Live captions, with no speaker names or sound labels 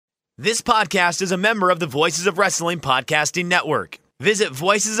This podcast is a member of the Voices of Wrestling Podcasting Network. Visit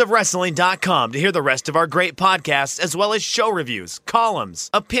voicesofwrestling.com to hear the rest of our great podcasts, as well as show reviews, columns,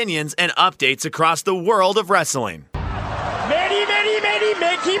 opinions, and updates across the world of wrestling. Many,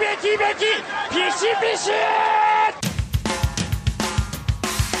 Mickey, Pishy.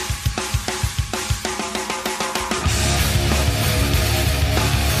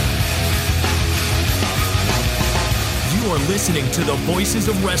 You are listening to the Voices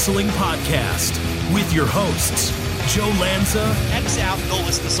of Wrestling podcast with your hosts, Joe Lanza. X out and go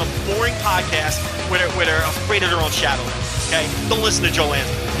listen to some boring podcast where they're afraid of their own shadow. Okay? Don't listen to Joe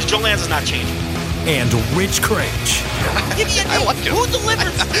Lanza, because Joe Lanza's not changing. And Rich Craich. Give me a name. Like him. Who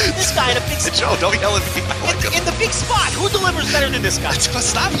delivers this guy in a big spot? Joe, don't yell at me. I like him. In the big spot, who delivers better than this guy?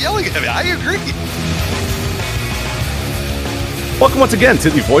 Stop yelling at me. I agree. Welcome once again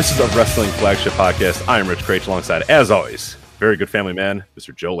to the Voices of Wrestling flagship podcast. I am Rich Craich, alongside, as always, very good family man,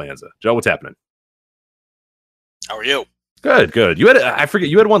 Mr. Joe Lanza. Joe, what's happening? How are you? Good. You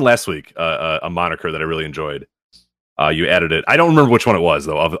had one last week, a moniker that I really enjoyed. You added it. I don't remember which one it was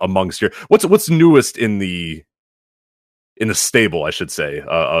though. Amongst your what's newest in the stable, I should say.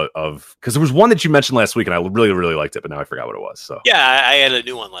 Of because there was one that you mentioned last week, and I really liked it, but now I forgot what it was. So yeah, I had a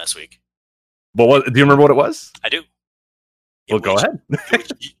new one last week. But do you remember what it was? I do. Well, go ahead.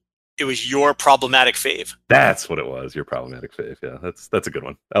 It was your problematic fave. That's what it was. Your problematic fave. Yeah, that's a good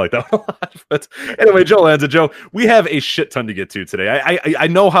one. I like that one a lot. But anyway, Joe Lanza, Joe, we have a shit ton to get to today. I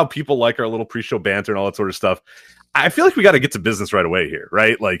know how people like our little pre-show banter and all that sort of stuff. I feel like we got to get to business right away here,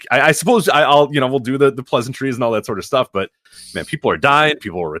 right? Like, I suppose we'll do the pleasantries and all that sort of stuff. But man, people are dying,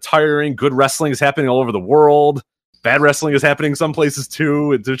 people are retiring. Good wrestling is happening all over the world. Bad wrestling is happening some places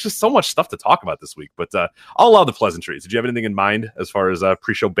too. There's just so much stuff to talk about this week. But I'll allow the pleasantries. Did you have anything in mind as far as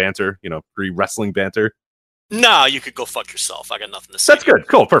pre-show banter? Pre-wrestling banter? No, you could go fuck yourself. I got nothing to say. That's good.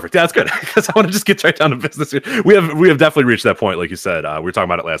 Cool. Perfect. Yeah, that's good. Because I want to just get right down to business here. We have definitely reached that point, like you said. We were talking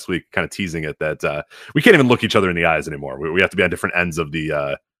about it last week, kind of teasing it, that we can't even look each other in the eyes anymore. We have to be on different ends of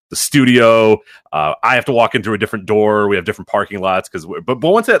the studio. I have to walk in through a different door. We have different parking lots. But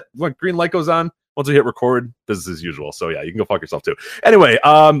once that green light goes on, once we hit record, business as usual. So yeah, you can go fuck yourself too. Anyway,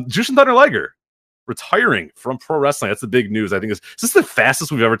 Jushin Thunder Liger retiring from pro wrestling. That's the big news. I think is this the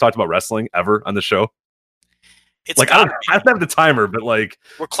fastest we've ever talked about wrestling ever on the show? It's like I don't have the timer, but like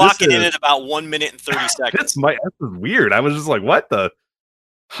we're clocking in at about 1 minute and 30 seconds. That's weird. I was just like, what the?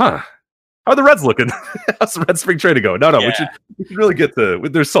 Huh? How are the Reds looking? How's the Red spring training going? No, Yeah. we should really get to.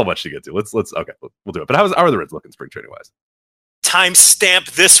 There's so much to get to. Let's okay, we'll do it. But how are the Reds looking spring training wise? Time stamp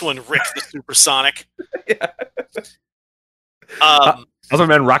this one, Rick the Supersonic. Yeah. How's my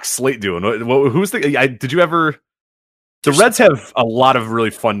man Rock Slate doing? Who's the? Did you ever? The Reds have a lot of really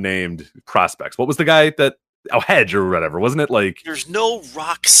fun named prospects. What was the guy that? Hedge or whatever, wasn't it? Like, there's no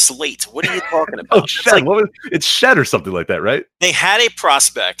Rock Slate. What are you talking about? Shed. It's Shed or something like that, right? They had a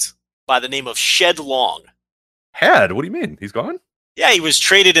prospect by the name of Shed Long. What do you mean? He's gone? Yeah, he was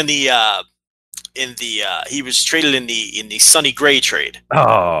traded in the Sonny Gray trade.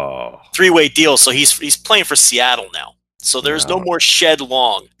 Oh, 3-way deal. So he's playing for Seattle now. So there's no more Shed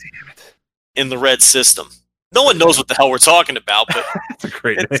Long in the Red system. No one knows what the hell we're talking about, but that's a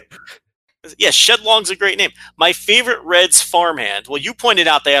great name. Yeah, Shed Long's a great name. My favorite Reds farmhand. Well, you pointed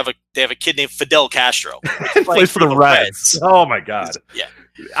out they have a kid named Fidel Castro. He plays for the Reds. Oh my god. Yeah,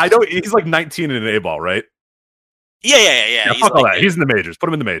 I know he's like 19 in an A-ball, right? Yeah. He's in the majors. Put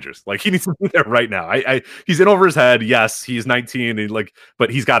him in the majors. Like, he needs to be there right now. He's in over his head. Yes, he's 19, and but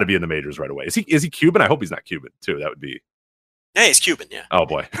he's got to be in the majors right away. Is he Cuban? I hope he's not Cuban too. That would be. Yeah, he's Cuban. Yeah. Oh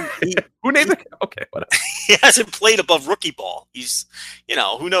boy. Who named it? Okay, whatever. He hasn't played above rookie ball. He's,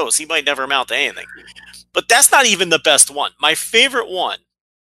 who knows? He might never amount to anything. But that's not even the best one. My favorite one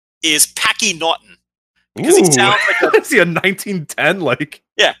is Packy Naughton. Because he sounds like is he a 1910?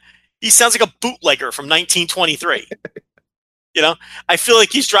 Yeah. He sounds like a bootlegger from 1923. I feel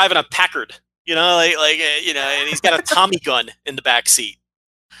like he's driving a Packard, and he's got a Tommy gun in the back seat.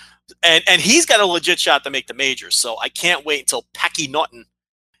 And he's got a legit shot to make the majors, so I can't wait until Packy Naughton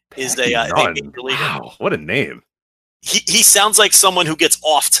is a major leaguer. Wow, what a name! He sounds like someone who gets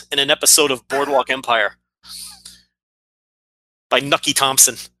offed in an episode of Boardwalk Empire by Nucky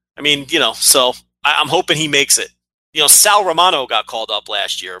Thompson. I mean, so I'm hoping he makes it. Sal Romano got called up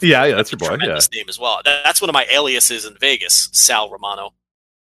last year. Yeah, that's your boy. Tremendous name as well. That's one of my aliases in Vegas, Sal Romano.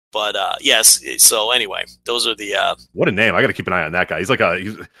 But yes. So anyway, those are the. What a name! I got to keep an eye on that guy. He's like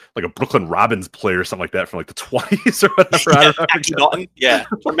a Brooklyn Robbins player or something like that from like the 20s or whatever. I don't know. Jackie Dalton. Yeah,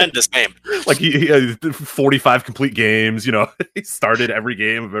 tremendous name. Like he had 45 complete games. He started every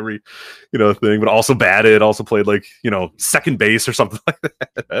game of every thing, but also batted. Also played like second base or something like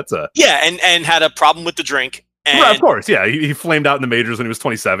that. That's a and had a problem with the drink. And, well, of course, yeah. He flamed out in the majors when he was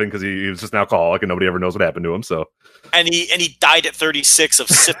 27 because he was just an alcoholic and nobody ever knows what happened to him. So, and he died at 36 of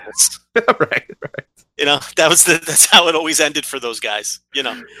syphilis. right. That's how it always ended for those guys.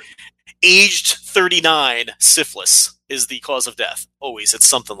 Aged 39, syphilis is the cause of death. Always, it's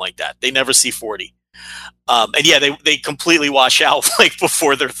something like that. They never see 40. And yeah, they completely wash out like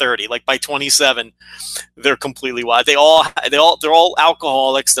before they're 30. Like by 27, they're completely washed. They're all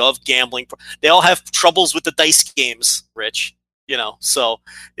alcoholics. They all have gambling. They all have troubles with the dice games, Rich. So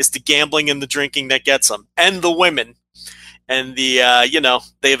it's the gambling and the drinking that gets them, and the women, and the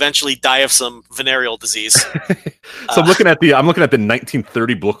they eventually die of some venereal disease. So I'm looking at the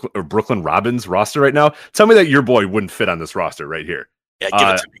 1930 Brooklyn Robbins roster right now. Tell me that your boy wouldn't fit on this roster right here. Yeah, give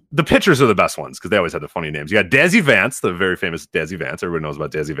it to me. The pitchers are the best ones because they always have the funny names. You got Dazzy Vance, the very famous Dazzy Vance. Everybody knows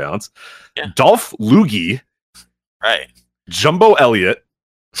about Dazzy Vance. Yeah. Dolph Loogie. Right. Jumbo Elliott.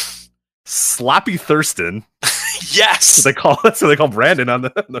 Sloppy Thurston. Yes. That's what they call Brandon on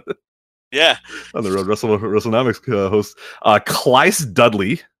the on the Road WrestleNomics host. Clyce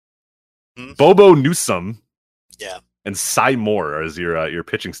Dudley. Mm-hmm. Bobo Newsome. Yeah. And Cy Moore as your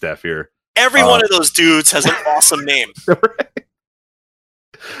pitching staff here. Every one of those dudes has an awesome name.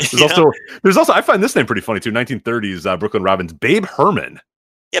 There's also I find this name pretty funny too. 1930s Brooklyn Robbins, Babe Herman.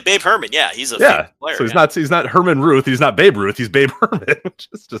 Yeah, Babe Herman. Yeah, he's a player. So he's not Herman Ruth. He's not Babe Ruth. He's Babe Herman, which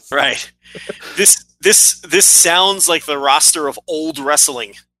is just right. This sounds like the roster of old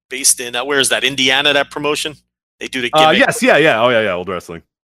wrestling based in where is that? Indiana? That promotion they do the gimmick. Yes, yeah. Oh yeah, old wrestling.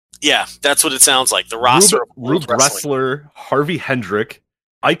 Yeah, that's what it sounds like. The roster Rube Wrestler, Harvey Hendrick,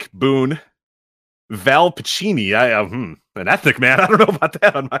 Ike Boone, Val Pacini. An ethnic man. I don't know about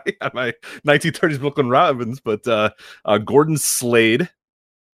that on my 1930s Brooklyn Robbins, but Gordon Slade,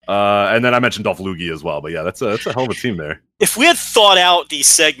 and then I mentioned Dolph Loogie as well. But yeah, that's a hell of a team there. If we had thought out these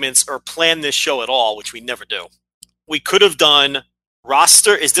segments or planned this show at all, which we never do, we could have done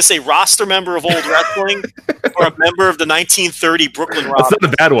roster. Is this a roster member of old wrestling or a member of the 1930 Brooklyn Robbins? That's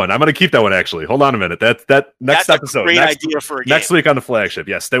not a bad one. I'm going to keep that one actually. Hold on a minute. That's next episode. A great idea for a game. Next week on the flagship.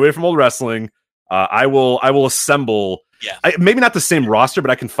 Yeah, stay away from old wrestling. I will assemble. Yeah, maybe not the same roster,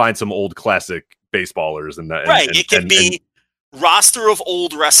 but I can find some old classic baseballers and that. Right, it can be roster of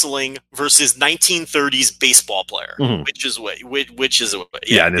old wrestling versus 1930s baseball player, which is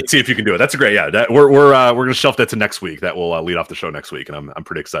and see if you can do it. That's a great. Yeah, that we're gonna shelf that to next week. That will lead off the show next week, and I'm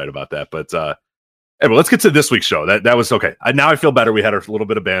pretty excited about that. But anyway, let's get to this week's show. That was okay. Now I feel better. We had a little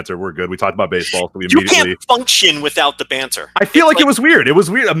bit of banter. We're good. We talked about baseball. So you can't function without the banter. I feel like it was weird. It was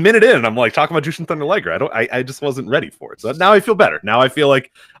weird. A minute in, I'm like talking about Jushin Thunder Liger. I just wasn't ready for it. So now I feel better. Now I feel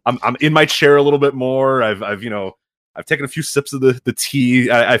like I'm in my chair a little bit more. I've taken a few sips of the tea.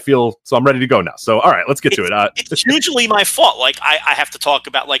 I feel so I'm ready to go now. So all right, let's get to it. It's usually my fault. Like I have to talk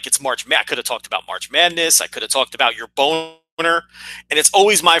about like it's March. I could have talked about March Madness. I could have talked about your boner, and it's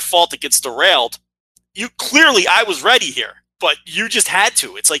always my fault it gets derailed. I was ready here, but you just had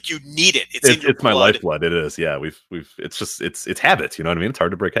to. It's like you need it. It's my lifeblood. It is. Yeah, it's habits. You know what I mean? It's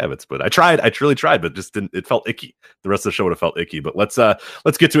hard to break habits, but I truly tried, but just didn't. It felt icky. The rest of the show would have felt icky. But let's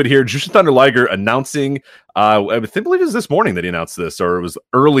get to it here. Jushin Thunder Liger announcing. I believe it was this morning that he announced this, or it was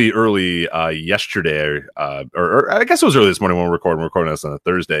early yesterday, or I guess it was early this morning when we're recording this on a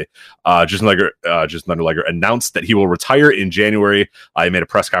Thursday. Jushin Thunder Liger announced that he will retire in January. He made a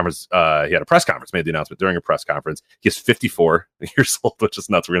press conference. He had a press conference, made the announcement during a press conference. He's 54 years old, which is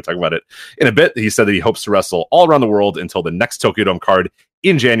nuts. We're going to talk about it in a bit. He said that he hopes to wrestle all around the world until the next Tokyo Dome card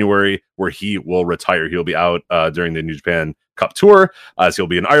in January, where he will retire. He'll be out during the New Japan Cup Tour, as he'll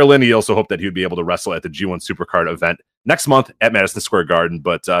be in Ireland. He also hoped that he would be able to wrestle at the G1 Supercard event next month at Madison Square Garden.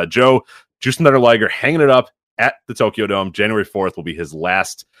 But Joe, Jushin Thunder Liger hanging it up at the Tokyo Dome. January 4th will be his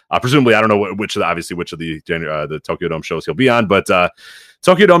last. Presumably, I don't know which of the Tokyo Dome shows he'll be on, but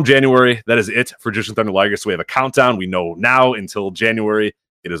Tokyo Dome January. That is it for Jushin Thunder Liger. So we have a countdown. We know now until January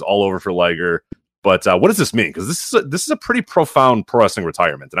it is all over for Liger. But what does this mean? Because this is a pretty profound pro wrestling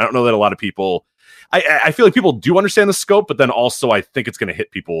retirement, and I don't know that a lot of people. I feel like people do understand the scope, but then also I think it's going to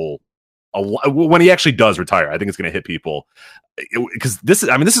hit people a lot when he actually does retire. I think it's going to hit people because this is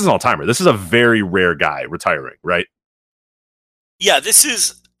an all timer. This is a very rare guy retiring, right? Yeah, this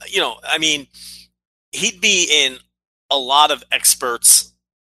is he'd be in a lot of experts'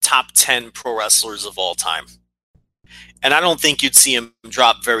 top 10 pro wrestlers of all time. And I don't think you'd see him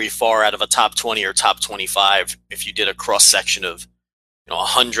drop very far out of a top 20 or top 25 if you did a cross section of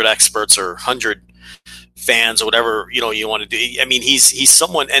 100 experts or 100 fans or whatever you want to do. I mean, he's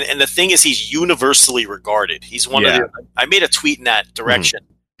someone, and the thing is, he's universally regarded. He's one of the. I made a tweet in that direction.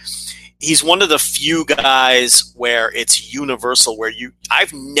 He's one of the few guys where it's universal. Where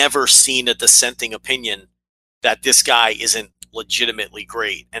I've never seen a dissenting opinion that this guy isn't legitimately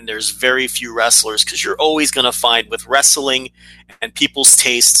great. And there's very few wrestlers, because you're always going to find with wrestling and people's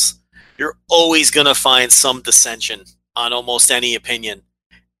tastes, you're always going to find some dissension on almost any opinion.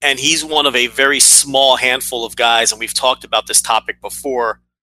 And he's one of a very small handful of guys, and we've talked about this topic before,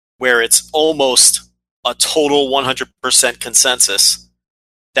 where it's almost a total 100% consensus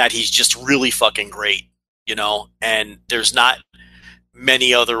that he's just really fucking great, and there's not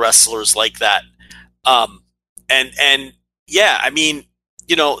many other wrestlers like that. And yeah, I mean,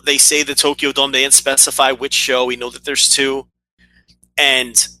 they say the Tokyo Dome, they didn't specify which show. We know that there's 2.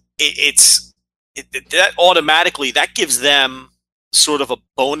 And that automatically, that gives them sort of a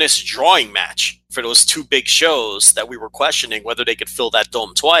bonus drawing match for those 2 big shows that we were questioning whether they could fill that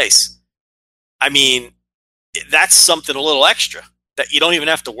dome twice. I mean, that's something a little extra that you don't even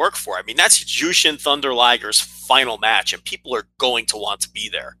have to work for. I mean, that's Jushin Thunder Liger's final match, and people are going to want to be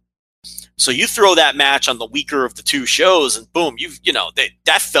there. So you throw that match on the weaker of the 2 shows, and boom,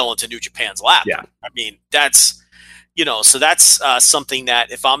 that fell into New Japan's lap. Yeah. I mean, that's, so that's something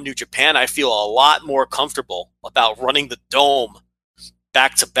that if I'm New Japan, I feel a lot more comfortable about running the dome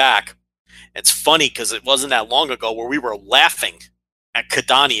back to back. It's funny because it wasn't that long ago where we were laughing at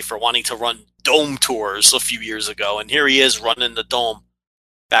Kadani for wanting to run dome tours a few years ago, and here he is running the dome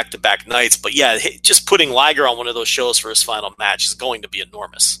back to back nights. But yeah, just putting Liger on one of those shows for his final match is going to be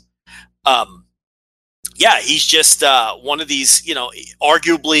enormous. Yeah, he's just one of these,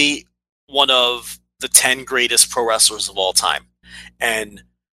 arguably one of the 10 greatest pro wrestlers of all time. And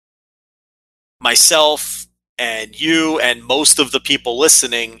myself and you and most of the people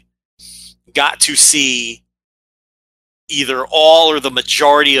listening got to see either all or the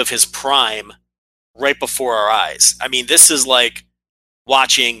majority of his prime right before our eyes. I mean, this is like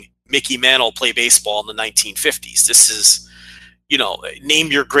watching Mickey Mantle play baseball in the 1950s. This is,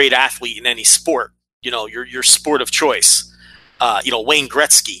 name your great athlete in any sport, your sport of choice. Wayne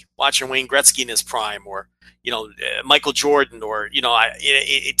Gretzky, watching Wayne Gretzky in his prime, or, Michael Jordan, or,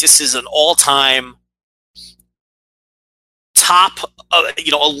 it just is an all-time top,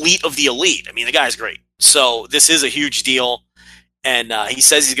 elite of the elite. I mean, the guy's great. So this is a huge deal. And he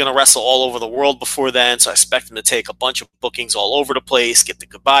says he's going to wrestle all over the world before then. So I expect him to take a bunch of bookings all over the place, get the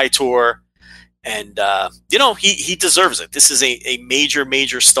goodbye tour. And, he deserves it. This is a major,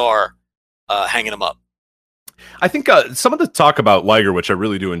 major star hanging him up. I think some of the talk about Liger, which I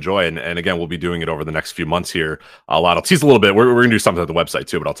really do enjoy, and again, we'll be doing it over the next few months here. I'll tease a little bit. We're going to do something at the website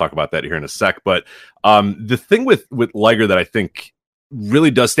too, but I'll talk about that here in a sec. But the thing with Liger that I think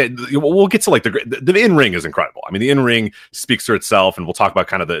really does stand, we'll get to like the in-ring is incredible. I mean, the in-ring speaks for itself, and we'll talk about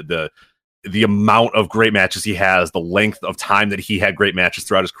kind of the amount of great matches he has, the length of time that he had great matches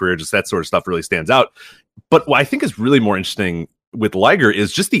throughout his career. Just that sort of stuff really stands out. But what I think is really more interesting with Liger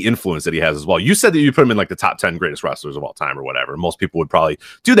is just the influence that he has as well. You said that you put him in like the top 10 greatest wrestlers of all time or whatever. Most people would probably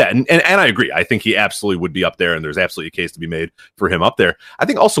do that. And I agree. I think he absolutely would be up there, and there's absolutely a case to be made for him up there. I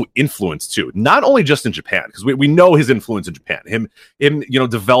think also influence too, not only just in Japan, because we know his influence in Japan, him,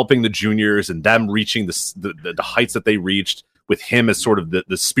 developing the juniors and them reaching the heights that they reached with him as sort of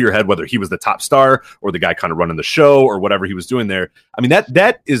the spearhead, whether he was the top star or the guy kind of running the show or whatever he was doing there. I mean,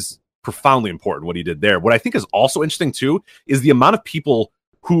 that is profoundly important what he did there. What I think is also interesting too is the amount of people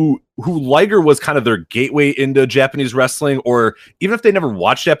who Liger was kind of their gateway into Japanese wrestling, or even if they never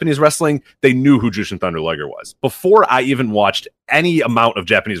watched Japanese wrestling, they knew who Jushin Thunder Liger was. Before I even watched any amount of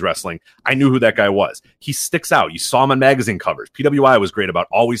Japanese wrestling, I knew who that guy was. He sticks out. You saw him on magazine covers. PWI was great about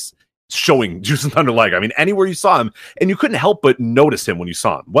always showing Jushin Thunder Liger. I mean, anywhere you saw him, and you couldn't help but notice him when you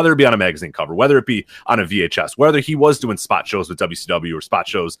saw him, whether it be on a magazine cover, whether it be on a VHS, whether he was doing spot shows with WCW or spot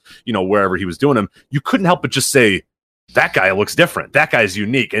shows, wherever he was doing them, you couldn't help but just say, that guy looks different. That guy's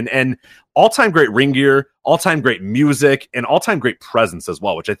unique. And all-time great ring gear, all-time great music, and all-time great presence as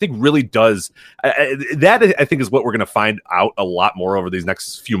well, which I think really does, that I think is what we're going to find out a lot more over these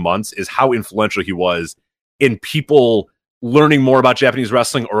next few months, is how influential he was in people learning more about Japanese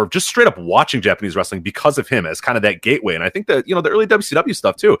wrestling, or just straight up watching Japanese wrestling because of him as kind of that gateway. And I think that, the early WCW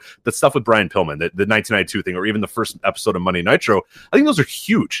stuff too, that stuff with Brian Pillman, the 1992 thing, or even the first episode of Monday Nitro, I think those are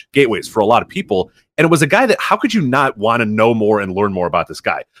huge gateways for a lot of people. And it was a guy that, how could you not want to know more and learn more about this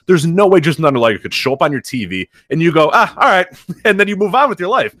guy? There's no way Justin Thunder Liger could show up on your TV and you go, all right, and then you move on with your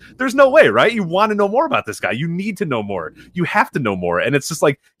life. There's no way, right? You want to know more about this guy. You need to know more. You have to know more. And it's just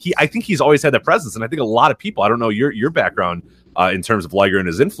like, I think he's always had that presence. And I think a lot of people, I don't know your background in terms of Liger and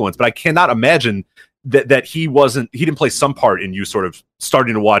his influence, but I cannot imagine that he didn't play some part in you sort of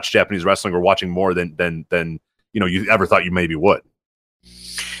starting to watch Japanese wrestling or watching more than you ever thought you maybe would.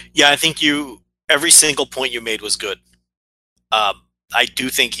 Yeah, I think every single point you made was good. I do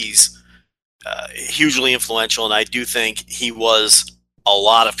think he's hugely influential, and I do think he was a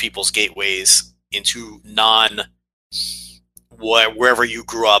lot of people's gateways into wherever you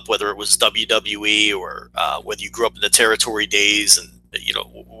grew up, whether it was WWE or whether you grew up in the territory days and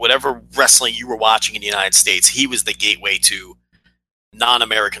whatever wrestling you were watching in the United States. He was the gateway to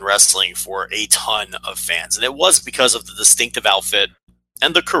non-American wrestling for a ton of fans, and it was because of the distinctive outfit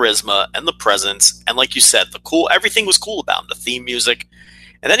and the charisma and the presence, and like you said, everything was cool about him, the theme music.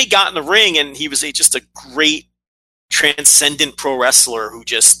 And then he got in the ring, and he was just a great, transcendent pro wrestler who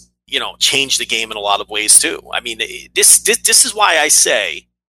just, changed the game in a lot of ways too. I mean, this is why I say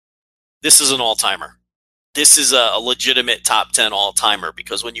this is an all-timer. This is a legitimate top 10 all-timer,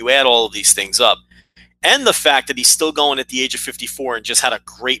 because when you add all of these things up, and the fact that he's still going at the age of 54 and just had a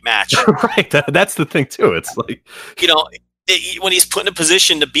great match. Right, that's the thing too. It's like, when he's put in a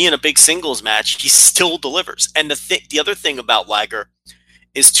position to be in a big singles match, he still delivers. And the other thing about Liger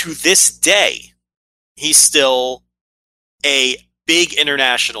is, to this day, he's still a big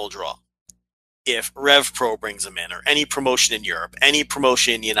international draw. If Rev Pro brings him in, or any promotion in Europe, any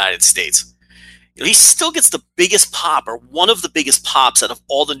promotion in the United States, he still gets the biggest pop, or one of the biggest pops, out of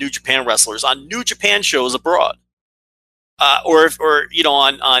all the New Japan wrestlers on New Japan shows abroad. Or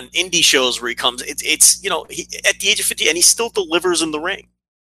on indie shows where he comes, it's he, at the age of 50, and he still delivers in the ring.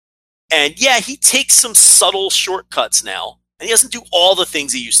 And yeah, he takes some subtle shortcuts now, and he doesn't do all the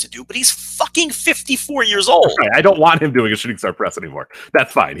things he used to do, but he's fucking 54 years old. Right. I don't want him doing a shooting star press anymore.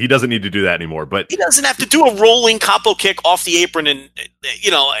 That's fine. He doesn't need to do that anymore. But he doesn't have to do a rolling capo kick off the apron and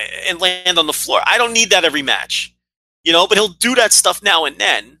land on the floor. I don't need that every match, but he'll do that stuff now and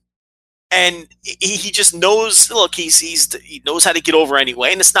then. And he just knows, look, he knows how to get over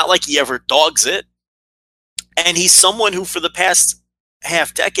anyway, and it's not like he ever dogs it. And he's someone who, for the past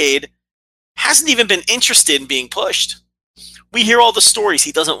half decade, hasn't even been interested in being pushed. We hear all the stories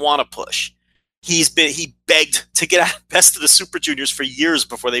he doesn't want to push. He begged to get out Best of the Super Juniors for years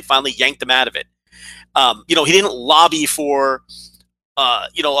before they finally yanked him out of it. He didn't lobby for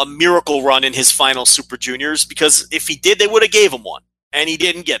a miracle run in his final Super Juniors, because if he did, they would have gave him one. And he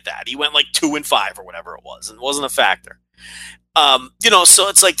didn't get that. He went like 2-5 or whatever it was, and it wasn't a factor. So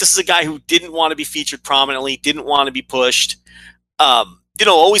it's like, this is a guy who didn't want to be featured prominently, didn't want to be pushed.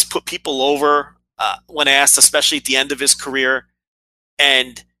 Always put people over when asked, especially at the end of his career.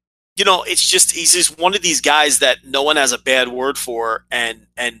 And it's just, he's just one of these guys that no one has a bad word for, and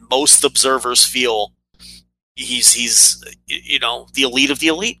most observers feel he's the elite of the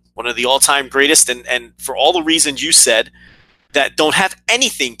elite, one of the all-time greatest, and for all the reasons you said, that don't have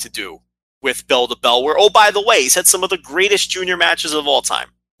anything to do with bell to bell, where, oh, by the way, he's had some of the greatest junior matches of all time.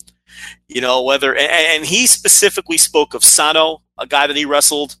 And he specifically spoke of Sano, a guy that he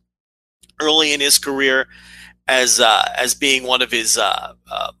wrestled early in his career, as being one of his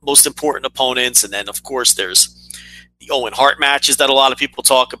most important opponents. And then, of course, there's the Owen Hart matches that a lot of people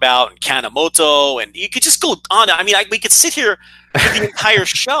talk about, and Kanemoto, and you could just go on. I mean, we could sit here for the entire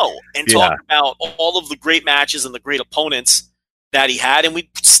show and talk about all of the great matches and the great opponents that he had, and we'd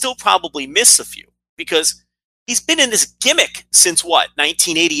still probably miss a few, because he's been in this gimmick since what,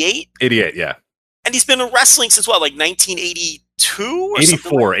 1988? 88, yeah. And he's been in wrestling since what, like 1982 or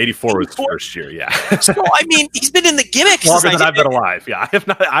 84. 84 was the first year, yeah. So, I mean, he's been in the gimmick longer than I've been alive, yeah.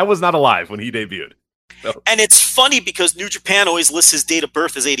 I was not alive when he debuted. So. And it's funny because New Japan always lists his date of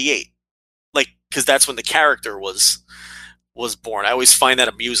birth as 88. Like, because that's when the character was born. I always find that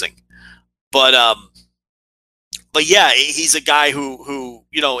amusing. But yeah, he's a guy who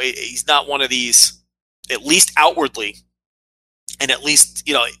he's not one of these, at least outwardly, and at least,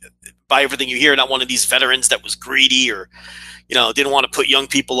 by everything you hear, not one of these veterans that was greedy or, didn't want to put young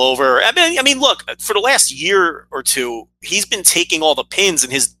people over. I mean, look, for the last year or two, he's been taking all the pins in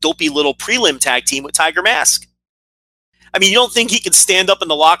his dopey little prelim tag team with Tiger Mask. I mean, you don't think he could stand up in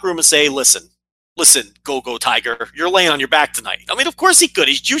the locker room and say, listen, go Tiger, you're laying on your back tonight. I mean, of course he could.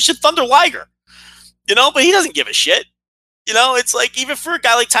 He's Jushin Thunder Liger. But he doesn't give a shit. It's like, even for a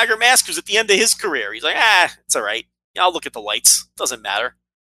guy like Tiger Mask, who's at the end of his career, he's like, it's all right. I'll look at the lights. Doesn't matter.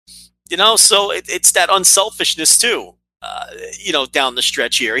 So it's that unselfishness too. down the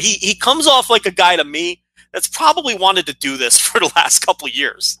stretch here. He comes off like a guy to me that's probably wanted to do this for the last couple of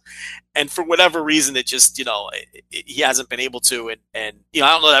years. And for whatever reason, it just, he hasn't been able to. And I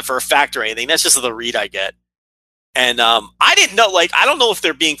don't know that for a fact or anything. That's just the read I get. And I didn't know, I don't know if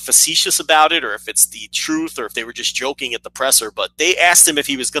they're being facetious about it or if it's the truth or if they were just joking at the presser, but they asked him if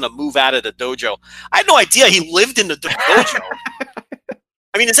he was going to move out of the dojo. I had no idea he lived in the dojo.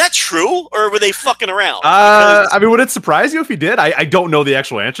 I mean, is that true or were they fucking around? Would it surprise you if he did? I don't know the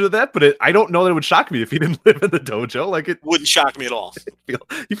actual answer to that, but I don't know that it would shock me if he didn't live in the dojo. It wouldn't shock me at all.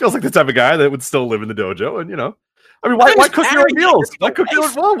 He feels like the type of guy that would still live in the dojo, and why cook your own meals? Why cook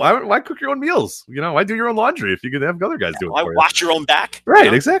your own meals? Why do your own laundry if you could have other guys do it? Why wash your own back?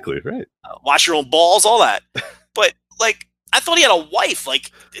 Right, exactly, right. Wash your own balls, all that. But I thought he had a wife.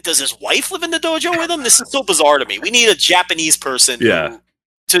 Does his wife live in the dojo with him? This is so bizarre to me. We need a Japanese person. Yeah.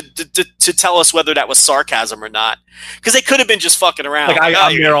 To tell us whether that was sarcasm or not, because they could have been just fucking around.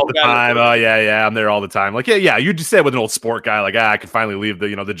 I'm there all the time. Oh yeah, I'm there all the time. You just said with an old sport guy, I can finally leave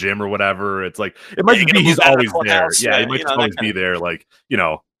the gym or whatever. It's it might be he's always there. Yeah, he might always be there,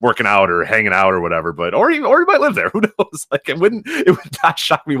 working out or hanging out or whatever. But or he might live there. Who knows? It would not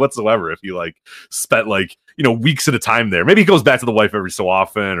shock me whatsoever if he spent weeks at a time there. Maybe he goes back to the wife every so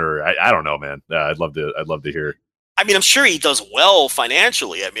often, or I don't know, man. I'd love to hear. I mean, I'm sure he does well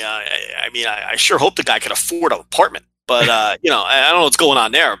financially. I sure hope the guy can afford an apartment. But I don't know what's going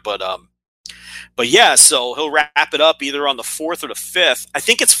on there. But yeah, so he'll wrap it up either on the 4th or the 5th. I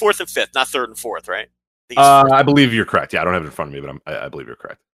think it's 4th and 5th, not 3rd and 4th, right? I believe you're correct. Yeah, I don't have it in front of me, but I believe you're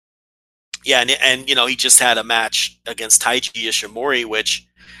correct. Yeah, and he just had a match against Taiji Ishimori, which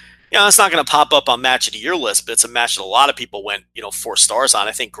it's not going to pop up on match of the year list, but it's a match that a lot of people went 4 stars on.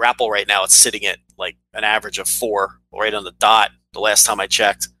 I think Grapple right now it's sitting at an average of 4, right on the dot. The last time I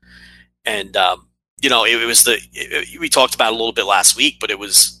checked, and it was we talked about it a little bit last week, but it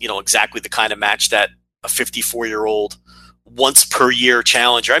was exactly the kind of match that a 54-year-old once per year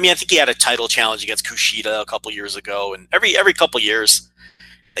challenger. I think he had a title challenge against Kushida a couple years ago, and every couple years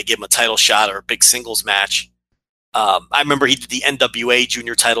they give him a title shot or a big singles match. I remember he did the NWA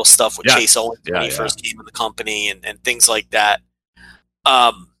junior title stuff with Chase Owens when he first came in the company and things like that.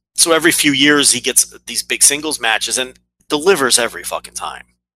 So every few years he gets these big singles matches and delivers every fucking time.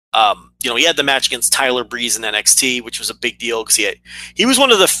 He had the match against Tyler Breeze in NXT, which was a big deal because he was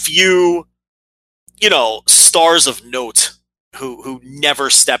one of the few, stars of note who never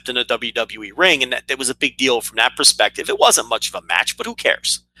stepped in a WWE ring, and that was a big deal from that perspective. It wasn't much of a match, but who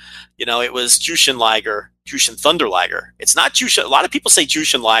cares? It was Jushin Thunder Liger. It's not Jushin. A lot of people say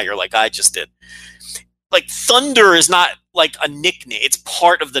Jushin Liger, like I just did. Thunder is not a nickname. It's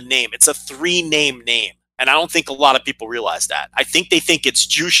part of the name. It's a 3-name name. And I don't think a lot of people realize that. I think they think it's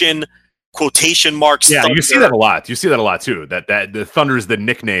Jushin quotation marks. Yeah, Thunder. You see that a lot. You see that a lot too. That the Thunder is the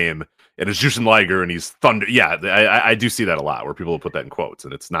nickname, and it's Jushin Liger, and he's Thunder. Yeah, I do see that a lot where people will put that in quotes,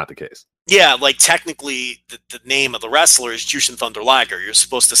 and it's not the case. Yeah, technically the name of the wrestler is Jushin Thunder Liger. You're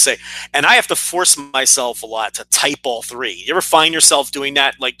supposed to say, and I have to force myself a lot to type all 3. You ever find yourself doing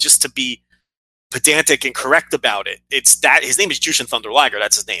that, just to be pedantic and correct about it? It's that his name is Jushin Thunder Liger.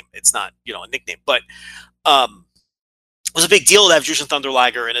 That's his name. It's not a nickname, but it was a big deal to have Jushin Thunder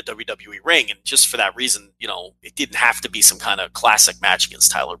Liger in a WWE ring, and just for that reason, it didn't have to be some kind of classic match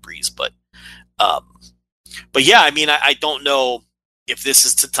against Tyler Breeze. But yeah, I don't know if this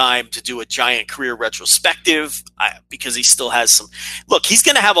is the time to do a giant career retrospective because he still has some. Look, he's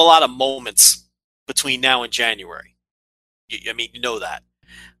going to have a lot of moments between now and January. You know that.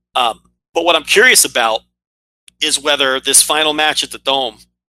 But what I'm curious about is whether this final match at the Dome.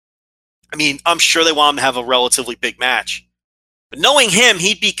 I'm sure they want him to have a relatively big match. But knowing him,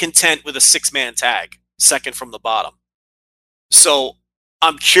 he'd be content with a 6-man tag, second from the bottom. So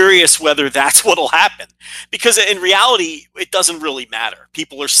I'm curious whether that's what'll happen. Because in reality, it doesn't really matter.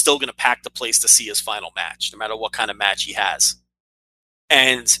 People are still going to pack the place to see his final match, no matter what kind of match he has.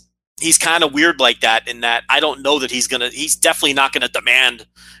 And he's kind of weird like that in that I don't know that he's definitely not going to demand,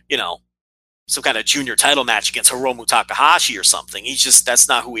 some kind of junior title match against Hiromu Takahashi or something. That's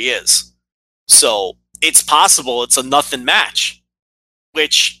not who he is. So it's possible it's a nothing match,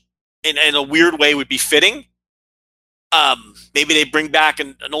 which in a weird way would be fitting. Maybe they bring back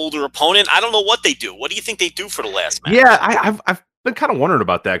an older opponent. I don't know what they do. What do you think they do for the last match? Yeah, I've been kind of wondering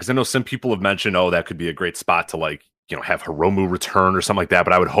about that because I know some people have mentioned, that could be a great spot to have Hiromu return or something like that.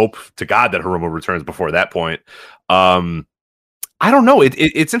 But I would hope to God that Hiromu returns before that point. I don't know.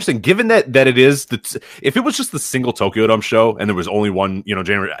 It's interesting, given that it is if it was just the single Tokyo Dome show and there was only one,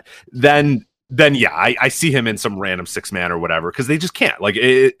 January, then then yeah, I see him in some random 6-man or whatever, because they just can't. Like,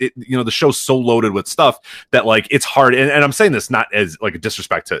 the show's so loaded with stuff that, like, it's hard. And I'm saying this not as like a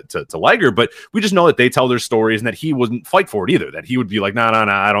disrespect to Liger, but we just know that they tell their stories and that he wouldn't fight for it either. That he would be like, no,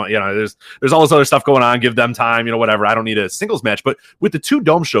 I don't. There's all this other stuff going on. Give them time, whatever. I don't need a singles match. But with the 2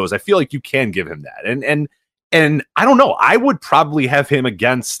 dome shows, I feel like you can give him that. And I don't know. I would probably have him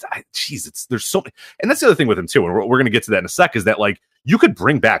against. There's so many, and that's the other thing with him too. And we're going to get to that in a sec. Is that, like, you could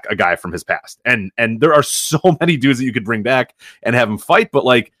bring back a guy from his past, and there are so many dudes that you could bring back and have him fight. But,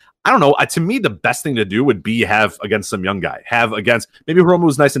 like, I don't know. To me, the best thing to do would be have against some young guy. Have against maybe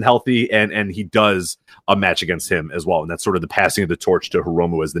Hiromu's nice and healthy, and he does a match against him as well. And that's sort of the passing of the torch to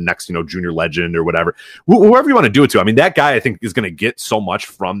Hiromu as the next, junior legend or whatever. Whoever you want to do it to. I mean, that guy I think is going to get so much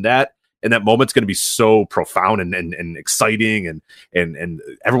from that. And that moment's going to be so profound and exciting, and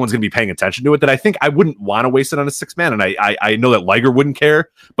everyone's going to be paying attention to it, that I think I wouldn't want to waste it on a 6-man. And I know that Liger wouldn't care,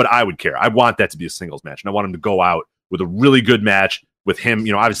 but I would care. I want that to be a singles match, and I want him to go out with a really good match with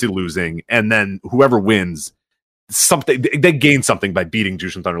him, obviously losing, and then whoever wins, something they gain something by beating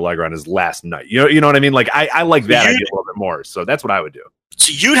Jushin Thunder Liger on his last night. You know what I mean? Like, I like that idea a little bit more. So that's what I would do.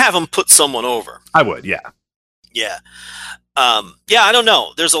 So you'd have him put someone over. I would, yeah. Yeah. I don't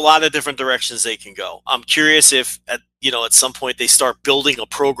know. There's a lot of different directions they can go. I'm curious if at some point they start building a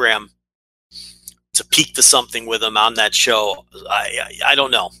program to peak to something with them on that show. I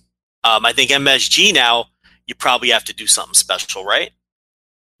don't know. I think MSG now, you probably have to do something special, right?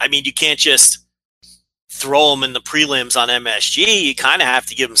 I mean, you can't just throw them in the prelims on MSG. You kind of have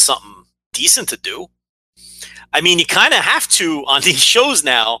to give them something decent to do. I mean, you kind of have to, on these shows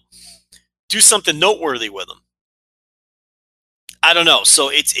now, do something noteworthy with them. I don't know.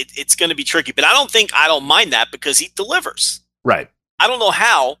 So it's going to be tricky, but I don't mind that because he delivers. Right. I don't know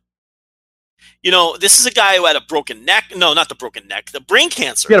how. This is a guy who had a broken neck. No, not the broken neck. The brain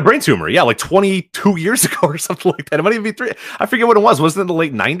cancer. He had a brain tumor. Yeah, like 22 years ago or something like that. It might even be 3. I forget what it was. Wasn't it in the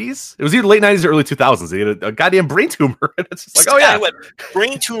late 90s? It was either late 90s or early 2000s. He had a goddamn brain tumor. It's just like, oh yeah.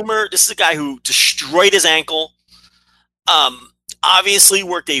 Brain tumor. This is a guy who destroyed his ankle. Obviously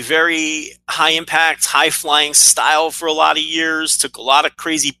worked a very high impact, high flying style for a lot of years, took a lot of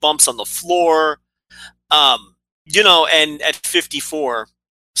crazy bumps on the floor. And at 54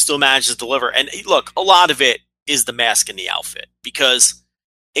 still managed to deliver. And look, a lot of it is the mask and the outfit, because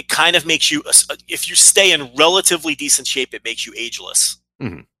it kind of makes you, if you stay in relatively decent shape, it makes you ageless.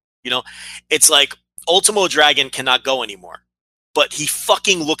 Mm-hmm. It's like Ultimo Dragon cannot go anymore, but he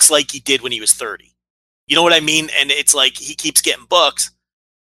fucking looks like he did when he was 30. You know what I mean? And it's like he keeps getting booked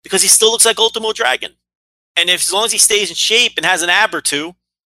because he still looks like Ultimo Dragon. And as long as he stays in shape and has an ab or two,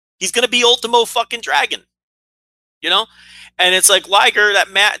 he's going to be Ultimo fucking Dragon. And it's like Liger,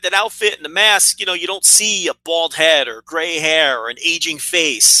 that outfit and the mask, you don't see a bald head or gray hair or an aging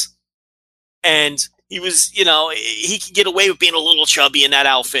face. And he was, he can get away with being a little chubby in that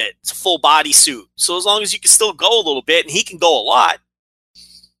outfit. It's a full body suit. So as long as you can still go a little bit, and he can go a lot,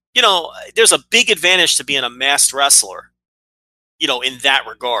 there's a big advantage to being a masked wrestler, in that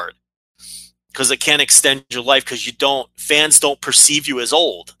regard, because it can extend your life, because fans don't perceive you as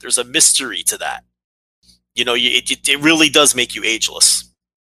old. There's a mystery to that. It really does make you ageless.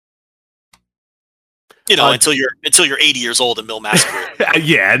 Until you're 80 years old and Mil Mascareer.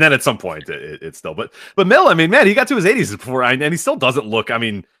 Yeah, and then at some point it's still. But Mil, I mean, man, he got to his 80s before, and he still doesn't look. I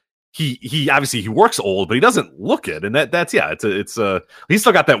mean, he obviously he works old, but he doesn't look it, and that's he's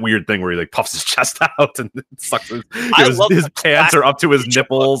still got that weird thing where he like puffs his chest out and sucks his pants are up to his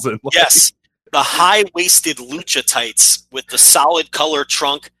nipples, and yes, the high-waisted lucha tights with the solid color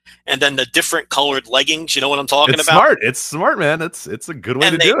trunk and then the different colored leggings. You know what I'm talking about? It's smart, man. It's a good way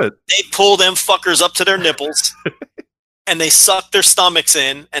to do it. They pull them fuckers up to their nipples. And they suck their stomachs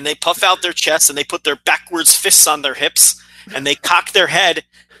in, and they puff out their chests, and they put their backwards fists on their hips, and they cock their head.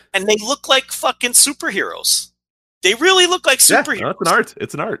 And they look like fucking superheroes. They really look like superheroes. Yeah, it's an art.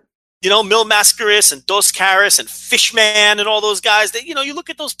 It's an art. Mil Mascareer and Dos Caras and Fishman and all those guys. You look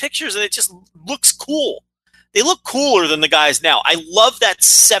at those pictures and it just looks cool. They look cooler than the guys now. I love that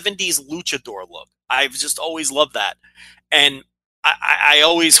 70s luchador look. I've just always loved that. And I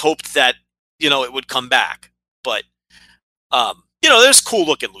always hoped that, it would come back. But, there's cool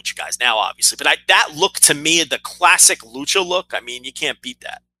looking lucha guys now, obviously. But that look to me, the classic lucha look, I mean, you can't beat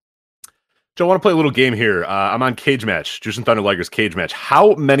that. Joe, I want to play a little game here. I'm on Cage Match, Jushin Thunder Liger's Cage Match.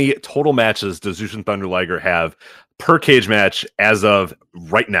 How many total matches does Jushin Thunder Liger have per Cage Match as of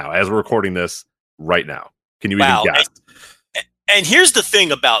right now, as we're recording this right now? Can you even guess? And here's the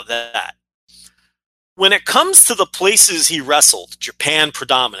thing about that. When it comes to the places he wrestled, Japan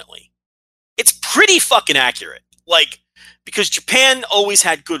predominantly, it's pretty fucking accurate. Like, because Japan always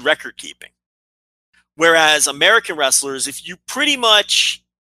had good record keeping. Whereas American wrestlers, if you pretty much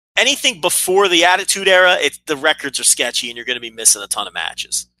anything before the Attitude Era, the records are sketchy and you're going to be missing a ton of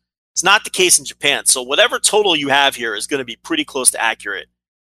matches. It's not the case in Japan. So whatever total you have here is going to be pretty close to accurate.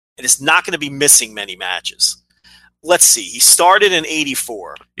 And it's not going to be missing many matches. Let's see. He started in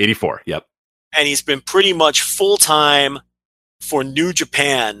 84. 84, yep. And he's been pretty much full-time for New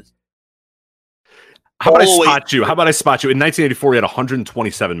Japan. How about I spot you? In 1984, he had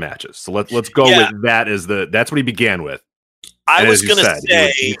 127 matches. So let's go with that as that's what he began with. I was going to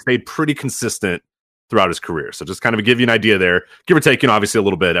say he stayed pretty consistent throughout his career. So just kind of give you an idea there, give or take, obviously a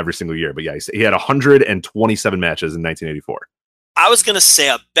little bit every single year. But yeah, he had 127 matches in 1984. I was going to say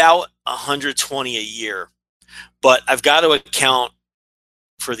about 120 a year, but I've got to account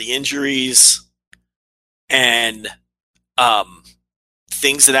for the injuries and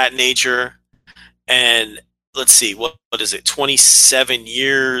things of that nature. And let's see, what is it? 27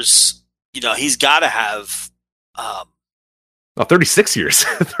 years. He's got to have 36 years.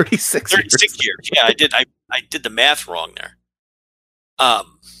 36 years. Yeah, I did the math wrong there.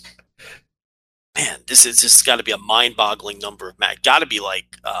 Man, this is just got to be a mind-boggling number of matches. Got to be like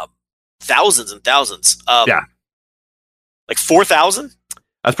thousands and thousands. Yeah, like 4,000.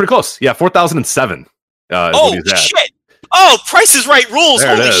 That's pretty close. Yeah, 4,007. Oh shit! Oh, Price is Right rules.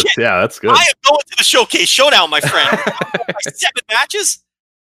 There Holy it is. shit! Yeah, that's good. I am going to the Showcase Showdown, my friend. 7 matches.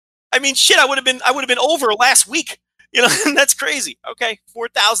 I mean, shit. I would have been over last week. That's crazy. Okay,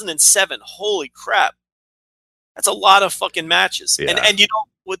 4,007. Holy crap! That's a lot of fucking matches. Yeah. And you know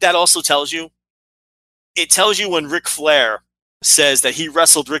what that also tells you? It tells you when Ric Flair says that he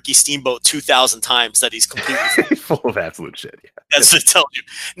wrestled Ricky Steamboat 2,000 times that he's completely full of absolute shit. Yeah. That's what it tells you.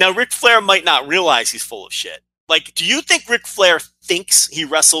 Now, Ric Flair might not realize he's full of shit. Like, do you think Ric Flair thinks he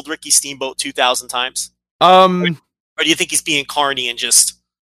wrestled Ricky Steamboat 2,000 times? Or do you think he's being carny and just...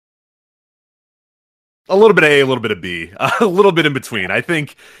 A little bit of A, a little bit of B. A little bit in between. I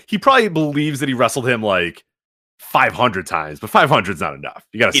think he probably believes that he wrestled him like 500 times, but 500 is not enough.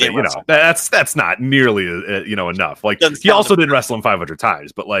 You got to say, that's not nearly enough. Like, he also didn't wrestle him 500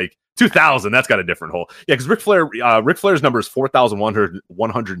 times, but like 2,000, that's got a different hole. Yeah, because Ric Flair's number is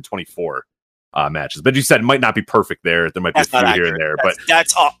 4,124 matches. But you said it might not be perfect there. There might be a few here and there, but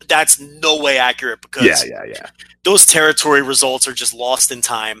that's no way accurate because yeah. Those territory results are just lost in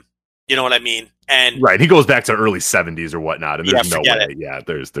time. You know what I mean? And right, he goes back to early 70s or whatnot, and there's no way. It. Yeah,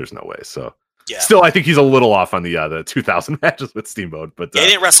 there's no way. So. Yeah. Still, I think he's a little off on the 2,000 matches with Steamboat, but he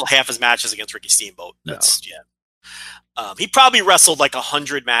didn't wrestle half his matches against Ricky Steamboat. He probably wrestled like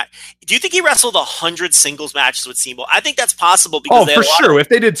 100 Do you think he wrestled 100 singles matches with Steamboat? I think that's possible because for sure. If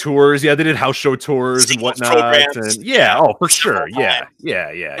they did tours, they did house show tours and whatnot. And, for sure. Yeah.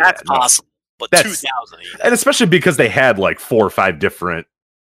 That's possible. But 2,000, and especially because they had like 4 or 5 different.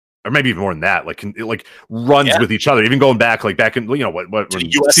 Or maybe even more than that, like runs with each other, even going back, like back in, when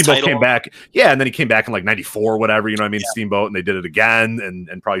Steamboat came back. Yeah. And then he came back in like 94 or whatever, you know what I mean? Yeah. Steamboat, and they did it again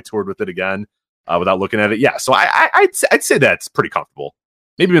and probably toured with it again without looking at it. Yeah. So I'd say that's pretty comfortable.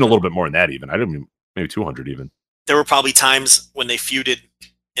 Maybe even a little bit more than that even. I don't mean maybe 200 even. There were probably times when they feuded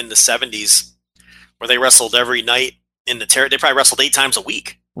in the 70s where they wrestled every night in the they probably wrestled 8 times a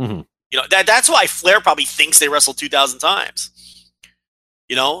week. Mm-hmm. That's why Flair probably thinks they wrestled 2,000 times.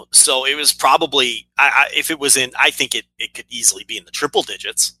 So it was probably, if it was in, I think it could easily be in the triple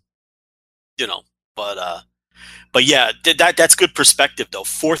digits, but yeah, that's good perspective though.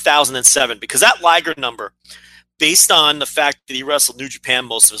 4,007, because that Liger number, based on the fact that he wrestled New Japan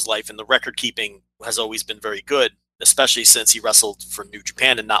most of his life and the record keeping has always been very good, especially since he wrestled for New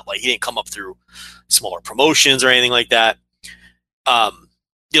Japan and not like, he didn't come up through smaller promotions or anything like that.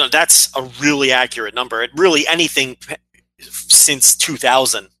 That's a really accurate number. And really anything since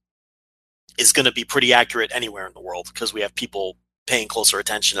 2000 is going to be pretty accurate anywhere in the world because we have people paying closer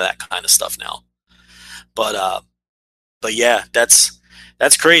attention to that kind of stuff now. But yeah, that's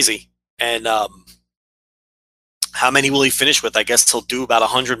crazy. And how many will he finish with? I guess he'll do about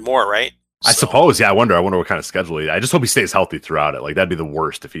 100 more, right? I suppose. Yeah, I wonder what kind of schedule he. I just hope he stays healthy throughout it. Like that'd be the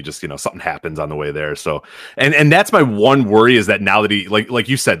worst if he just something happens on the way there. So and that's my one worry is that now that he like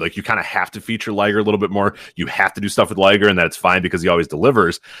you said, like you kind of have to feature Liger a little bit more. You have to do stuff with Liger, and that's fine because he always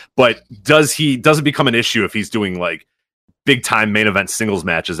delivers. But does it become an issue if he's doing like big time main event singles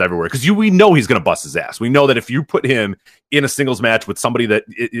matches everywhere? Because we know he's going to bust his ass. We know that if you put him in a singles match with somebody that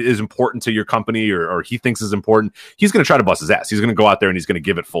is important to your company or he thinks is important, he's going to try to bust his ass. He's going to go out there and he's going to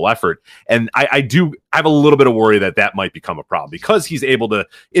give it full effort. And I have a little bit of worry that might become a problem because he's able to,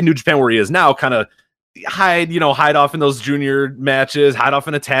 in New Japan where he is now, kind of hide off in those junior matches, hide off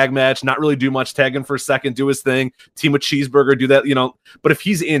in a tag match, not really do much, tag in for a second, do his thing, team with Cheeseburger, do that, but if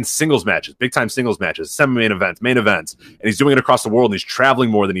he's in singles matches, big time singles matches, semi-main events, main events, and he's doing it across the world and he's traveling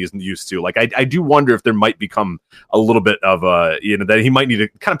more than he's used to, like I do wonder if there might become a little bit of that he might need to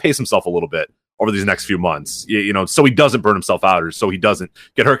kind of pace himself a little bit over these next few months, so he doesn't burn himself out or so he doesn't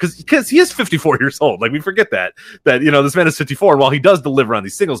get hurt, because he is 54 years old. Like, we forget that this man is 54, and while he does deliver on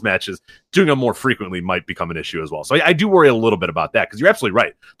these singles matches, doing them more frequently might become an issue as well. So I do worry a little bit about that, because you're absolutely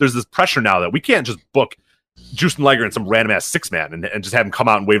right. There's this pressure now that we can't just book Justin Liger in some random ass 6-man and just have him come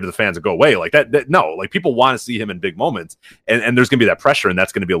out and wave to the fans and go away like that. No, like, people want to see him in big moments, and there's going to be that pressure, and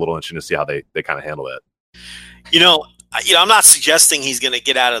that's going to be a little interesting to see how they kind of handle it. I'm not suggesting he's going to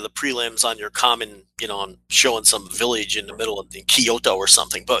get out of the prelims on your common, on showing some village in the middle of Kyoto or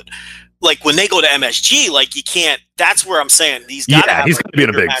something. But like, when they go to MSG, like, you can't. That's where I'm saying he's got to. He's going to be in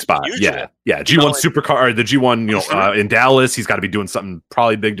a big spot. Yeah. G1 Supercar, the G1, in Dallas, he's got to be doing something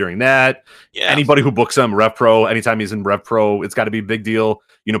probably big during that. Yeah. Anybody who books him, Rev Pro, anytime he's in Rev Pro, it's got to be a big deal.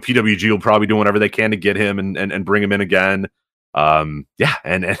 PWG will probably do whatever they can to get him and bring him in again. And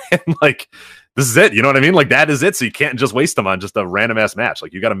like, this is it. You know what I mean? Like, that is it. So you can't just waste them on just a random ass match.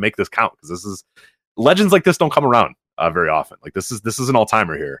 Like, you got to make this count, because this is legends like this don't come around very often. Like, this is an all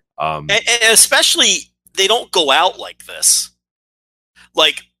timer here. And especially, they don't go out like this.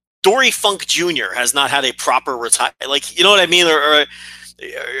 Like, Dory Funk Jr. has not had a proper retire. Like, you know what I mean? Or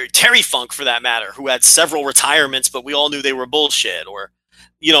Terry Funk, for that matter, who had several retirements, but we all knew they were bullshit. Or,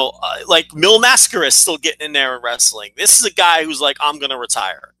 like Mil Mascara is still getting in there and wrestling. This is a guy who's like, I'm going to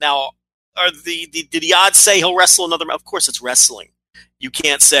retire. Now, did the odds say he'll wrestle another? Of course, it's wrestling. You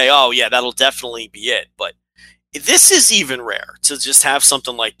can't say, oh yeah, that'll definitely be it. But this is even rare to just have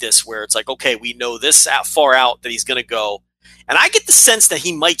something like this where it's like, okay, we know this far out that he's going to go, and I get the sense that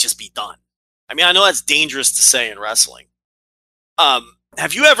he might just be done. I mean, I know that's dangerous to say in wrestling.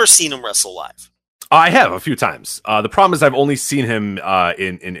 Have you ever seen him wrestle live? I have, a few times. The problem is I've only seen him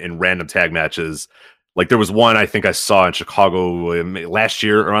in random tag matches. Like, there was one I think I saw in Chicago last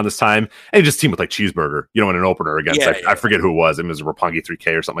year around this time, and he just teamed with like Cheeseburger, in an opener against, I forget who it was. It was Roppongi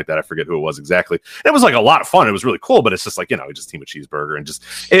 3K or something like that. I forget who it was exactly. It was like a lot of fun. It was really cool, but it's just like, he just teamed with Cheeseburger, and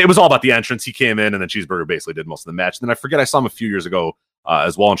it was all about the entrance. He came in, and then Cheeseburger basically did most of the match. And then I forget, I saw him a few years ago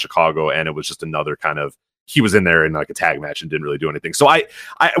as well in Chicago, and it was just another kind of, he was in there in like a tag match and didn't really do anything. So I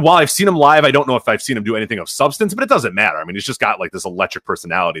while I've seen him live, I don't know if I've seen him do anything of substance, but it doesn't matter. I mean, he's just got like this electric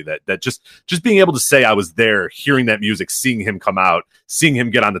personality that just being able to say I was there, hearing that music, seeing him come out, seeing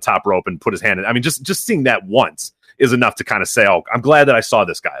him get on the top rope and put his hand in. I mean, just seeing that once is enough to kind of say, oh, I'm glad that I saw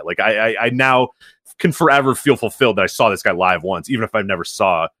this guy. Like, I now can forever feel fulfilled that I saw this guy live once, even if I've never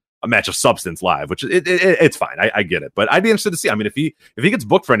saw a match of substance live, which it's fine. I get it, but I'd be interested to see. I mean, if he gets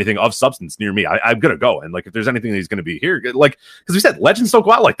booked for anything of substance near me, I'm gonna go. And like, if there's anything that he's gonna be here, like, because we said legends don't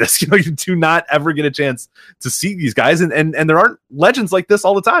go out like this. You do not ever get a chance to see these guys, and there aren't legends like this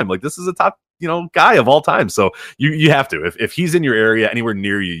all the time. Like, this is a top guy of all time. So you have to, if he's in your area anywhere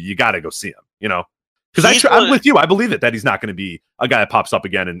near you, you got to go see him. Because I'm with you. I believe that he's not going to be a guy that pops up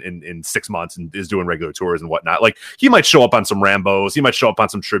again in 6 months and is doing regular tours and whatnot. Like, he might show up on some Rambos. He might show up on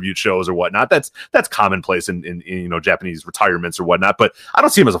some tribute shows or whatnot. That's commonplace in Japanese retirements or whatnot. But I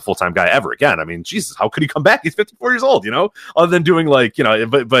don't see him as a full-time guy ever again. I mean, Jesus, how could he come back? He's 54 years old, other than doing like,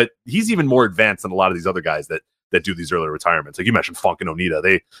 but he's even more advanced than a lot of these other guys that do these early retirements. Like, you mentioned Funk and Onita.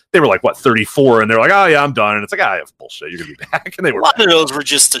 They were like, what, 34, and they're like, oh yeah, I'm done. And it's like, it's bullshit. You're gonna be back. And they were a lot of those were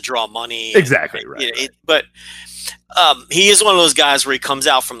just to draw money. Exactly, right. But he is one of those guys where he comes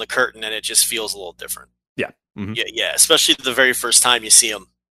out from the curtain and it just feels a little different. Yeah. Mm-hmm. Yeah. Especially the very first time you see him,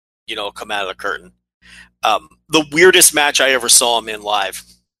 come out of the curtain. The weirdest match I ever saw him in live.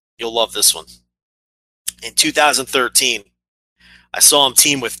 You'll love this one. In 2013, I saw him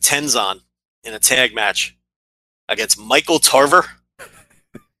team with Tenzan in a tag match against Michael Tarver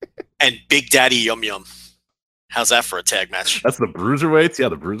and Big Daddy Yum Yum. How's that for a tag match? That's the Bruiserweights? Yeah,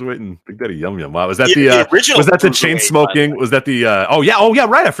 the Bruiserweight and Big Daddy Yum Yum. Wow, was that the original? Was that the chain smoking? Was that the oh yeah,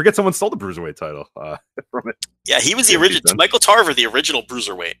 right. I forget someone stole the Bruiserweight title from it. Yeah, he was the original. Michael Tarver, the original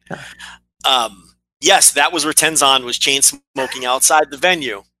Bruiserweight. Yes, that was where Tenzan was chain smoking outside the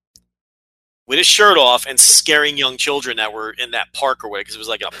venue with his shirt off and scaring young children that were in that park or whatever, because it was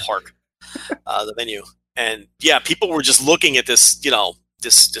like in a park, the venue. And yeah, people were just looking at this,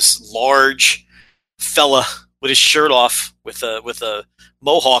 this large fella with his shirt off, with a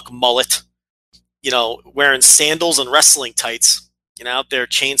mohawk mullet, wearing sandals and wrestling tights, out there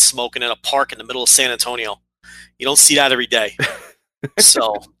chain smoking in a park in the middle of San Antonio. You don't see that every day.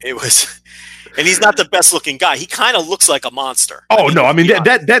 So it was, and he's not the best looking guy. He kind of looks like a monster. Oh, no. I mean,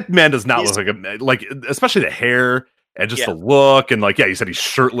 that man does not look like especially the hair and just the look. And like, yeah, you said he's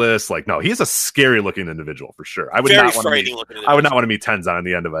shirtless. Like, no, he's a scary looking individual for sure. I would not want to meet Tenzan on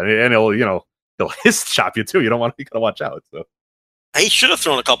the end of it. And he'll hiss chop you too. You gotta watch out. So he should have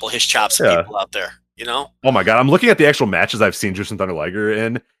thrown a couple of his chops at people out there, Oh my God. I'm looking at the actual matches I've seen Jushin Thunder Liger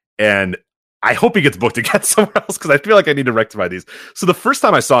in, and I hope he gets booked again somewhere else because I feel like I need to rectify these. So the first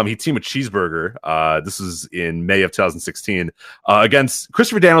time I saw him, he teamed with Cheeseburger. This was in May of 2016 against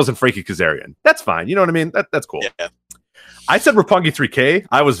Christopher Daniels and Frankie Kazarian. That's fine. You know what I mean? That's cool. Yeah. I said Roppongi 3K.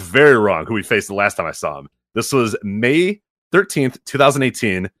 I was very wrong who he faced the last time I saw him. This was May 13th,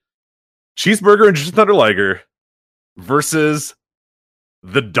 2018. Cheeseburger and Jushin Thunder Liger versus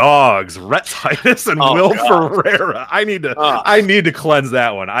the Dogs, Rhett Titus and Will Ferreira. I need to cleanse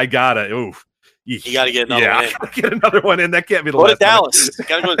that one. I gotta. Oof. You gotta get another one in. Get another one in. That can't be the last. Go to Dallas.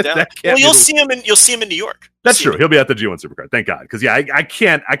 Gotta go to Dallas. Well, you'll see him in New York. That's true. He'll be at the G1 Supercard. Thank God. Because I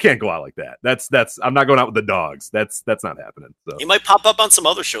can't go out like that. That's I'm not going out with the Dogs. That's not happening. So he might pop up on some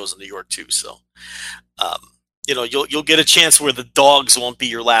other shows in New York too. So you'll get a chance where the Dogs won't be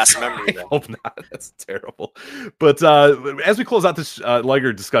your last memory. I hope not. That's terrible. But as we close out this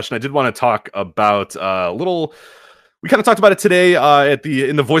Liger discussion, I did want to talk about a little. We kind of talked about it today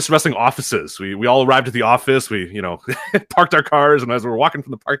in the Voice Wrestling offices. We all arrived at the office. We parked our cars, and as we were walking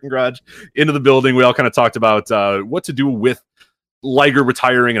from the parking garage into the building, we all kind of talked about what to do with Liger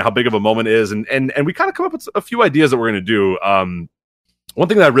retiring and how big of a moment it is, and we kind of come up with a few ideas that we're going to do. One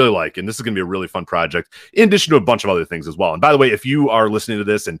thing that I really like, and this is going to be a really fun project, in addition to a bunch of other things as well. And by the way, if you are listening to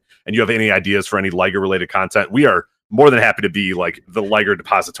this and you have any ideas for any Liger related content, we are more than happy to be like the Liger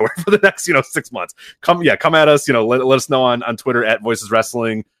depository for the next 6 months. Come at us. Let us know on Twitter at Voices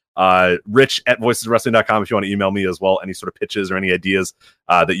Wrestling, Rich at voiceswrestling.com if you want to email me as well. Any sort of pitches or any ideas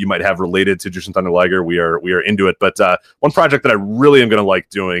that you might have related to Jushin Thunder Liger, we are into it. But one project that I really am going to like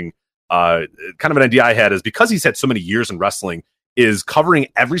doing, kind of an idea I had, is because he's had so many years in wrestling, is covering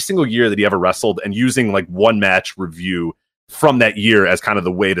every single year that he ever wrestled and using like one match review from that year as kind of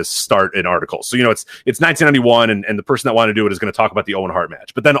the way to start an article. So, it's 1991 and the person that wanted to do it is going to talk about the Owen Hart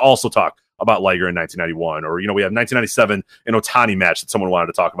match, but then also talk about Liger in 1991, or, we have 1997 an Otani match that someone wanted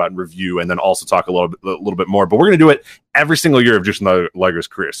to talk about and review, and then also talk a little bit more, but we're going to do it every single year of Jushin Liger's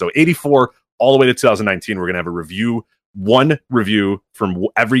career. So 84 all the way to 2019, we're going to have one review from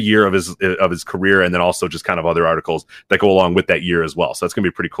every year of his career, and then also just kind of other articles that go along with that year as well. So that's going to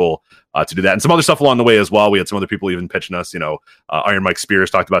be pretty cool to do that, and some other stuff along the way as well. We had some other people even pitching us. Iron Mike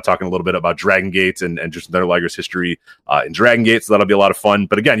Spears talking a little bit about Dragon Gate and Jushin Thunder Liger's history in Dragon Gate. So that'll be a lot of fun.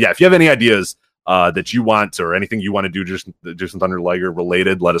 But again, if you have any ideas that you want or anything you want to do Jushin Thunder Liger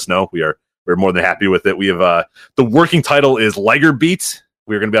related, let us know. We're more than happy with it. We have the working title is Liger Beat.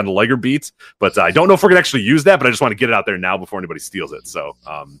 We're going to be on the Liger Beat, but I don't know if we're going to actually use that, but I just want to get it out there now before anybody steals it. So,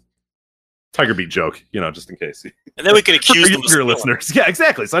 Tiger Beat joke, just in case. And then we can accuse them of your listeners. Yeah,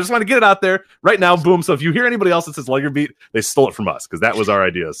 exactly. So I just want to get it out there right now. Boom. So if you hear anybody else that says Liger Beat, they stole it from us because that was our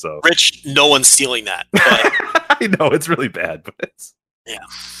idea. So, Rich, no one's stealing that. But... I know it's really bad, but it's yeah.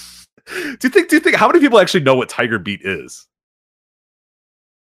 Do you think how many people actually know what Tiger Beat is?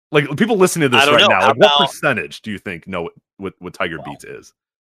 Like people listening to this right now, like what percentage do you think know what Tiger Beat is?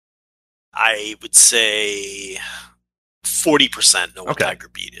 I would say 40% know what Tiger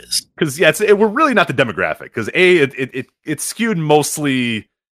Beat is. Because we're really not the demographic. Because it's skewed mostly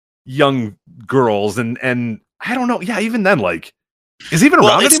young girls, and I don't know. Yeah, even then, like, is it even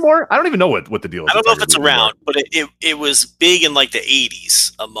around anymore? I don't even know what the deal is. I don't know if it's around, but it was big in like the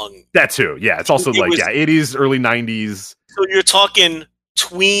 80s among that too. Yeah, it's also 80s, early 90s. So you're talking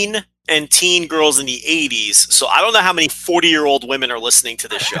tween and teen girls in the 80s. So I don't know how many 40-year-old women are listening to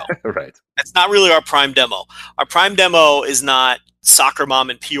this show. Right. That's not really our prime demo. Our prime demo is not Soccer Mom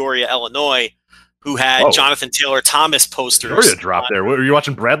in Peoria, Illinois, who had Jonathan Taylor Thomas posters. Peoria dropped there. Were you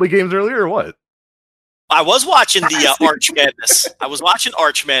watching Bradley games earlier or what? I was watching the Arch Madness. I was watching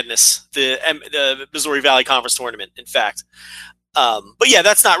Arch Madness, the Missouri Valley Conference Tournament, in fact. But yeah,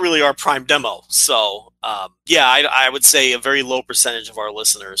 that's not really our prime demo. So I would say a very low percentage of our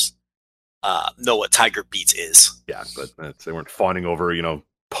listeners know what Tiger Beat is. Yeah, but they weren't fawning over,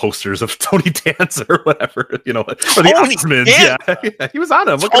 posters of Tony Danza or whatever, or the Osmonds. Yeah, he was on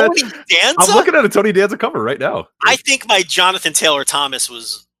them. I'm looking at a Tony Danza cover right now. I think my Jonathan Taylor Thomas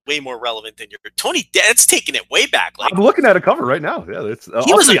was way more relevant than your Tony. That's taking it way back. Like, I'm looking at a cover right now. Yeah, it's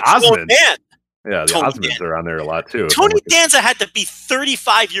he was a grown man. Yeah, the Tony Osmonds Danza. are on there a lot too. Tony Danza had to be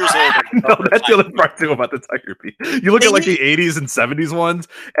 35 years old. No, that's the other part too about the Tiger Beat. You look at like the 80s and 70s ones,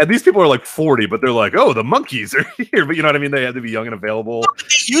 and these people are like 40, but they're like, oh, the monkeys are here. But you know what I mean? They had to be young and available.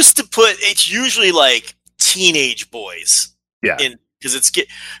 They used to put, it's usually like teenage boys. Yeah. Because it's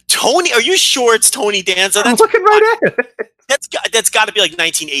Tony. Are you sure it's Tony Danza? I'm looking right at it. That's got to be like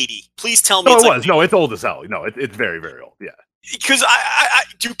 1980. Please tell me. No, it's it like, was. No, it's old as hell. No, it's very, very old. Yeah. Because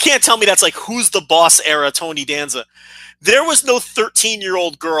you can't tell me that's like Who's the Boss era Tony Danza. There was no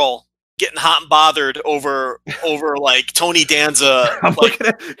 13-year-old girl getting hot and bothered over like Tony Danza. I'm like, looking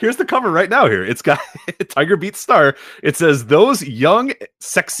at. Here's the cover right now. Here it's got Tiger Beat star. It says those young,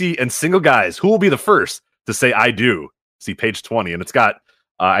 sexy, and single guys who will be the first to say I do. See page 20, and it's got.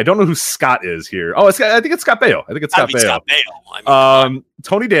 I don't know who Scott is here. Oh, I think it's Scott Baio. I think it's Scott Baio. Scott Baio. I mean,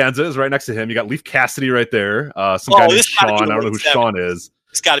 Tony Danza is right next to him. You got Leif Cassidy right there. Some guy named Sean. I don't know who 70s. Sean is.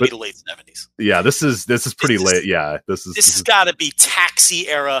 It's got to be the late 70s. Yeah, this is pretty late. Yeah, this has got to be Taxi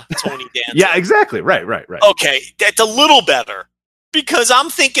era Tony Danza. Yeah, exactly. Right. Okay, that's a little better because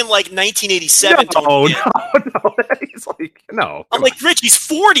I'm thinking like 1987. No. He's like, no. I'm like, Rich, he's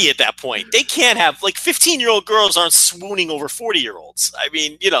 40 at that point. They can't have like 15-year-old girls aren't swooning over 40-year-olds. I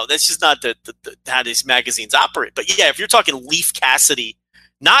mean, that's just not how these magazines operate. But yeah, if you're talking Leif Cassidy,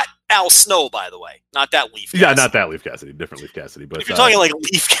 not Al Snow, by the way, not that Leif Cassidy. Yeah, not that Leif Cassidy, different Leif Cassidy. But if you're talking like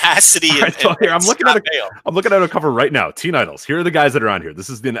Leif Cassidy, I'm looking at a cover right now. Teen Idols. Here are the guys that are on here. This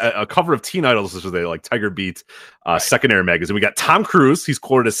is a cover of Teen Idols, which is a like Tiger Beat secondary magazine. We got Tom Cruise. He's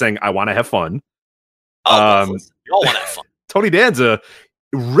quoted as saying, "I want to have fun." You all want to have fun. Tony Danza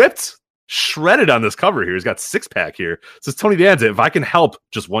ripped, shredded on this cover here. He's got 6-pack here. It says Tony Danza, if I can help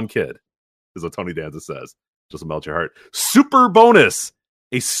just one kid, is what Tony Danza says. Just melt your heart. Super bonus.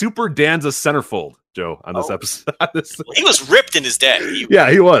 A super Danza centerfold, Joe, on this episode. He was ripped in his day.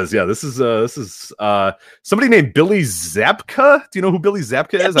 He was. Yeah, this is somebody named Billy Zabka. Do you know who Billy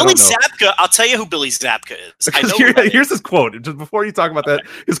Zabka is? Billy Zabka. I'll tell you who Billy Zabka is. Here's his quote. Just before you talk about that,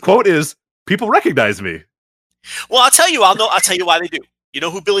 his quote is, "People recognize me." Well, I'll tell you why they do. You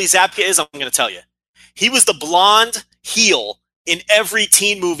know who Billy Zabka is? I'm going to tell you. He was the blonde heel in every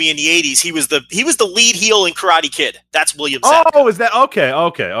teen movie in the 80s. He was the lead heel in Karate Kid. That's William Zabka. Oh, is that okay?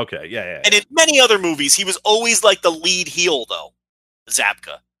 Yeah. And in many other movies, he was always like the lead heel, though.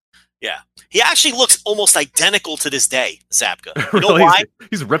 Zabka. Yeah. He actually looks almost identical to this day, Zabka. You know really? why?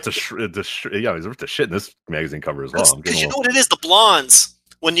 He's ripped he's ripped to shit in this magazine cover as well. Because you know what it is? The blondes,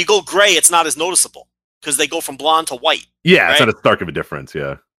 when you go gray, it's not as noticeable because they go from blonde to white. Yeah, right? It's not as stark of a difference.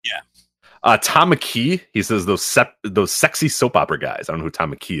 Yeah. Tom McKee, he says those sexy soap opera guys. I don't know who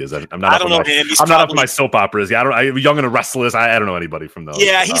Tom McKee is. I don't know him. I'm not up in my soap operas. Yeah, I'm Young and the Restless. I don't know anybody from those.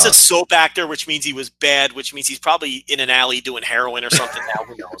 Yeah, he's a soap actor, which means he was bad, which means he's probably in an alley doing heroin or something now.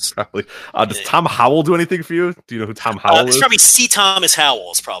 Who knows? Probably. Does Tom Howell do anything for you? Do you know who Tom Howell is? It's probably C. Thomas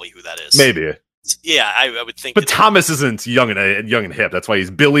Howell is probably who that is. Maybe. Yeah, I would think. But Thomas isn't young and hip. That's why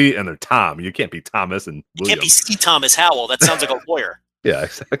he's Billy and they're Tom. You can't be Thomas and William. You can't be C. Thomas Howell. That sounds like a lawyer. Yeah,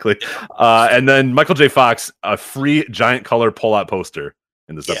 exactly. And then Michael J. Fox, a free giant color pull-out poster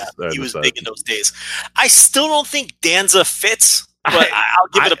in this episode. He was big in those days. I still don't think Danza fits, but I'll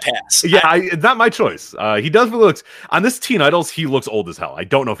give it a pass. Yeah, not my choice. He does look on this Teen Idols. He looks old as hell. I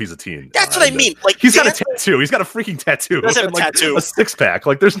don't know if he's a teen. That's what I mean. Like he's got a tattoo. He's got a freaking tattoo. He does have a tattoo. A 6-pack.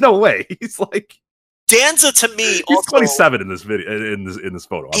 Like there's no way. He's like. Danza to me, he's 27 in this video in this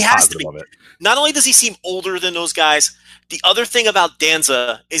photo. He has to be. Not only does he seem older than those guys, the other thing about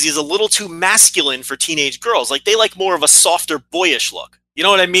Danza is he's a little too masculine for teenage girls. Like they like more of a softer, boyish look. You know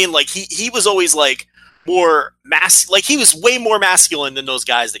what I mean? Like he was always like more like he was way more masculine than those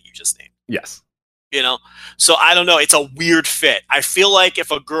guys that you just named. Yes. So I don't know. It's a weird fit. I feel like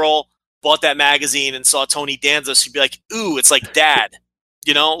if a girl bought that magazine and saw Tony Danza, she'd be like, "Ooh, it's like Dad."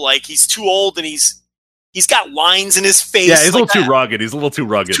 Like he's too old and He's got lines in his face. Yeah, he's a little too rugged. He's a little too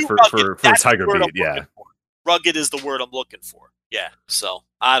rugged for Tiger Beat. Yeah. Rugged is the word I'm looking for. Yeah. So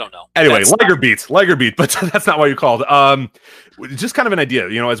I don't know. Anyway, Liger Beat, but that's not what you called. Just kind of an idea,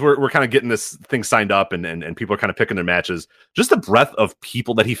 as we're kind of getting this thing signed up and people are kind of picking their matches, just the breadth of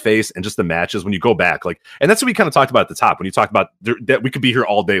people that he faced and just the matches when you go back, and that's what we kind of talked about at the top when you talked about that we could be here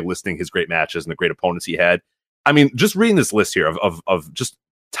all day listing his great matches and the great opponents he had. I mean, just reading this list here of just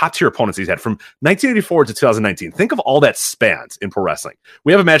top tier opponents he's had from 1984 to 2019. Think of all that spans in pro wrestling.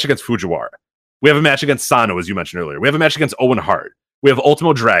 We have a match against Fujiwara. We have a match against Sano, as you mentioned earlier. We have a match against Owen Hart. We have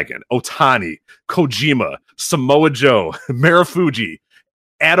Ultimo Dragon, Otani, Kojima, Samoa Joe, Marufuji,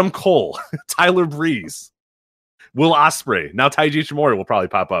 Adam Cole, Tyler Breeze, Will Ospreay. Now Taiji Ishimori will probably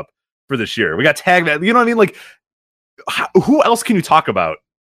pop up for this year. We got tag. You know what I mean? Like, who else can you talk about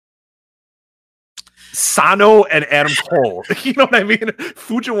Sano and Adam Cole. You know what I mean?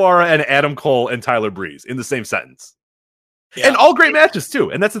 Fujiwara and Adam Cole and Tyler Breeze in the same sentence. Yeah. And all great matches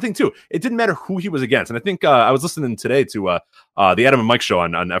too. And that's the thing too. It didn't matter who he was against. And I think I was listening today to the Adam and Mike show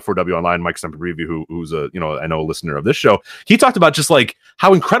on F4W Online. Mike Semper Preview, who's a I know a listener of this show. He talked about just like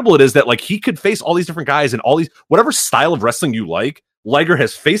how incredible it is that like he could face all these different guys and all these whatever style of wrestling you like. Liger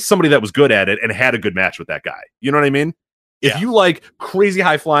has faced somebody that was good at it and had a good match with that guy. You know what I mean? If you like crazy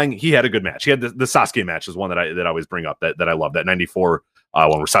high flying, he had a good match. He had the Sasuke match is one that I always bring up that I love, that 94 one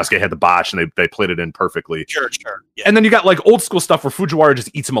where Sasuke had the botch and they played it in perfectly. Sure. Yeah. And then you got like old school stuff where Fujiwara just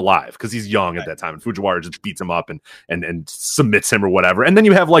eats him alive because he's young at that time, and Fujiwara just beats him up and submits him or whatever. And then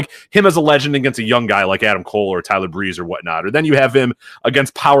you have like him as a legend against a young guy like Adam Cole or Tyler Breeze or whatnot. Or then you have him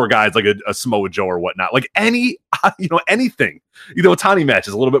against power guys like a Samoa Joe or whatnot. Like anything. Otani match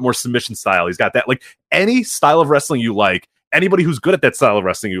is a little bit more submission style. He's got that like any style of wrestling you like. Anybody who's good at that style of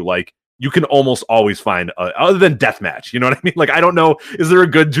wrestling you like, you can almost always find, other than deathmatch. You know what I mean? Like, I don't know, is there a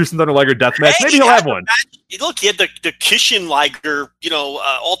good Jushin Thunder Liger deathmatch? Maybe he'll have one. Look, he had the Kishin Liger,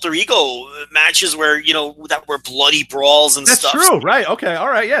 alter ego matches where, that were bloody brawls and stuff. That's true, right? Okay, all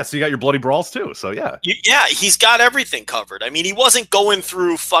right, yeah. So you got your bloody brawls too, so yeah. Yeah, he's got everything covered. I mean, he wasn't going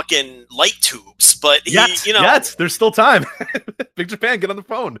through fucking light tubes, but Yet, there's still time. Big Japan, get on the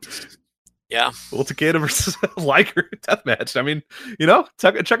phone. Yeah. Well, Takeda versus Liger deathmatch. I mean,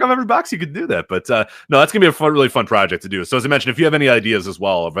 check off every box you could do that. But no, that's going to be a really fun project to do. So as I mentioned, if you have any ideas as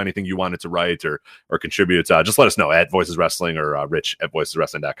well of anything you wanted to write or contribute, just let us know at Voices Wrestling or Rich at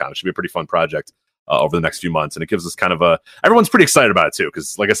voiceswrestling.com. It should be a pretty fun project over the next few months. And it gives us kind of everyone's pretty excited about it too.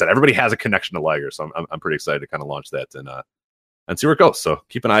 Because like I said, everybody has a connection to Liger. So I'm pretty excited to kind of launch that and see where it goes. So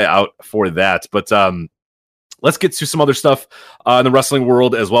keep an eye out for that. But let's get to some other stuff in the wrestling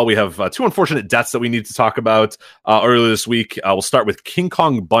world as well. We have two unfortunate deaths that we need to talk about earlier this week. We'll start with King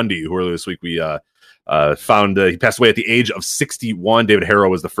Kong Bundy, who earlier this week we found he passed away at the age of 61. David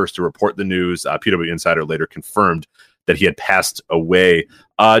Harrow was the first to report the news. PW Insider later confirmed that he had passed away.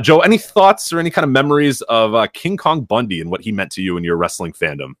 Joe, any thoughts or any kind of memories of King Kong Bundy and what he meant to you in your wrestling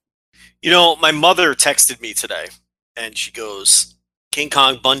fandom? My mother texted me today, and she goes, King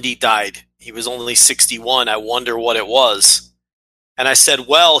Kong Bundy died. He was only 61. I wonder what it was. And I said,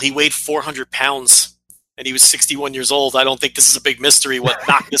 well, he weighed 400 pounds and he was 61 years old. I don't think this is a big mystery what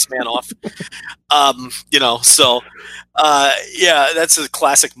knocked this man off. That's a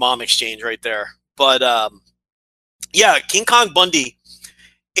classic mom exchange right there. But King Kong Bundy,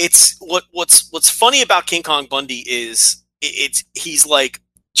 it's what's funny about King Kong Bundy is he's like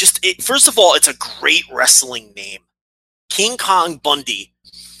first of all, it's a great wrestling name. King Kong Bundy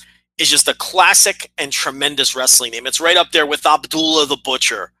is just a classic and tremendous wrestling name. It's right up there with Abdullah the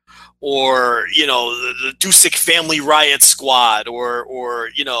Butcher, or the Dusik Family Riot Squad, or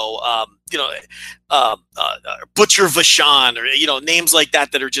Butcher Vachon, or names like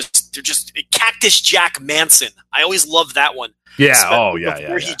that are just Cactus Jack Manson. I always loved that one. Yeah.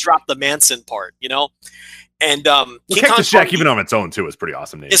 Before he dropped the Manson part, And Cactus Jack, even on its own too, is a pretty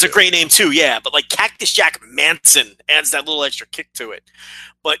awesome name. It's a great name too, yeah. But like Cactus Jack Manson adds that little extra kick to it.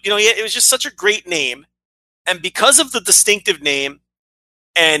 But it was just such a great name, and because of the distinctive name,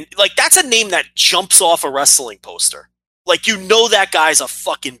 and like that's a name that jumps off a wrestling poster. Like that guy's a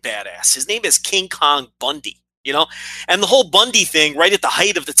fucking badass. His name is King Kong Bundy. And the whole Bundy thing, right at the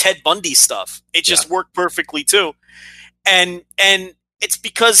height of the Ted Bundy stuff, it just worked perfectly too. And it's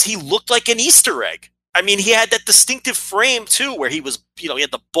because he looked like an Easter egg. I mean, he had that distinctive frame too, where he was, he had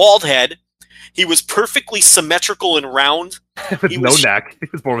the bald head. He was perfectly symmetrical and round. With no neck. He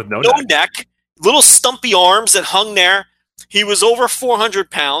was born with no neck. Little stumpy arms that hung there. He was over 400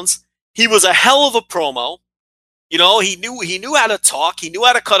 pounds. He was a hell of a promo. He knew how to talk. He knew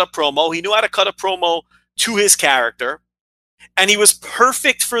how to cut a promo. He knew how to cut a promo to his character. And he was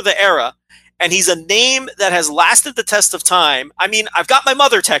perfect for the era. And he's a name that has lasted the test of time. I mean, I've got my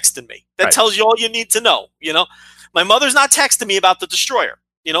mother texting me. That tells you all you need to know. My mother's not texting me about the Destroyer.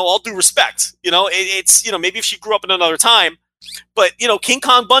 All due respect. It's maybe if she grew up in another time, but King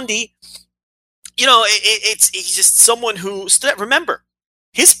Kong Bundy, he's just someone who remember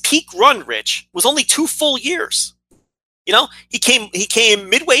his peak run, Rich, was only 2 full years. He came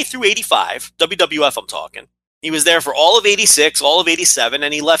midway through 85, WWF I'm talking. He was there for all of 86, all of 87,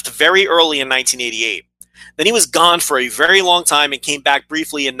 and he left very early in 1988. Then he was gone for a very long time and came back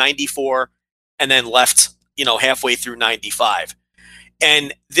briefly in 94 and then left, halfway through 95.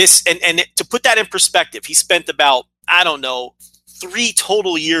 And to put that in perspective, he spent about, 3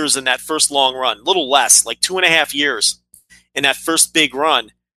 total years in that first long run, a little less, like 2.5 years in that first big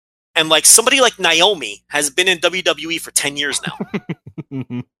run. And like somebody like Naomi has been in WWE for 10 years now.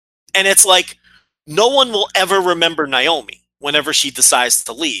 And it's like, no one will ever remember Naomi whenever she decides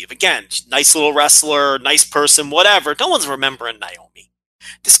to leave. Again, nice little wrestler, nice person, whatever. No one's remembering Naomi.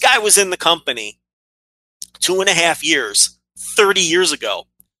 This guy was in the company 2.5 years, 30 years ago,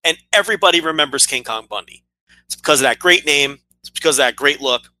 and everybody remembers King Kong Bundy. It's because of that great name. It's because of that great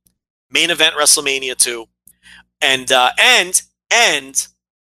look. Main event WrestleMania 2. And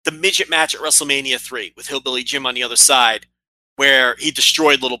the midget match at WrestleMania 3 with Hillbilly Jim on the other side, where he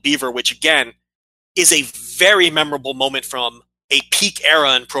destroyed Little Beaver, which again is a very memorable moment from a peak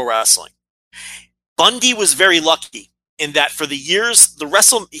era in pro wrestling. Bundy was very lucky in that for the years,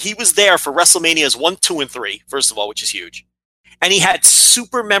 he was there for WrestleManias 1, 2, and 3, first of all, which is huge. And he had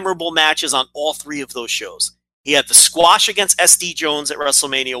super memorable matches on all 3 of those shows. He had the squash against SD Jones at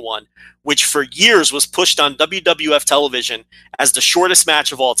WrestleMania 1, which for years was pushed on WWF television as the shortest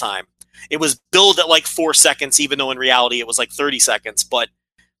match of all time. It was billed at like 4 seconds, even though in reality it was like 30 seconds. But,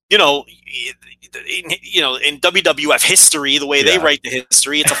 in WWF history, the way they write the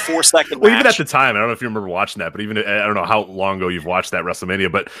history, it's a 4-second Well, match. even at the time, I don't know if you remember watching that, but even I don't know how long ago you've watched that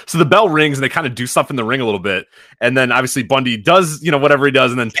WrestleMania. But so the bell rings and they kind of do stuff in the ring a little bit, and then obviously Bundy does whatever he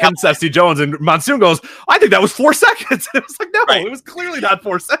does, and then pins SD Jones, and Monsoon goes, "I think that was 4 seconds." It was like, no, Right. It was clearly not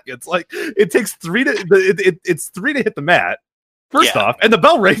 4 seconds. Like it takes 3 to it's 3 to hit the mat. First off, and the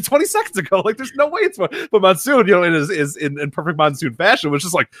bell rang 20 seconds ago. Like, there's no way it's but Monsoon, is in perfect Monsoon fashion, was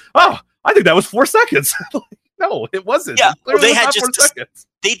just like, oh, I think that was 4 seconds. Like, no, it wasn't. Yeah, It clearly they was had not just 4 seconds.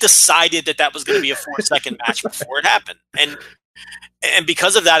 they decided that was going to be a 4-second match before it happened, and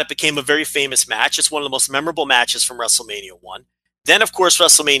because of that, it became a very famous match. It's one of the most memorable matches from WrestleMania 1. Then, of course,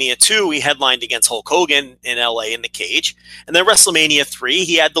 WrestleMania 2, he headlined against Hulk Hogan in LA in the cage, and then WrestleMania 3,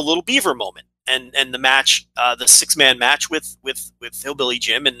 he had the Little Beaver moment. And the match, the 6-man match with Hillbilly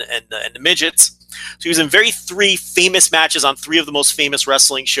Jim and the midgets. So he was in 3 famous matches on 3 of the most famous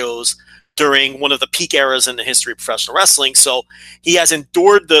wrestling shows during one of the peak eras in the history of professional wrestling. So he has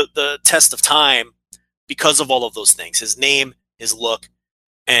endured the test of time because of all of those things: his name, his look,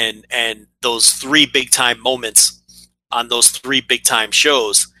 and those 3 big time moments on those 3 big time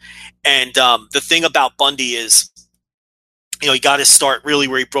shows. And the thing about Bundy is, he got his start really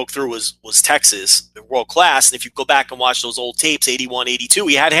where he broke through was Texas, world class. And if you go back and watch those old tapes, 81, 82,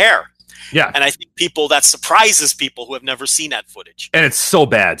 he had hair. Yeah. And I think that surprises people who have never seen that footage. And it's so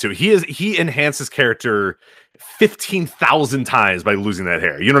bad too. He enhanced his character 15,000 times by losing that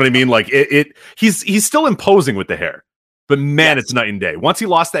hair. You know what I mean? Like he's still imposing with the hair. But man, It's night and day. Once he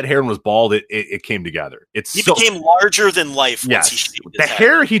lost that hair and was bald, it came together. He became larger than life once he shaved his the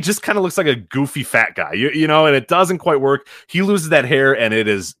hair. He just kind of looks like a goofy fat guy, and it doesn't quite work. He loses that hair, and it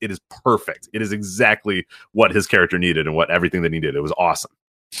is perfect. It is exactly what his character needed and what everything that he did. It was awesome.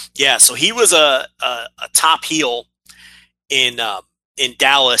 Yeah, so he was a top heel in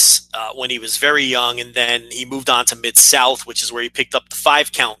Dallas when he was very young, and then he moved on to Mid-South, which is where he picked up the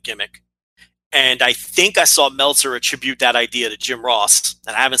 5-count gimmick. And I think I saw Meltzer attribute that idea to Jim Ross,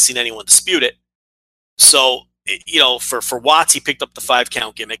 and I haven't seen anyone dispute it. So, for Watts, he picked up the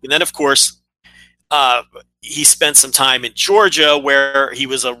 5-count gimmick. And then, of course, he spent some time in Georgia where he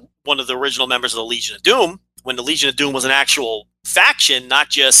was one of the original members of the Legion of Doom, when the Legion of Doom was an actual faction, not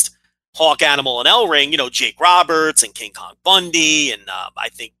just Hawk Animal and El-Ring, Jake Roberts and King Kong Bundy, and I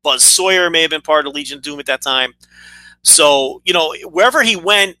think Buzz Sawyer may have been part of Legion of Doom at that time. So, wherever he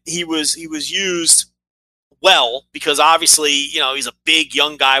went, he was used well, because obviously, he's a big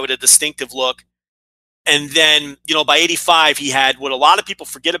young guy with a distinctive look. And then, by 85, he had what a lot of people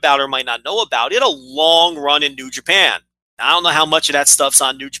forget about or might not know about. He had a long run in New Japan. Now, I don't know how much of that stuff's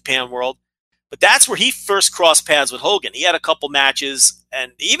on New Japan World, but that's where he first crossed paths with Hogan. He had a couple matches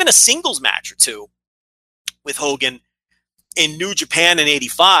and even a singles match or 2 with Hogan in New Japan in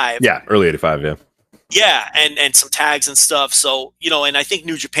 85. Yeah, early 85, yeah. Yeah, and some tags and stuff. So, and I think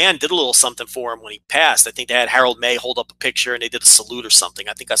New Japan did a little something for him when he passed. I think they had Harold May hold up a picture and they did a salute or something.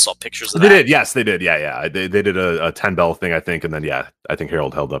 I think I saw pictures of that. They did, yes, they did. Yeah. They did a 10-bell thing, I think, and then I think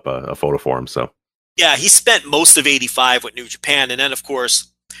Harold held up a photo for him. So yeah, he spent most of 85 with New Japan, and then of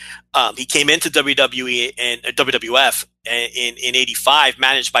course he came into WWE and WWF in 85,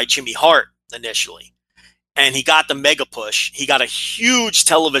 managed by Jimmy Hart initially. And he got the mega push. He got a huge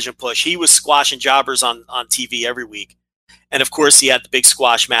television push. He was squashing jobbers on TV every week. And, of course, he had the big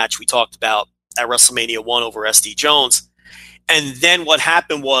squash match we talked about at WrestleMania 1 over SD Jones. And then what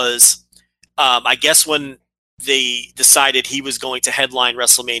happened was, I guess when they decided he was going to headline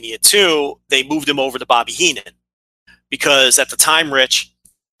WrestleMania 2, they moved him over to Bobby Heenan. Because at the time, Rich,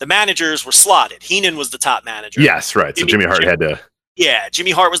 the managers were slotted. Heenan was the top manager. yes, right. So Jimmy Hart had to Yeah,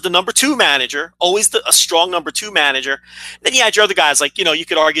 Jimmy Hart was the number 2 manager, always a strong number 2 manager. And then you had your other guys, like, you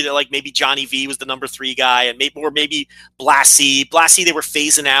could argue that like maybe Johnny V was the number 3 guy, and maybe Blassie. Blassie they were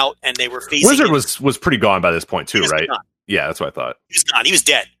phasing out, and they were phasing. Wizard was pretty gone by this point too, right? Gone. Yeah, that's what I thought. He was gone. He was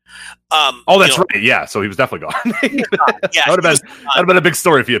dead. That's right. Yeah, so he was definitely gone. Yeah, that would have been a big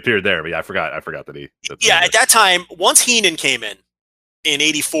story if he appeared there. But yeah, I forgot that he. At that time, once Heenan came in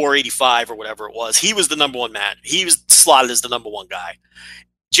 84, 85 or whatever it was, he was the number 1 man. He was slotted as the number 1 guy.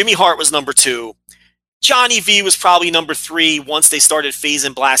 Jimmy Hart was number 2. Johnny V was probably number 3 once they started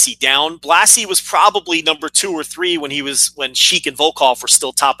phasing Blassie down. Blassie was probably number 2 or 3 when Sheik and Volkov were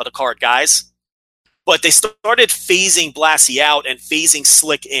still top of the card guys. But they started phasing Blassie out and phasing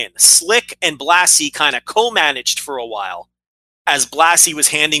Slick in. Slick and Blassie kind of co-managed for a while as Blassie was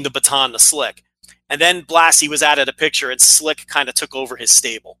handing the baton to Slick. And then Blassie was out of the picture, and Slick kind of took over his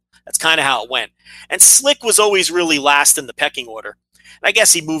stable. That's kind of how it went. And Slick was always really last in the pecking order. And I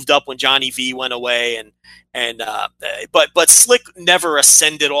guess he moved up when Johnny V went away, but Slick never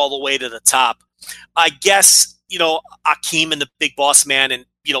ascended all the way to the top. I guess Akeem and the Big Boss Man, and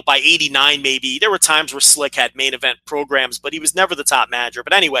by 89 maybe there were times where Slick had main event programs, but he was never the top manager.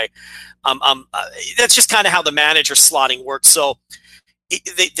 But anyway, that's just kind of how the manager slotting works. So.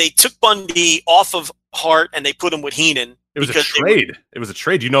 They took Bundy off of Hart and they put him with Heenan. It was a trade. It was a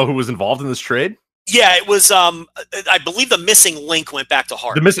trade. You know who was involved in this trade? Yeah, it was. I believe the missing link went back to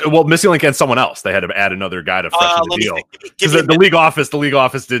Hart. Missing link and someone else. They had to add another guy to freshen the deal because the league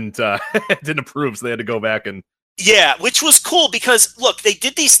office didn't didn't approve, so they had to go back and. Yeah, which was cool because look, they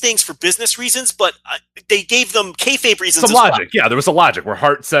did these things for business reasons, but they gave them kayfabe reasons. Some logic, yeah. There was a logic where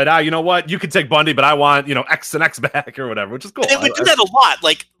Hart said, you know what, you can take Bundy, but I want X and X back or whatever, which is cool. And they would do that a lot,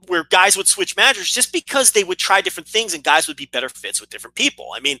 like where guys would switch managers just because they would try different things and guys would be better fits with different people.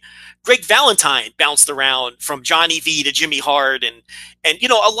 I mean, Greg Valentine bounced around from Johnny V to Jimmy Hart, and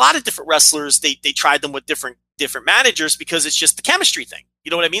a lot of different wrestlers. They tried them with different managers because it's just the chemistry thing. You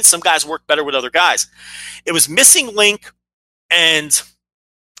know what I mean? Some guys work better with other guys. It was missing link, and it's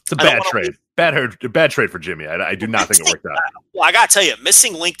a bad trade. Bad trade for Jimmy. I do not think it worked out. Well, I gotta tell you,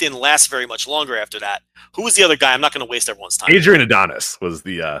 missing link didn't last very much longer after that. Who was the other guy? I'm not going to waste everyone's time. Adrian Adonis was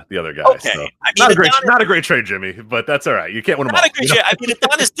the other guy. Okay, so. Not a great trade, Jimmy, but that's all right. You can't win them all. I mean,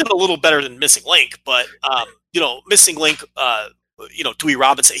 Adonis did a little better than missing link, but missing link. Dewey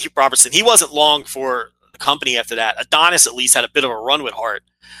Robertson. He wasn't long for company after that. Adonis at least had a bit of a run with Hart.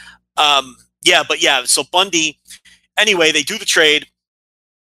 So Bundy, anyway, they do the trade.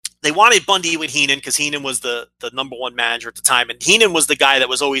 They wanted Bundy with Heenan because Heenan was the number 1 manager at the time, and Heenan was the guy that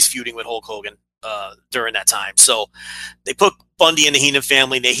was always feuding with Hulk Hogan during that time. So they put Bundy in the Heenan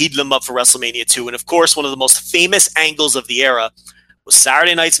family, and they heated them up for WrestleMania 2. And of course, one of the most famous angles of the era was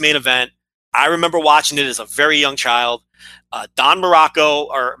Saturday night's main event. I remember watching it as a very young child. Don Morocco,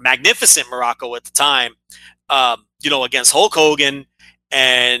 or Magnificent Morocco at the time, against Hulk Hogan,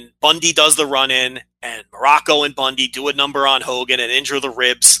 and Bundy does the run-in, and Morocco and Bundy do a number on Hogan and injure the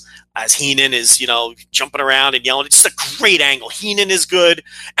ribs as Heenan is, jumping around and yelling. It's just a great angle. Heenan is good.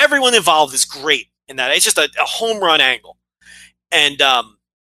 Everyone involved is great in that. It's just a home run angle. And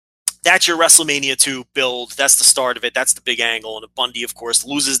that's your WrestleMania 2 build. That's the start of it. That's the big angle. And Bundy, of course,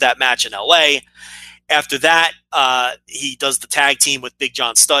 loses that match in L.A., After that, he does the tag team with Big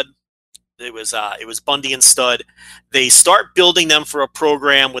John Studd. It was Bundy and Studd. They start building them for a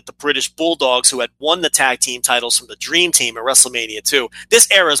program with the British Bulldogs, who had won the tag team titles from the Dream Team at WrestleMania 2. This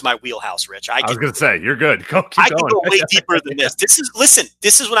era is my wheelhouse, Rich. I was going to say, you're good. I can go way deeper than this. This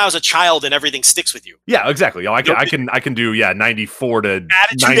is when I was a child and everything sticks with you. Yeah, exactly. I can do 94 to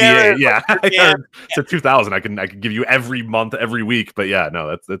 98. Yeah, to 2000. I can give you every month, every week. But yeah,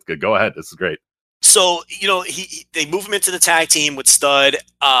 no, that's good. Go ahead. This is great. So, they move him into the tag team with Studd.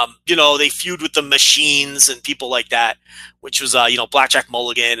 They feud with the Machines and people like that, which was, Blackjack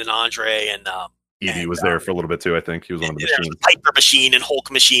Mulligan and Andre and Edie was there for a little bit too. I think he was one of the Machines. Piper Machine and Hulk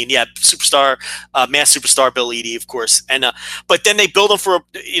Machine. Yeah. Superstar, mass superstar Bill Edie, of course. And, but then they build them for,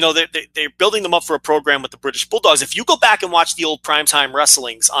 they're building them up for a program with the British Bulldogs. If you go back and watch the old primetime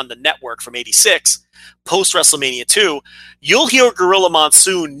wrestlings on the network from 86, post WrestleMania 2, you'll hear Gorilla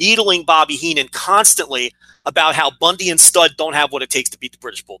Monsoon needling Bobby Heenan constantly about how Bundy and Studd don't have what it takes to beat the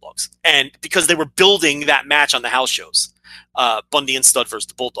British Bulldogs. And because they were building that match on the house shows, Bundy and Studd versus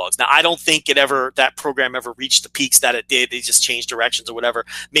the Bulldogs. Now, I don't think that program ever reached the peaks that it did. They just changed directions or whatever.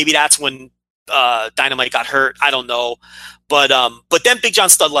 Maybe that's when Dynamite got hurt. I don't know. But then Big John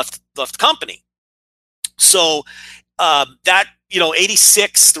Studd left the company. So that,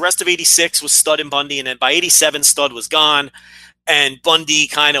 86, the rest of 86 was Studd and Bundy. And then by 87, Studd was gone. And Bundy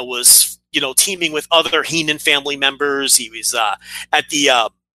kind of was teaming with other Heenan family members. He was at the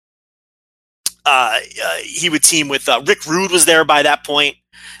he would team with Rick Rude was there by that point.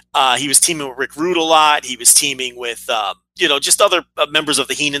 He was teaming with Rick Rude a lot. He was teaming with just other members of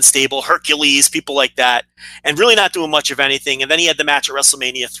the Heenan stable, Hercules, people like that, and really not doing much of anything. And then he had the match at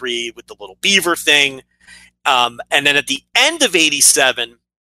WrestleMania 3 with the little beaver thing. And then at the end of '87,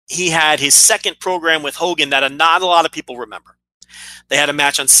 he had his second program with Hogan that not a lot of people remember. They had a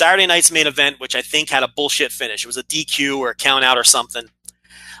match on Saturday night's main event, which I think had a bullshit finish. It was a DQ or a count out or something.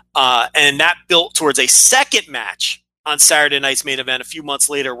 And that built towards a second match on Saturday night's main event a few months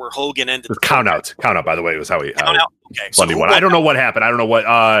later, where Hogan ended. Count out, by the way, was how count out. Okay, Bundy won. I don't know what happened. I don't know what.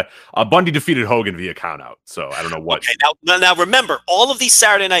 Bundy defeated Hogan via count out. So I don't know what. Okay, now remember, all of these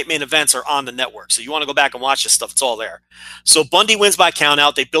Saturday night main events are on the network. So you want to go back and watch this stuff. It's all there. So Bundy wins by count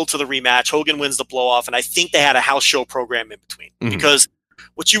out. They built to the rematch. Hogan wins the blow off, and I think they had a house show program in between. Mm-hmm. Because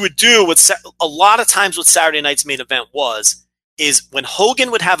what you would do with a lot of times with Saturday night's main event is when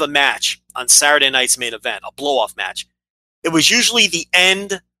Hogan would have a match on Saturday night's main event, a blow off match. It was usually the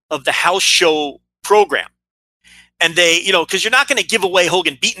end of the house show program. And they, because you're not going to give away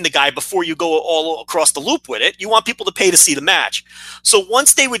Hogan beating the guy before you go all across the loop with it. You want people to pay to see the match. So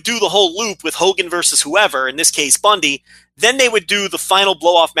once they would do the whole loop with Hogan versus whoever, in this case Bundy, then they would do the final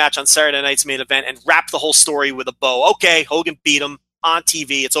blow-off match on Saturday night's main event and wrap the whole story with a bow. Okay, Hogan beat him on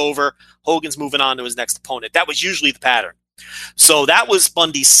TV. It's over. Hogan's moving on to his next opponent. That was usually the pattern. So that was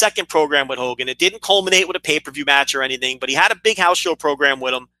Bundy's second program with Hogan. It didn't culminate with a pay-per-view match or anything, but he had a big house show program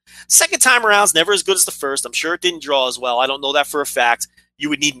with him. Second time around is never as good as the first. I'm sure it didn't draw as well. I don't know that for a fact. You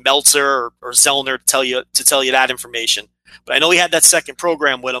would need Meltzer or Zellner to tell you that information. But I know he had that second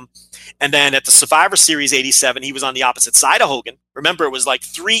program with him. And then at the Survivor Series '87, he was on the opposite side of Hogan. Remember, it was like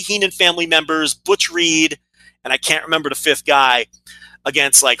 3 Heenan family members, Butch Reed, and I can't remember the fifth guy,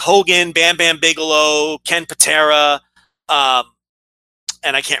 against like Hogan, Bam Bam Bigelow, Ken Patera,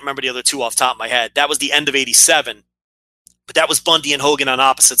 and I can't remember the other two off the top of my head. That was the end of '87. But that was Bundy and Hogan on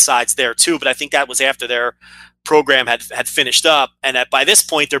opposite sides there too. But I think that was after their program had finished up. And by this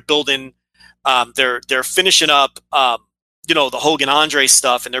point, they're building, they're finishing up, the Hogan Andre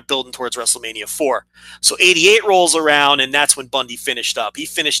stuff, and they're building towards WrestleMania 4. So '88 rolls around, and that's when Bundy finished up. He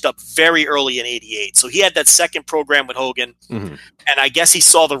finished up very early in '88. So he had that second program with Hogan, and I guess he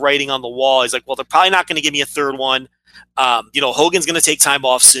saw the writing on the wall. He's like, well, they're probably not going to give me a third one. Hogan's going to take time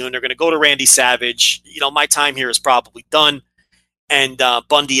off soon. They're going to go to Randy Savage. My time here is probably done. And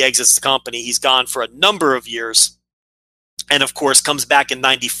Bundy exits the company. He's gone for a number of years. And, of course, comes back in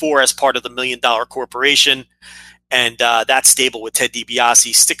 '94 as part of the $1 Million Corporation. And that stable with Ted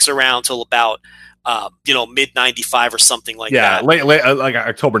DiBiase sticks around till about, mid '95 or something like that. Yeah, late, like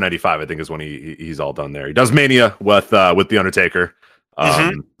October '95, I think, is when he's all done there. He does Mania with The Undertaker.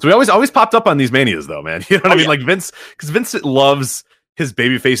 So he always popped up on these Manias, though, man. You know what I mean? Like Vince loves his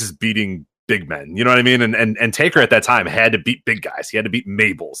baby faces beating big men. You know what I mean? And Taker at that time had to beat big guys. He had to beat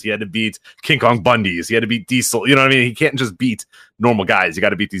Mabels. He had to beat King Kong Bundys. He had to beat Diesel. You know what I mean? He can't just beat normal guys. You got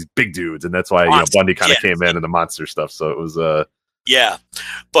to beat these big dudes, and that's why Bundy kind of came in and the monster stuff. So it was yeah.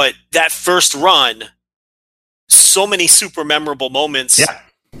 But that first run, so many super memorable moments. Yeah.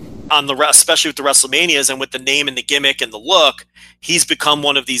 Especially with the WrestleManias and with the name and the gimmick and the look, he's become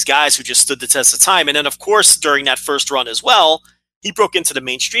one of these guys who just stood the test of time. And then, of course, during that first run as well, he broke into the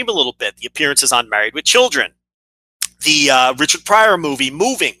mainstream a little bit. The appearances on Married with Children, the Richard Pryor movie,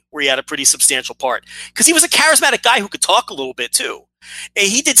 Moving, where he had a pretty substantial part. Because he was a charismatic guy who could talk a little bit, too. And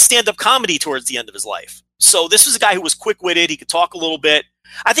he did stand-up comedy towards the end of his life. So this was a guy who was quick-witted. He could talk a little bit.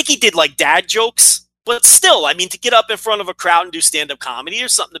 I think he did, like, dad jokes. But still, I mean, to get up in front of a crowd and do stand-up comedy,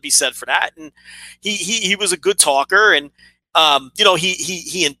 there's something to be said for that. And he was a good talker, and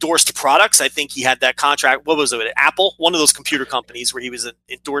he endorsed products. I think he had that contract. What was it? Apple, one of those computer companies where he was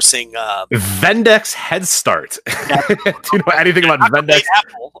endorsing Vendex Head Start. Do you know anything about Vendex?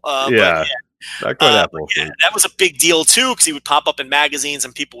 Apple, yeah. Not quite Apple. Yeah, that was a big deal too, because he would pop up in magazines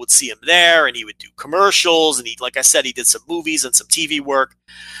and people would see him there, and he would do commercials, and like I said, he did some movies and some TV work.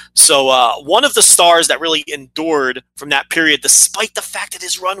 So one of the stars that really endured from that period, despite the fact that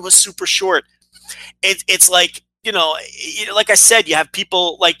his run was super short, it's like, like I said, you have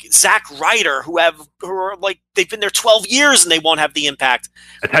people like Zack Ryder who are like, they've been there 12 years and they won't have the impact.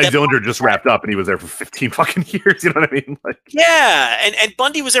 And Ty Dillinger just wrapped up and he was there for 15 fucking years. You know what I mean? Like, yeah. And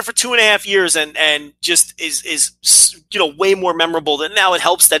Bundy was there for 2.5 years and just is way more memorable than now. It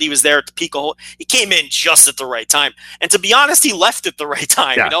helps that he was there at the peak of he came in just at the right time. And to be honest, he left at the right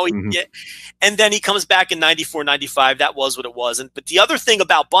time, Yeah. And then he comes back in '94, '95. That was what it was. But the other thing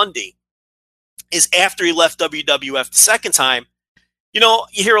about Bundy is after he left WWF the second time, You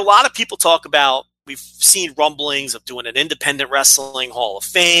hear a lot of people talk about, we've seen rumblings of doing an independent wrestling Hall of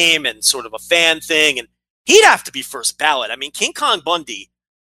Fame and sort of a fan thing, and he'd have to be first ballot. I mean, King Kong Bundy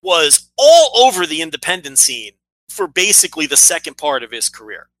was all over the independent scene for basically the second part of his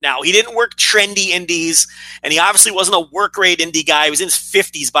career. Now, he didn't work trendy indies, and he obviously wasn't a work rate indie guy. He was in his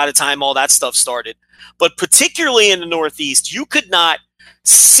 50s by the time all that stuff started. But particularly in the Northeast, you could not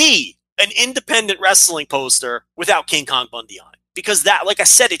see an independent wrestling poster without King Kong Bundy on it. Because that, like I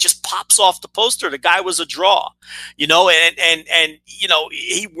said, it just pops off the poster. The guy was a draw, and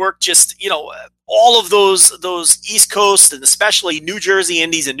he worked just, all of those East Coast and especially New Jersey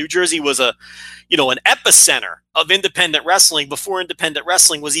indies. And New Jersey was an epicenter of independent wrestling before independent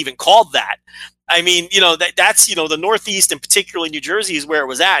wrestling was even called that. I mean, that's the Northeast and particularly New Jersey is where it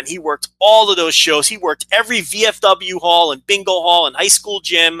was at. And he worked all of those shows. He worked every VFW hall and bingo hall and high school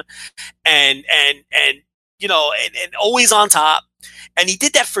gym and always on top. And he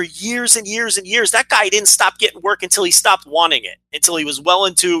did that for years and years and years. That guy didn't stop getting work until he stopped wanting it, until he was well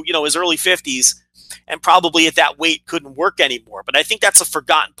into, his early 50s and probably at that weight couldn't work anymore. But I think that's a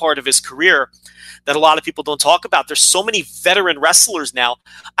forgotten part of his career that a lot of people don't talk about. There's so many veteran wrestlers now.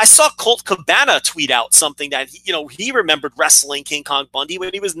 I saw Colt Cabana tweet out something that, he remembered wrestling King Kong Bundy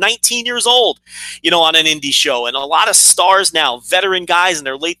when he was 19 years old, on an indie show. And a lot of stars now, veteran guys in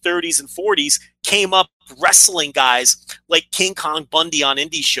their late 30s and 40s, came up wrestling guys like King Kong Bundy on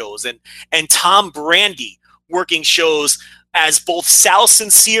indie shows, and Tom Brandy working shows as both Sal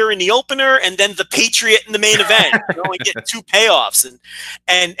Sincere in the opener and then the Patriot in the main event, and get two payoffs.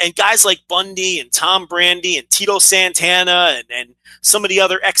 And guys like Bundy and Tom Brandy and Tito Santana and some of the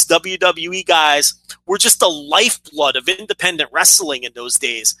other ex-WWE guys were just the lifeblood of independent wrestling in those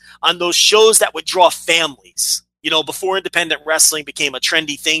days on those shows that would draw families. Before independent wrestling became a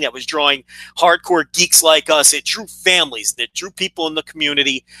trendy thing that was drawing hardcore geeks like us, it drew families, and it drew people in the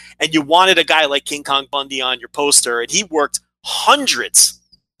community, and you wanted a guy like King Kong Bundy on your poster, and he worked hundreds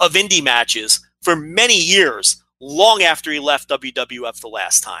of indie matches for many years, long after he left WWF the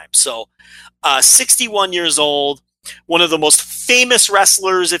last time. So, 61 years old, one of the most famous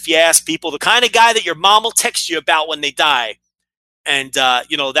wrestlers, if you ask people, the kind of guy that your mom will text you about when they die. And,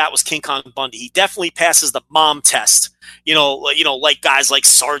 that was King Kong Bundy. He definitely passes the mom test, like guys like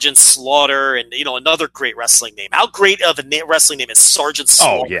Sergeant Slaughter and, another great wrestling name. How great of a wrestling name is Sergeant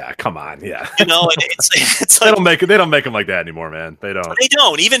Slaughter? Oh, yeah. Come on. Yeah. It's like, they don't make him like that anymore, man. They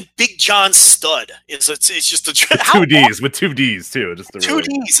don't. Even Big John Studd it's just with two D's too. Just two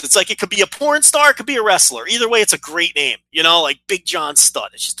D's. It's like, it could be a porn star. It could be a wrestler. Either way, it's a great name, like Big John Studd.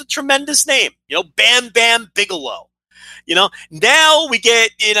 It's just a tremendous name, Bam Bam Bigelow. Now we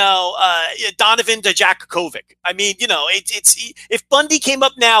get, Donovan Dijakovic. I mean, it's if Bundy came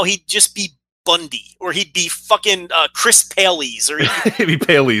up now, he'd just be Bundy, or he'd be fucking Chris Pales, or he'd be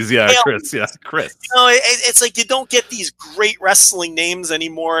Pales, yeah, Chris, yeah, Chris. It's like you don't get these great wrestling names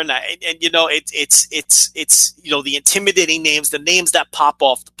anymore, and it's the intimidating names, the names that pop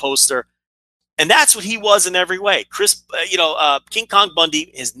off the poster. And that's what he was in every way. King Kong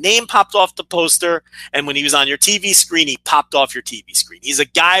Bundy, his name popped off the poster. And when he was on your TV screen, he popped off your TV screen. He's a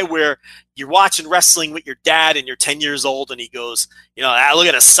guy where you're watching wrestling with your dad and you're 10 years old and he goes, look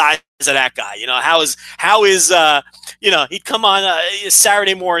at the size of that guy. How is he'd come on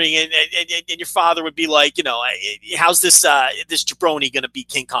Saturday morning and your father would be like, how's this jabroni going to be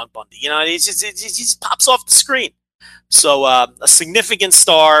King Kong Bundy? He just pops off the screen. So a significant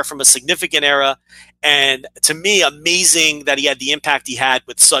star from a significant era, and to me, amazing that he had the impact he had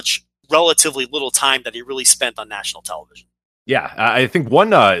with such relatively little time that he really spent on national television. Yeah, I think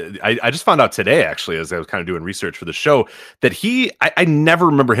one, I just found out today, actually, as I was kind of doing research for the show, that I never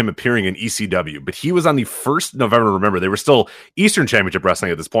remember him appearing in ECW, but he was on the first November Remember. They were still Eastern Championship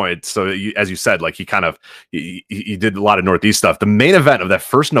Wrestling at this point. So as you said, like he did a lot of Northeast stuff. The main event of that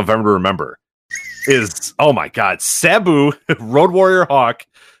first November Remember is, oh my God, Sabu, Road Warrior Hawk,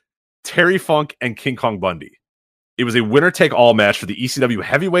 Terry Funk, and King Kong Bundy. It was a winner-take-all match for the ECW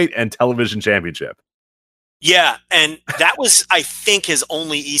Heavyweight and Television Championship. Yeah, and that was, I think, his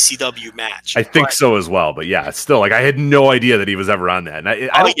only ECW match. I think so as well, but yeah, it's still, like, I had no idea that he was ever on that.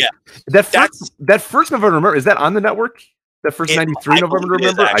 And that first November Remember, is that on the network? That first 93 November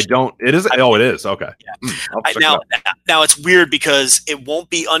Remember? I don't. It is. Oh, it is. Okay. Yeah. Now it's weird because it won't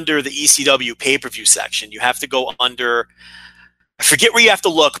be under the ECW pay-per-view section. You have to go under. I forget where you have to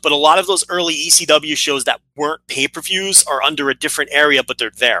look, but a lot of those early ECW shows that weren't pay-per-views are under a different area, but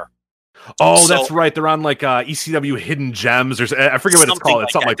they're there. Oh, So- that's right. They're on like ECW Hidden Gems, or I forget what it's Something called.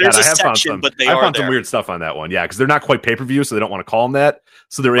 It's like something like that. that. There's I a have found section, some. but they I are found some there. weird stuff on that one. Yeah, because they're not quite pay-per-view, so they don't want to call them that.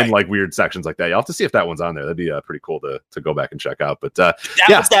 So they're in Right. like weird sections like that. You'll have to see if that one's on there. That'd be pretty cool to go back and check out. But That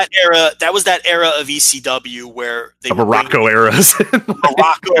yeah. was that era. That was that era of ECW where they of were bringing Morocco eras.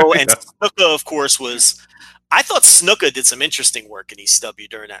 Morocco and Yeah. Snuka, of course, was. I thought Snuka did some interesting work in ECW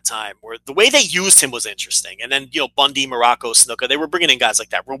during that time, where the way they used him was interesting. And then Bundy, Morocco, Snuka, they were bringing in guys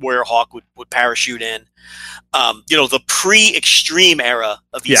like that. Warrior Hawk would parachute in. The pre-extreme era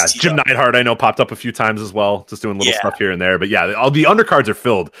of Yeah, ECW. Jim Neidhart I know popped up a few times as well, just doing little Yeah. stuff here and there. But yeah, all the undercards are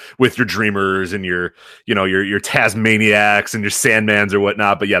filled with your Dreamers and your Tasmaniacs and your Sandmans or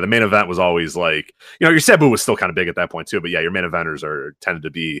whatnot. But yeah, the main event was always like, your Sabu was still kind of big at that point too. But yeah, your main eventers tended to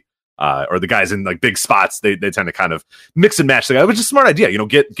be or the guys in like big spots. They tend to kind of mix and match the guy, which is a smart idea.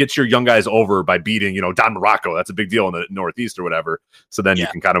 Get your young guys over by beating Don Morocco. That's a big deal in the Northeast or whatever. So then you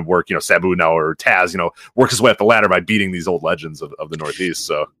can kind of work Sabu now or Taz work his way up the ladder by beating these old legends of the Northeast.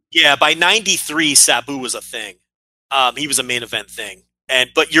 So Yeah, by '93, Sabu was a thing. He was a main event thing.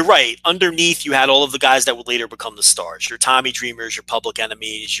 But you're right. Underneath, you had all of the guys that would later become the stars. Your Tommy Dreamers, your Public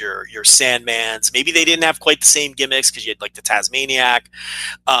Enemies, your Sandmans. Maybe they didn't have quite the same gimmicks because you had like the Tasmaniac.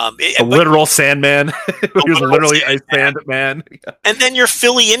 Literal Sandman. He was literally Ice Band Man. And then your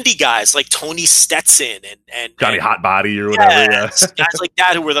Philly indie guys like Tony Stetson and Johnny Hotbody or whatever. Yes, guys like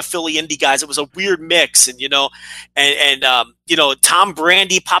that who were the Philly indie guys. It was a weird mix, and Tom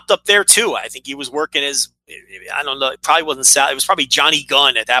Brandy popped up there too. I think he was working as, I don't know, it probably wasn't Sal. It was probably Johnny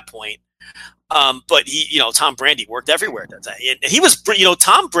Gunn at that point. But Tom Brandy worked everywhere at that time. And he was,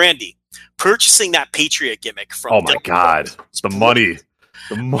 Tom Brandy purchasing that Patriot gimmick from. Oh my God, the money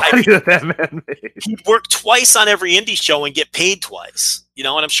that man made. He'd work twice on every indie show and get paid twice. And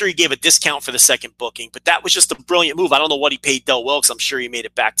I'm sure he gave a discount for the second booking, but that was just a brilliant move. I don't know what he paid Del Wilkes. I'm sure he made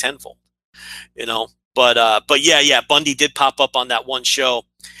it back tenfold. But yeah, Bundy did pop up on that one show.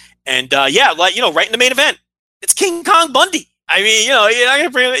 And right in the main event, it's King Kong Bundy. I mean, you're not gonna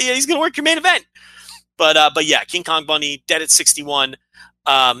bring. He's gonna work your main event. But yeah, King Kong Bundy dead at 61.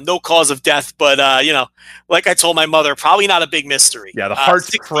 No cause of death, but like I told my mother, probably not a big mystery. Yeah, the heart's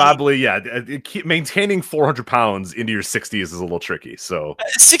 60 probably maintaining 400 pounds into your 60s is a little tricky. So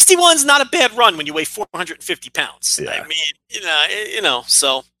 61's not a bad run when you weigh 450 pounds. Yeah. I mean,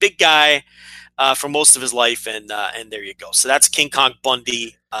 so big guy for most of his life, and there you go. So that's King Kong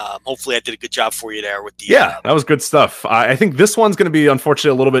Bundy. Hopefully, I did a good job for you there with the. Yeah, that was good stuff. I think this one's going to be, unfortunately,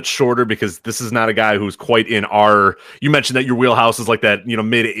 a little bit shorter because this is not a guy who's quite in our. You mentioned that your wheelhouse is like that, mid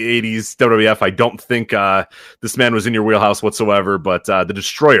 80s WWF. I don't think this man was in your wheelhouse whatsoever. But the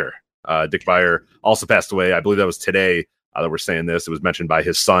Destroyer, Dick Beyer, also passed away. I believe that was today that we're saying this. It was mentioned by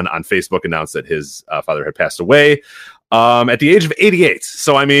his son on Facebook, announced that his father had passed away at the age of 88.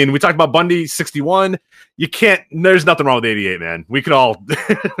 So, I mean, we talked about Bundy, 61. There's nothing wrong with 88, man. We could all,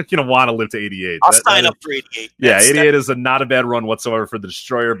 want to live to 88. I'll sign up for 88. Yeah, 88 is not a bad run whatsoever for the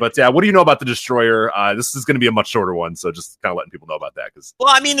Destroyer. But yeah, what do you know about the Destroyer? This is going to be a much shorter one. So just kind of letting people know about that. Well,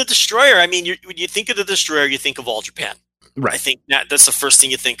 I mean, the Destroyer, when you think of the Destroyer, you think of All Japan. Right. I think that's the first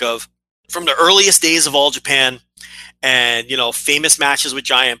thing you think of from the earliest days of All Japan and, famous matches with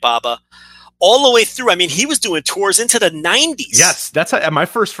Giant Baba. All the way through. I mean, he was doing tours into the 90s. Yes, that's my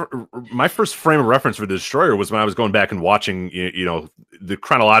first frame of reference for the Destroyer was when I was going back and watching, the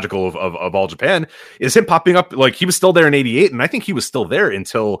chronological of All Japan, is him popping up. Like, he was still there in 88, and I think he was still there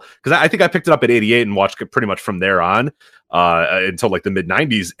until, because I think I picked it up at 88 and watched it pretty much from there on until like the mid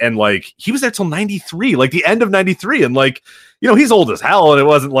 90s, and like he was there till 93, like the end of 93, and like, he's old as hell, and it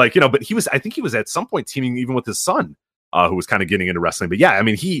wasn't like, but I think he was at some point teaming even with his son. Who was kind of getting into wrestling. But yeah, I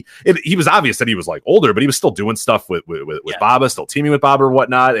mean, he was obvious that he was like older, but he was still doing stuff with Baba, still teaming with Baba or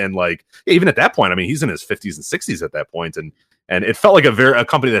whatnot. And like, even at that point, I mean, he's in his 50s and 60s at that point. And it felt like a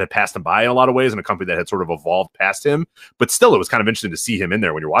company that had passed him by in a lot of ways, and a company that had sort of evolved past him. But still, it was kind of interesting to see him in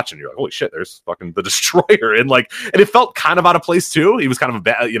there when you're watching. You're like, holy shit, there's fucking the Destroyer. And it felt kind of out of place too. He was kind of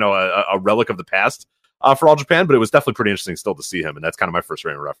a relic of the past. For All Japan, but it was definitely pretty interesting still to see him, and that's kind of my first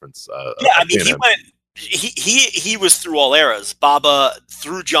frame of reference. I mean, he was through all eras, Baba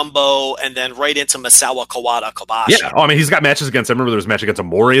through Jumbo, and then right into Misawa Kawada Kobashi. Yeah, I mean, he's got matches against. I remember there was a match against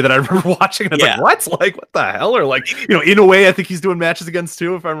Amori that I remember watching. And I was like, what the hell? Or like, in a way, I think he's doing matches against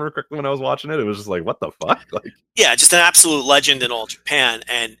too. If I remember correctly, when I was watching it, it was just like, what the fuck? Like, yeah, just an absolute legend in All Japan.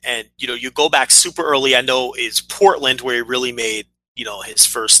 And you go back super early. I know is Portland where he really made his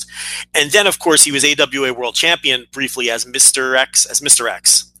first, and then of course he was AWA World Champion briefly as Mr. X.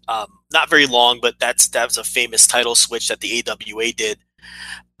 Not very long, but that was a famous title switch that the AWA did.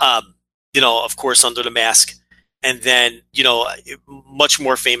 Of course, Under the Mask. and then, much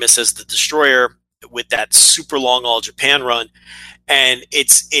more famous as the Destroyer with that super long All Japan run. And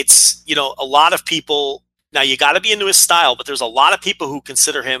it's a lot of people, now you got to be into his style, but there's a lot of people who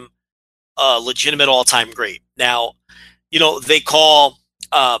consider him a legitimate all-time great. Now, they call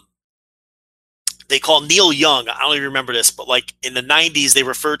Neil Young, I don't even remember this, but like in the 90s, they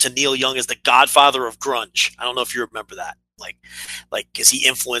referred to Neil Young as the godfather of grunge. I don't know if you remember that. Like, because he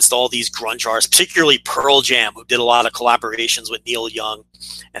influenced all these grunge artists, particularly Pearl Jam, who did a lot of collaborations with Neil Young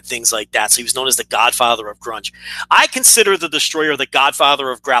and things like that. So he was known as the godfather of grunge. I consider the Destroyer the godfather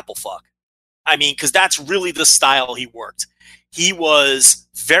of grapple fuck. I mean, because that's really the style he worked. He was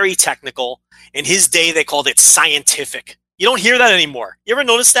very technical. In his day, they called it scientific. You don't hear that anymore. You ever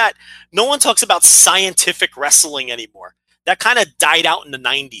notice that? No one talks about scientific wrestling anymore. That kind of died out in the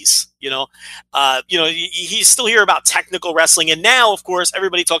 90s, you still hear about technical wrestling. And now, of course,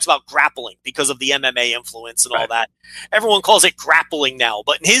 everybody talks about grappling because of the MMA influence and all that. Everyone calls it grappling now.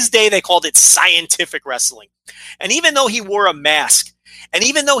 But in his day, they called it scientific wrestling. And even though he wore a mask,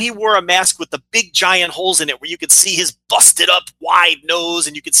 with the big giant holes in it where you could see his busted up wide nose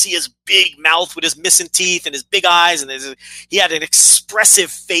and you could see his big mouth with his missing teeth and his big eyes, and he had an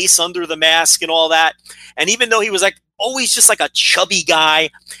expressive face under the mask and all that. And even though he was like always just like a chubby guy,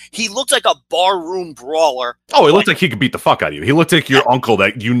 he looked like a barroom brawler. Oh, he looked like he could beat the fuck out of you. He looked like your uncle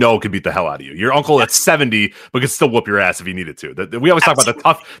that could beat the hell out of you. Your uncle that's 70 but could still whoop your ass if he needed to. We always talk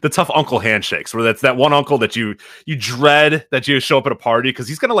about the tough uncle handshakes, where that's that one uncle that you dread that you show up at a party because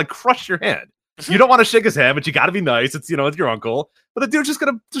he's gonna like crush your hand. You don't want to shake his hand, but you got to be nice. It's it's your uncle, but the dude's just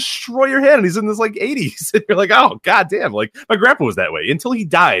gonna destroy your hand, and he's in this like 80s, and you're like, oh goddamn! Like my grandpa was that way until he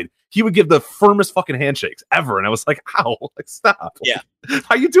died. He would give the firmest fucking handshakes ever, and I was like, ow! Like stop! Yeah, how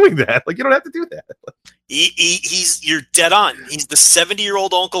are you doing that? Like you don't have to do that. You're dead on. He's the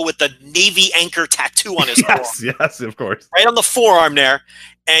 70-year-old uncle with the Navy anchor tattoo on his forearm. Yes, of course, right on the forearm there.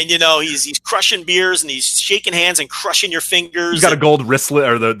 And he's crushing beers and he's shaking hands and crushing your fingers. He's got a gold wristlet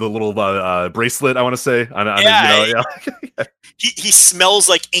or the little bracelet, I want to say. He smells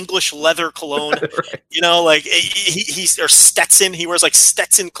like English leather cologne. Right. He's or Stetson. He wears like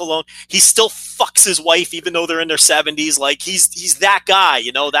Stetson cologne. He still fucks his wife even though they're in their 70s. Like he's that guy.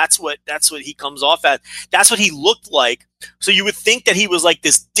 That's what he comes off as. That's what he looked like. So you would think that he was like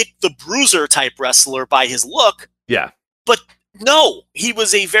this Dick the Bruiser type wrestler by his look. Yeah, but. No, he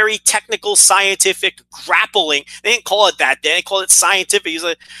was a very technical, scientific grappling. They didn't call it that. They didn't call it scientific.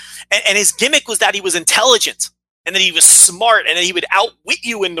 And his gimmick was that he was intelligent and that he was smart and that he would outwit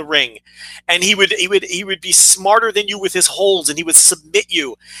you in the ring. And he would be smarter than you with his holds and he would submit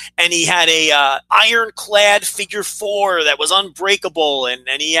you. And he had a ironclad figure 4 that was unbreakable and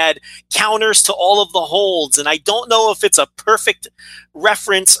he had counters to all of the holds. And I don't know if it's a perfect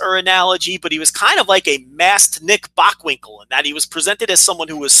reference or analogy, but he was kind of like a masked Nick Bockwinkel in that he was presented as someone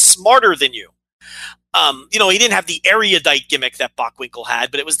who was smarter than you. He didn't have the erudite gimmick that Bockwinkel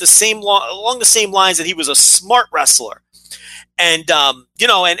had, but it was along the same lines that he was a smart wrestler. And,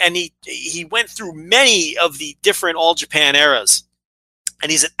 and he went through many of the different All Japan eras,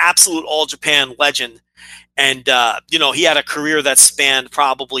 and he's an absolute All Japan legend. And, he had a career that spanned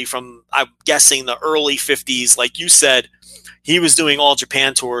probably from, I'm guessing, the early 50s. Like you said, he was doing All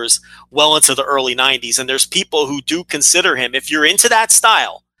Japan tours well into the early 90s. And there's people who do consider him, if you're into that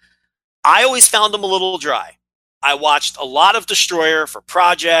style, I always found him a little dry. I watched a lot of Destroyer for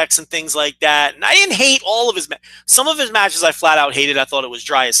projects and things like that. And I didn't hate all of his some of his matches I flat out hated. I thought it was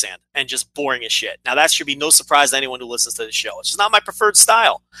dry as sand and just boring as shit. Now that should be no surprise to anyone who listens to the show. It's just not my preferred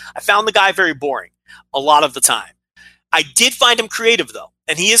style. I found the guy very boring a lot of the time. I did find him creative though.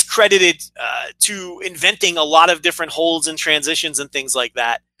 And he is credited to inventing a lot of different holds and transitions and things like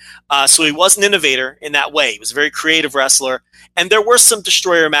that. So he was an innovator in that way. He was a very creative wrestler. And there were some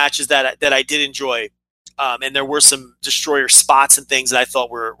Destroyer matches that I did enjoy. And there were some Destroyer spots and things that I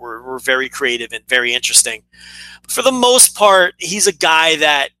thought were very creative and very interesting. For the most part, he's a guy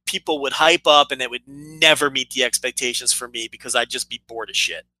that people would hype up and that would never meet the expectations for me because I'd just be bored as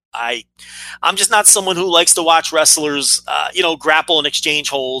shit. I'm just not someone who likes to watch wrestlers, grapple and exchange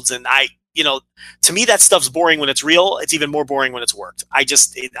holds. And to me, that stuff's boring when it's real. It's even more boring when it's worked. I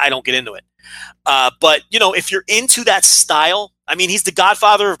don't get into it. But if you're into that style, I mean, he's the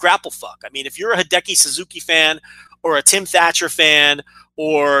godfather of grapple fuck. I mean, if you're a Hideki Suzuki fan or a Tim Thatcher fan,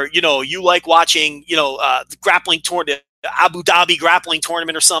 or, you like watching, the grappling tournament, Abu Dhabi grappling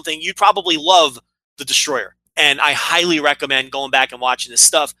tournament or something, you'd probably love the Destroyer. And I highly recommend going back and watching this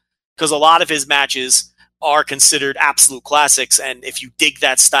stuff because a lot of his matches are considered absolute classics. And if you dig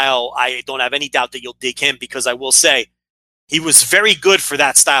that style, I don't have any doubt that you'll dig him because I will say He was very good for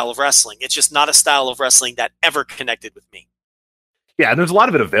that style of wrestling. It's just not a style of wrestling that ever connected with me. Yeah, and there's a lot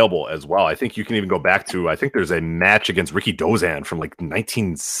of it available as well. I think you can even go back to, I think there's a match against Ricky Dozan from like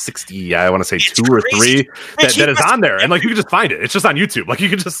 1960, I want to say It's 2 or crazy. 3, that is on there. And like, you can just find it. It's just on YouTube. Like, you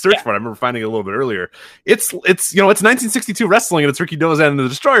can just search for it. I remember finding it a little bit earlier. It's 1962 wrestling, and it's Ricky Dozan and the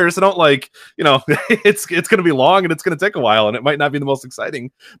Destroyer. So don't it's going to be long and it's going to take a while, and it might not be the most exciting.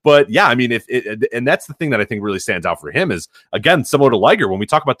 But yeah, I mean, and that's the thing that I think really stands out for him is, again, similar to Liger, when we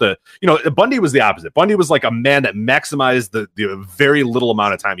talk about Bundy was the opposite. Bundy was like a man that maximized the very little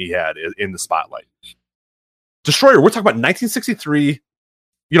amount of time he had in the spotlight. Destroyer, we're talking about 1963,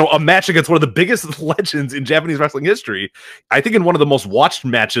 a match against one of the biggest legends in Japanese wrestling history. I think in one of the most watched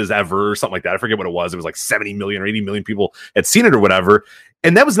matches ever, or something like that. I forget what it was. It was like 70 million or 80 million people had seen it or whatever.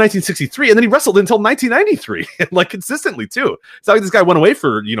 And that was 1963. And then he wrestled until 1993, like consistently too. It's not like this guy went away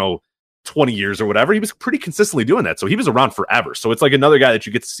for, 20 years or whatever. He was pretty consistently doing that. So he was around forever. So it's like another guy that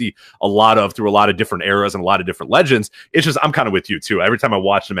you get to see a lot of through a lot of different eras and a lot of different legends. It's just, I'm kind of with you too. Every time I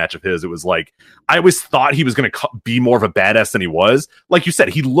watched a match of his, it was like, I always thought he was going to be more of a badass than he was. Like you said,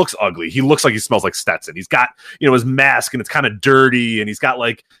 he looks ugly. He looks like he smells like Stetson. He's got, his mask and it's kind of dirty, and he's got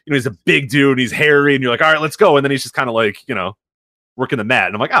like, he's a big dude and he's hairy, and you're like, all right, let's go. And then he's just kind of like, working the mat,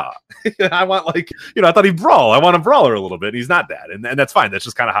 and I'm like, I want I thought he'd brawl. I want a brawler a little bit. And he's not that, and that's fine. That's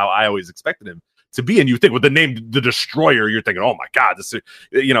just kind of how I always expected him to be. And you think with the name The Destroyer, you're thinking, oh my God, this is,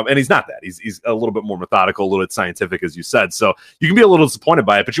 and he's not that. He's a little bit more methodical, a little bit scientific, as you said. So you can be a little disappointed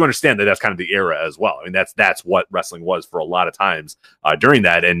by it, but you understand that that's kind of the era as well. I mean, that's what wrestling was for a lot of times during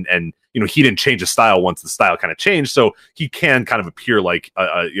that, and he didn't change his style once the style kind of changed. So he can kind of appear like,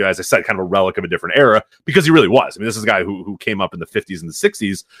 as I said, kind of a relic of a different era, because he really was. I mean, this is a guy who came up in the 50s and the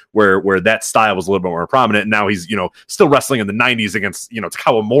 60s where that style was a little bit more prominent. And now he's, still wrestling in the 90s against,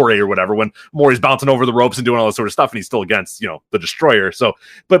 Takawa Mori or whatever, when Mori's bouncing over the ropes and doing all this sort of stuff. And he's still against, the Destroyer. So,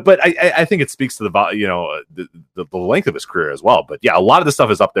 but I think it speaks to the length of his career as well. But yeah, a lot of the stuff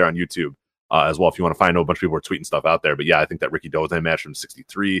is up there on YouTube. As well, if you want to find, I know a bunch of people are tweeting stuff out there. But yeah, I think that Ricky Dozan match from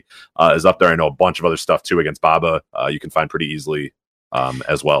 63 is up there. I know a bunch of other stuff too against Baba you can find pretty easily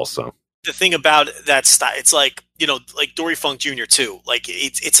as well. So the thing about that style, it's like, like Dory Funk Jr. too. Like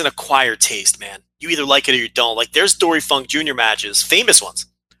it's an acquired taste, man. You either like it or you don't. Like there's Dory Funk Jr. matches, famous ones,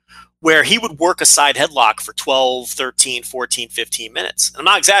 where he would work a side headlock for 12, 13, 14, 15 minutes. I'm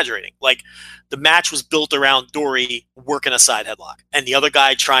not exaggerating. Like the match was built around Dory working a side headlock and the other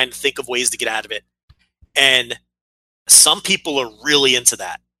guy trying to think of ways to get out of it. And some people are really into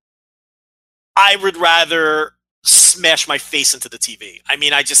that. I would rather smash my face into the TV. I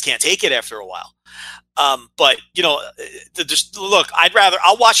mean, I just can't take it after a while. But look,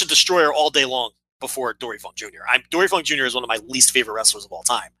 I'll watch a Destroyer all day long before Dory Funk Jr. Dory Funk Jr. is one of my least favorite wrestlers of all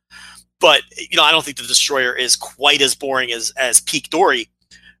time. But, I don't think the Destroyer is quite as boring as peak Dory.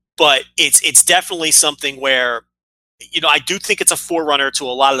 But it's definitely something where, I do think it's a forerunner to a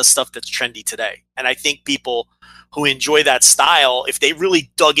lot of the stuff that's trendy today. And I think people who enjoy that style, if they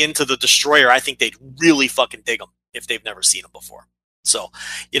really dug into the Destroyer, I think they'd really fucking dig him if they've never seen him before. So,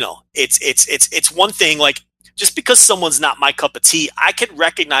 it's one thing, like, just because someone's not my cup of tea, I can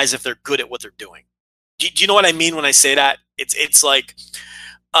recognize if they're good at what they're doing. Do you know what I mean when I say that? It's like,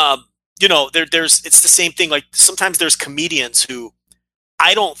 it's the same thing. Like sometimes there's comedians who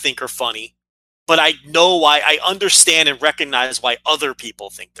I don't think are funny, but I know why. I understand and recognize why other people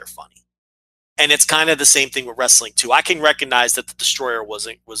think they're funny. And it's kind of the same thing with wrestling too. I can recognize that the Destroyer was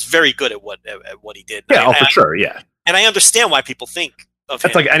very good at what he did. Yeah, for sure. Yeah. And I understand why people think of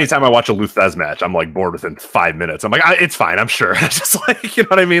That's him. like anytime I watch a Lou Thez match, I'm like bored within 5 minutes. I'm like, it's fine. I'm sure. It's just like, you know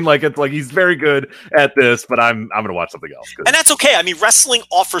what I mean? Like, it's like, he's very good at this, but I'm going to watch something else. And that's okay. I mean, wrestling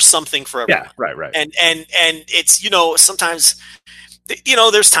offers something for everyone. Yeah, right. And it's, sometimes,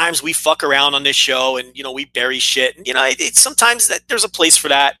 there's times we fuck around on this show and, we bury shit. And, it's sometimes that there's a place for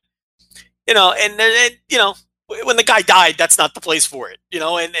that, when the guy died, that's not the place for it,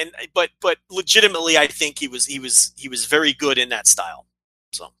 but legitimately, I think he was very good in that style.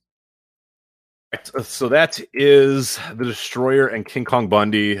 So that is the Destroyer and King Kong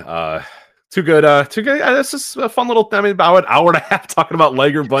Bundy. Too good. This is a fun little. I mean, about an hour and a half talking about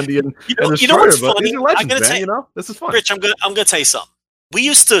Liger, Bundy, and Destroyer. You know what's funny? These are legends, I'm gonna man, tell this is fun. Rich, I'm gonna tell you something. We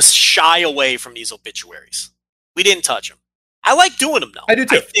used to shy away from these obituaries. We didn't touch them. I like doing them though. I do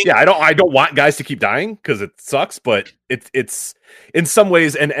too. I don't want guys to keep dying because it sucks, but it's in some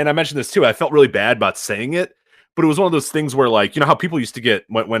ways, and I mentioned this too. I felt really bad about saying it. But it was one of those things where, like, how people used to get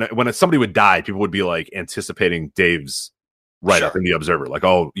when somebody would die, people would be like anticipating Dave's write-up in the Observer, like,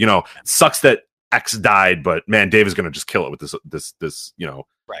 oh, sucks that X died, but man, Dave is going to just kill it with this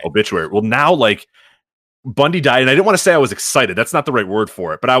right. obituary. Well, now, like, Bundy died, and I didn't want to say I was excited. That's not the right word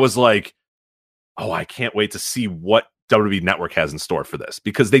for it, but I was like, oh, I can't wait to see what WWE Network has in store for this,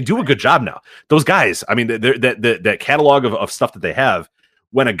 because they do a good job now. Those guys, I mean, that catalog of stuff that they have,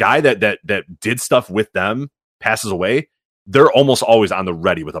 when a guy that did stuff with them passes away, they're almost always on the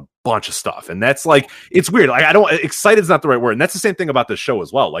ready with a bunch of stuff. And that's like, it's weird. Like, excited is not the right word. And that's the same thing about this show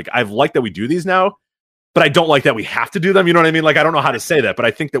as well. Like, I've liked that we do these now, but I don't like that we have to do them. You know what I mean? Like, I don't know how to say that, but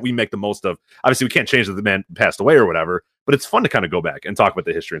I think that we make the most of, obviously we can't change that the man passed away or whatever, but it's fun to kind of go back and talk about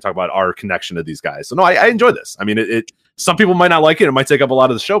the history and talk about our connection to these guys. So no, I enjoy this. I mean, some people might not like it. It might take up a lot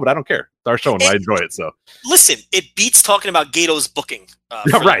of the show, but I don't care. It's our show and I enjoy it. So listen, it beats talking about Gato's booking.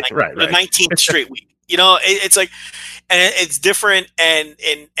 Right. The 19th straight week. You know, it's like, and it's different and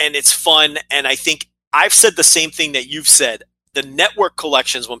it's fun. And I think I've said the same thing that you've said. The network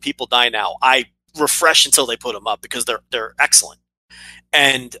collections, when people die now, I refresh until they put them up because they're excellent.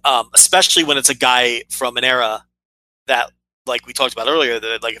 And especially when it's a guy from an era that, like we talked about earlier,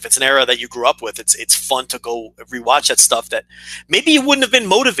 that like if it's an era that you grew up with, it's fun to go rewatch that stuff that maybe you wouldn't have been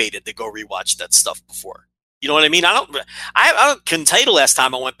motivated to go rewatch that stuff before. You know what I mean? I couldn't tell you the last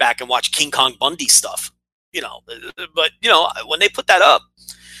time I went back and watched King Kong Bundy stuff. You know, but you know, when they put that up,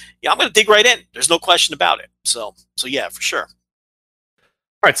 yeah, I'm going to dig right in. There's no question about it. So yeah, for sure.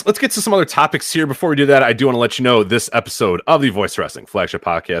 All right, so let's get to some other topics here. Before we do that, I do want to let you know this episode of the Voice Wrestling Flagship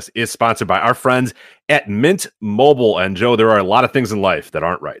Podcast is sponsored by our friends at Mint Mobile. And Joe, there are a lot of things in life that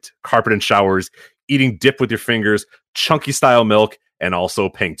aren't right. Carpet and showers, eating dip with your fingers, chunky style milk, and also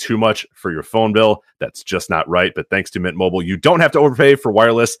paying too much for your phone bill. That's just not right. But thanks to Mint Mobile, you don't have to overpay for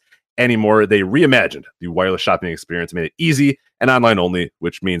wireless anymore. They reimagined the wireless shopping experience, made it easy and online only,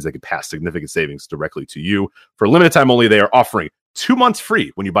 which means they can pass significant savings directly to you. For a limited time only, they are offering 2 months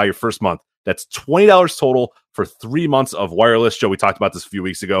free when you buy your first month. That's $20 total for 3 months of wireless. Joe, we talked about this a few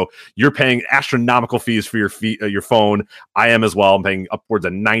weeks ago. You're paying astronomical fees for your phone. I am as well. I'm paying upwards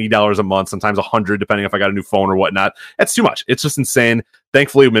of $90 a month, sometimes $100, depending if I got a new phone or whatnot. That's too much. It's just insane.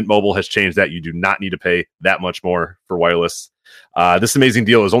 Thankfully, Mint Mobile has changed that. You do not need to pay that much more for wireless. This amazing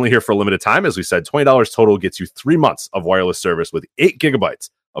deal is only here for a limited time. As we said, $20 total gets you 3 months of wireless service with 8 gigabytes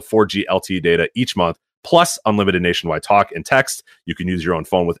of 4G LTE data each month, plus unlimited nationwide talk and text. You can use your own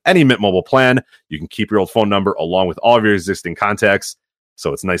phone with any Mint Mobile plan. You can keep your old phone number along with all of your existing contacts.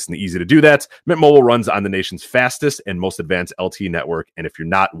 So it's nice and easy to do that. Mint Mobile runs on the nation's fastest and most advanced LTE network. And if you're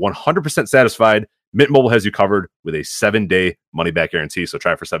not 100% satisfied, Mint Mobile has you covered with a 7-day money-back guarantee. So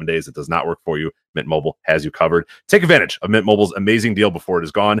try it for 7 days. It does not work for you. Mint Mobile has you covered. Take advantage of Mint Mobile's amazing deal before it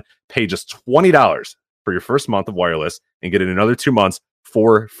is gone. Pay just $20 for your first month of wireless and get it another 2 months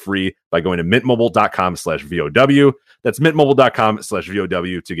for free by going to mintmobile.com/VOW. That's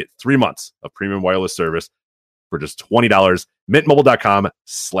mintmobile.com/VOW to get 3 months of premium wireless service for just $20.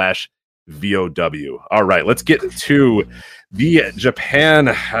 mintmobile.com/VOW. All right, let's get to the New Japan,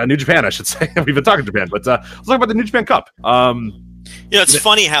 I should say. We've been talking Japan, but let's talk about the New Japan Cup. It's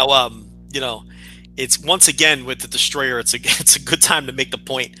funny how, it's once again with the Destroyer, it's a good time to make the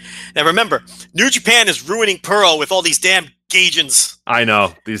point. Now remember, New Japan is ruining Pearl with all these damn Gaijins. I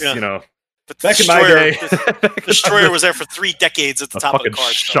know. These, but back in my day, Destroyer was there for 3 decades at the top of the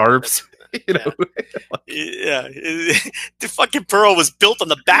card. Sharps. The fucking Pearl was built on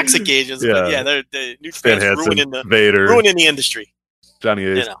the backs of Gaijins. Yeah. But yeah, the New Japan's ruining the industry. Johnny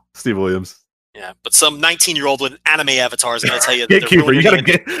Ace, Steve Williams. Yeah, but some 19-year-old with anime avatar is going to tell you. Gatekeeper, we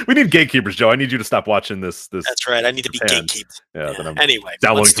need gatekeepers, Joe. I need you to stop watching this. That's right. I need to be gatekeeped. Yeah. Then I'm anyway,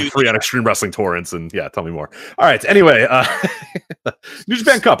 downloading for free on Extreme Wrestling torrents, and tell me more. All right. Anyway, New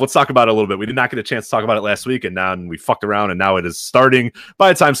Japan Cup. Let's talk about it a little bit. We did not get a chance to talk about it last week, and now we fucked around, and now it is starting.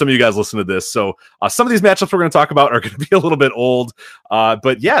 By the time some of you guys listen to this, so some of these matchups we're going to talk about are going to be a little bit old.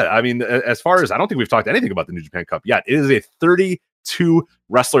 But yeah, I mean, as far as I don't think we've talked anything about the New Japan Cup yet. It is a 32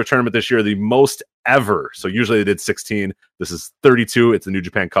 wrestler tournament this year, the most ever. So usually they did 16. This is 32. It's the New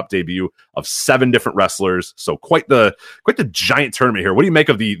Japan Cup debut of 7 different wrestlers. So quite the giant tournament here. What do you make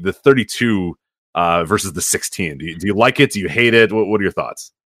of the 32 versus the 16? Do you like it? Do you hate it? What are your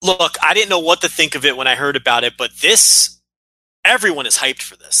thoughts? Look, I didn't know what to think of it when I heard about it, but everyone is hyped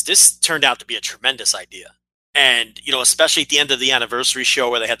for this. This turned out to be a tremendous idea. And, especially at the end of the anniversary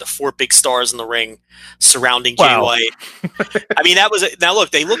show where they had the 4 big stars in the ring surrounding Jay White. I mean, now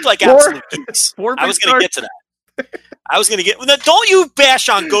look, they looked like absolute geeks. I was going to get to that. Don't you bash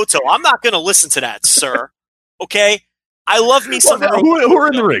on Goto. I'm not going to listen to that, sir. Okay? I love me some. Who are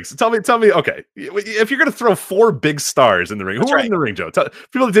in the rings? Tell me. Okay, if you're going to throw 4 big stars in the ring, who are in the ring, Joe?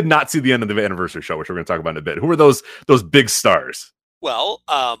 People that did not see the end of the anniversary show, which we're going to talk about in a bit. Who are those big stars? Well,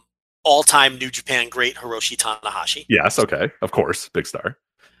 all-time New Japan great Hiroshi Tanahashi. Yes, okay, of course, big star.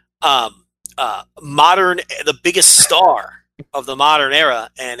 the biggest star of the modern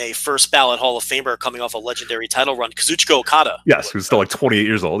era, and a first ballot Hall of Famer coming off a legendary title run, Kazuchika Okada. Yes, who's still like 28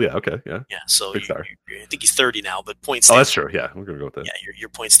 years old. Yeah, okay, yeah. Yeah, so Big star. I think he's 30 now, but point Oh, stands. that's true. Yeah, we're gonna go with that. Yeah, your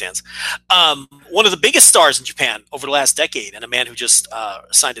point stands. One of the biggest stars in Japan over the last decade, and a man who just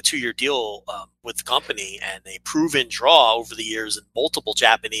signed a 2-year deal with the company, and a proven draw over the years in multiple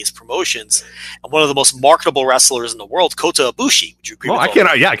Japanese promotions, and one of the most marketable wrestlers in the world, Kota Ibushi. Would you agree? Well, with I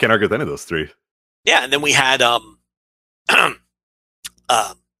can't. Yeah, I can't argue with any of those three. Yeah, and then we had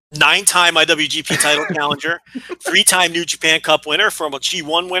 9-time IWGP title challenger, 3-time New Japan Cup winner, from a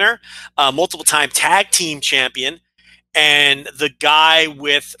G1 winner, multiple-time tag team champion, and the guy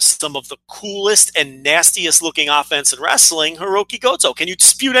with some of the coolest and nastiest looking offense in wrestling, Hiroki Goto. Can you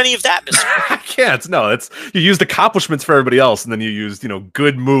dispute any of that, Mr.? I can't. No, it's you used accomplishments for everybody else, and then you used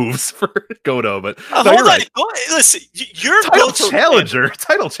good moves for Goto. But no, Hold you're on. right. Listen, you're Title Goto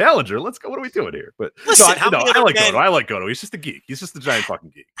challenger. Let's go. What are we doing here? But Listen, no, how many I other like men- Goto. I like Goto. He's just a geek. He's just a giant fucking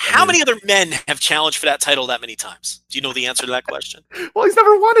geek. How many other men have challenged for that title that many times? Do you know the answer to that question? Well, he's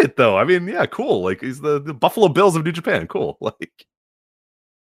never won it though. I mean, yeah, cool. Like he's the Buffalo Bills of New Japan. Cool. Like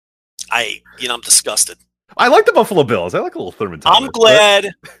I'm disgusted. I like the Buffalo Bills. I like a little Thurman Thomas. I'm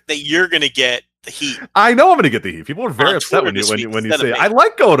glad that you're going to get the heat. I know I'm going to get the heat. People are very On upset Twitter when you this week when you instead say of me. I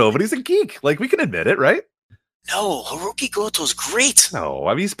like Goto, but he's a geek. Like we can admit it, right? No, Hiroki Goto's great. No,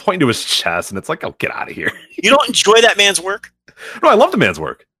 I mean he's pointing to his chest, and it's like, oh, get out of here. You don't enjoy that man's work? No, I love the man's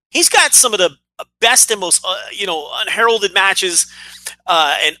work. He's got some of the best and most unheralded matches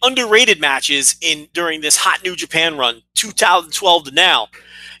and underrated matches during this hot New Japan run, 2012 to now.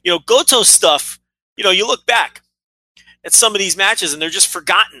 Goto's stuff. You look back at some of these matches and they're just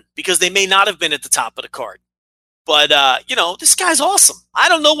forgotten because they may not have been at the top of the card. But this guy's awesome. I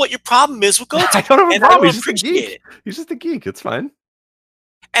don't know what your problem is with Goto. I don't have a and problem. I He's just a appreciate geek. it. He's just a geek. It's fine.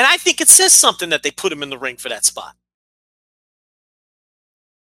 And I think it says something that they put him in the ring for that spot.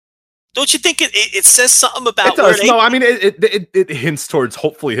 Don't you think it says something about It does. where No, I mean it hints towards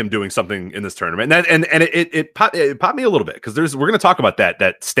hopefully him doing something in this tournament, and it popped me a little bit because we're going to talk about that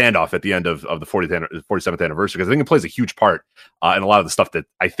standoff at the end of the 47th anniversary because I think it plays a huge part in a lot of the stuff that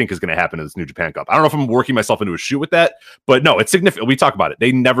I think is going to happen in this New Japan Cup. I don't know if I'm working myself into a shoot with that, but no, it's significant. We talk about it.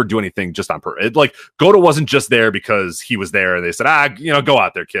 They never do anything just on purpose. Like Goto wasn't just there because he was there and they said, go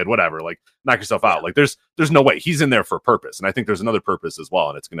out there, kid, whatever. Like knock yourself out. Like there's no way he's in there for a purpose, and I think there's another purpose as well,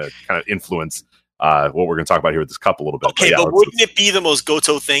 and it's going to kind of influence what we're going to talk about here with this cup a little bit. Okay, but wouldn't it be the most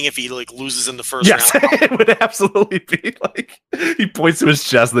Goto thing if he loses in the first round? Yes, it would absolutely be. Like he points to his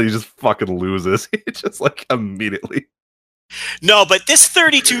chest and then he just fucking loses. He just immediately. No, but this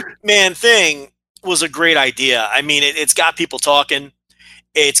 32-man thing was a great idea. I mean, it's got people talking.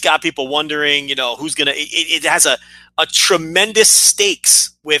 It's got people wondering, who's going to... It has a tremendous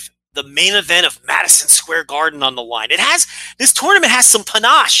stakes with the main event of Madison Square Garden on the line. This tournament has some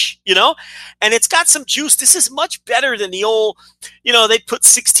panache, and it's got some juice. This is much better than the old, they put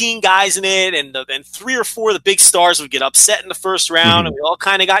 16 guys in it, and 3 or 4 of the big stars would get upset in the first round, and we all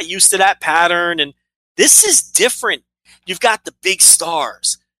kind of got used to that pattern. And this is different. You've got the big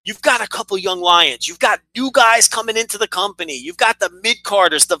stars. You've got a couple young lions. You've got new guys coming into the company. You've got the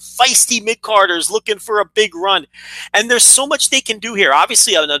mid-carders, the feisty mid-carders looking for a big run. And there's so much they can do here.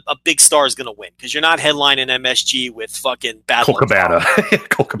 Obviously, a big star is going to win because you're not headlining MSG with fucking Battle Colt Cabana.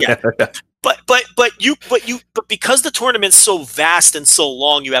 Colt Cabana. Yeah. But because the tournament's so vast and so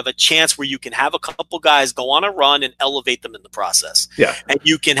long, you have a chance where you can have a couple guys go on a run and elevate them in the process. Yeah. And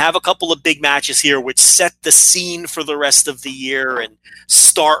you can have a couple of big matches here which set the scene for the rest of the year and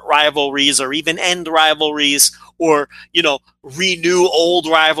start rivalries or even end rivalries or, renew old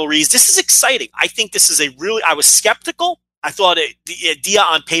rivalries. This is exciting. I think this is I was skeptical. I thought the idea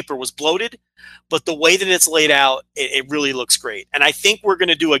on paper was bloated. But the way that it's laid out, it really looks great. And I think we're going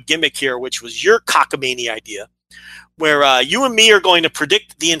to do a gimmick here, which was your cockamamie idea, where you and me are going to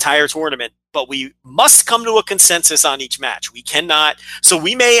predict the entire tournament, but we must come to a consensus on each match. We cannot. So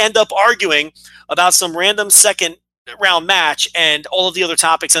we may end up arguing about some random second round match and all of the other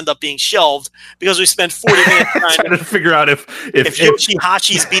topics end up being shelved because we spent 40 minutes trying to figure out if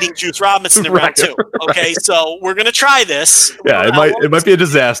Yoshihachi's beating Juice Robinson in round 2. Okay, so we're gonna try this. Yeah, it might be a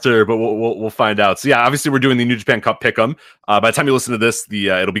disaster, but we'll find out. So yeah, obviously we're doing the New Japan Cup Pick'em. By the time you listen to this,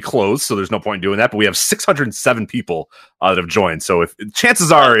 it'll be closed, so there's no point in doing that. But we have 607 people that have joined. So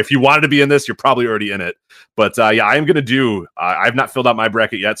chances are, if you wanted to be in this, you're probably already in it. But yeah, I am gonna do. I've not filled out my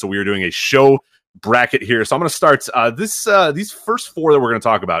bracket yet, so we are doing a show bracket here. So I'm going to start these first 4 that we're going to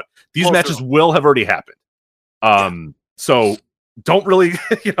talk about. These matches will have already happened. So don't really,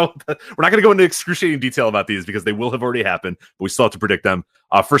 we're not going to go into excruciating detail about these because they will have already happened, but we still have to predict them.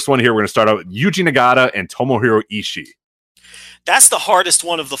 First one here, we're going to start out with Yuji Nagata and Tomohiro Ishii. That's the hardest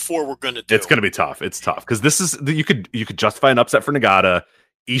one of the four we're going to do. It's going to be tough. It's tough because this is you could justify an upset for Nagata.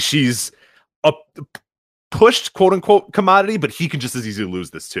 Ishii's a pushed quote unquote commodity, but he can just as easily lose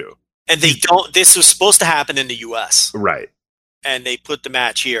this too. And they don't. This was supposed to happen in the U.S. right? And they put the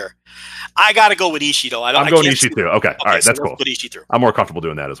match here. I got to go with Ishii though. I'm going Ishii too. Okay, all right, that's cool. Put Ishii through. I'm more comfortable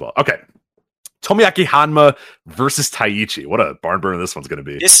doing that as well. Okay. Tomoyaki Hanma versus Taichi. What a barn burner this one's going to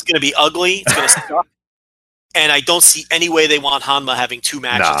be. This is going to be ugly. It's going to suck. And I don't see any way they want Hanma having two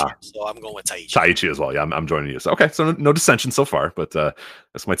matches here, so I'm going with Taichi. Taichi as well. Yeah, I'm joining you. So, okay, so no dissension so far, but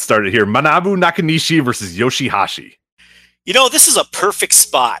this might start it here. Manabu Nakanishi versus Yoshihashi. This is a perfect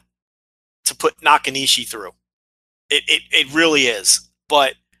spot to put Nakanishi through. It really is.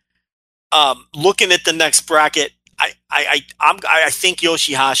 But looking at the next bracket, I think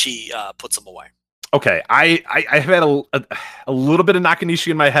Yoshihashi puts him away. Okay, I have had a little bit of Nakanishi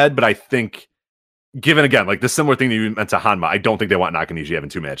in my head, but I think, given again, like the similar thing that you meant to Hanma, I don't think they want Nakanishi having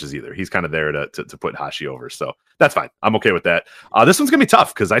two matches either. He's kind of there to put Hashi over, so that's fine. I'm okay with that. This one's gonna be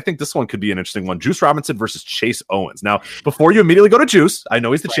tough because I think this one could be an interesting one. Juice Robinson versus Chase Owens. Now, before you immediately go to Juice, I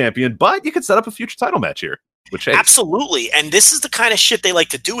know he's the champion, but you could set up a future title match here with Chase. Absolutely, and this is the kind of shit they like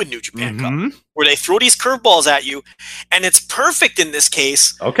to do in New Japan Cup, where they throw these curveballs at you, and it's perfect in this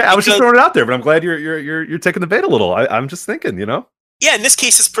case. Okay, I was just throwing it out there, but I'm glad you're taking the bait a little. I'm just thinking, Yeah, in this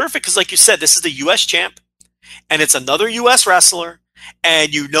case, it's perfect because, like you said, this is the U.S. champ, and it's another U.S. wrestler,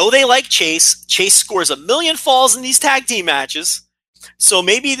 and they like Chase. Chase scores 1 million falls in these tag team matches, so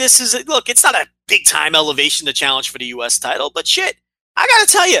maybe this is it's not a big-time elevation to challenge for the U.S. title, but shit, I got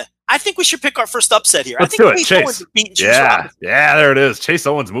to tell you, I think we should pick our first upset here. Let's I think do it, Chase. Yeah, there it is. Chase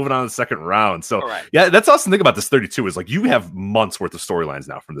Owens moving on to the second round. So, yeah, that's also the thing about this 32 is you have months worth of storylines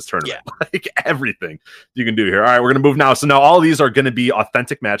now from this tournament. Yeah. Everything you can do here. All right, we're going to move now. So now all of these are going to be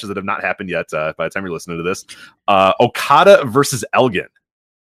authentic matches that have not happened yet by the time you're listening to this. Okada versus Elgin.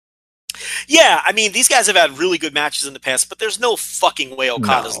 Yeah, I mean, these guys have had really good matches in the past, but there's no fucking way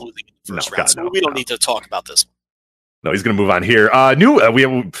Okada's losing in the first round. So we don't need to talk about this one. No, he's going to move on here.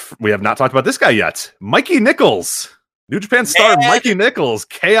 We have not talked about this guy yet. Mikey Nichols, New Japan star Mikey Nichols.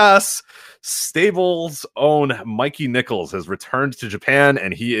 Chaos Stable's own Mikey Nichols has returned to Japan,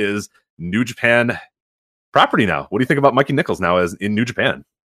 and he is New Japan property now. What do you think about Mikey Nichols now as in New Japan?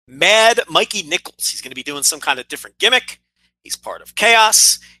 Mad Mikey Nichols. He's going to be doing some kind of different gimmick. He's part of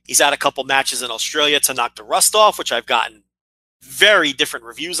Chaos. He's had a couple matches in Australia to knock the rust off, which I've gotten very different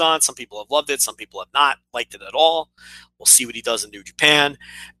reviews on. Some people have loved it. Some people have not liked it at all. We'll see what he does in New Japan.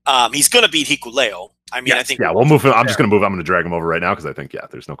 He's going to beat Hikuleo. I mean, I think we'll move him. I'm just going to move. I'm going to drag him over right now because I think,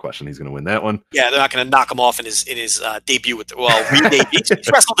 there's no question he's going to win that one. Yeah, they're not going to knock him off in his debut with re-debut. He's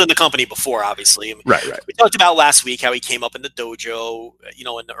wrestled in the company before, obviously. Right. We talked about last week how he came up in the dojo,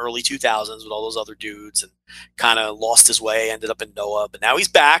 in the early 2000s with all those other dudes and kind of lost his way, ended up in Noah, but now he's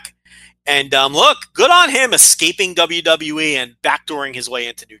back. And look, good on him escaping WWE and backdooring his way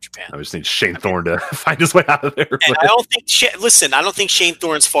into New Japan. I just need Shane Thorne to find his way out of there. And I don't think Shane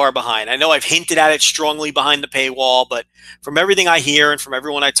Thorne's far behind. I know I've hinted at it strongly behind the paywall, but from everything I hear and from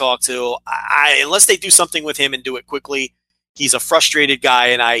everyone I talk to, unless they do something with him and do it quickly, he's a frustrated guy,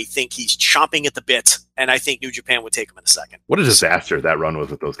 and I think he's chomping at the bit. And I think New Japan would take him in a second. What a disaster that run was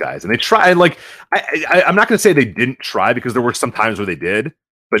with those guys. And they tried. I'm not going to say they didn't try because there were some times where they did.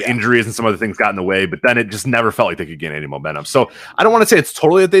 But injuries and some other things got in the way. But then it just never felt like they could gain any momentum. So I don't want to say it's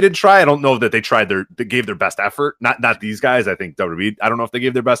totally that they didn't try. I don't know that they gave their best effort. Not these guys. I think WWE. I don't know if they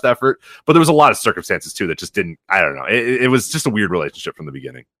gave their best effort. But there was a lot of circumstances too that just didn't. I don't know. It was just a weird relationship from the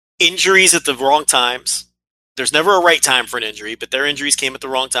beginning. Injuries at the wrong times. There's never a right time for an injury, but their injuries came at the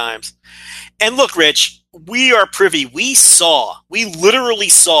wrong times. And look, Rich, we are privy. We literally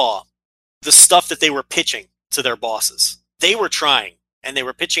saw the stuff that they were pitching to their bosses. They were trying. And they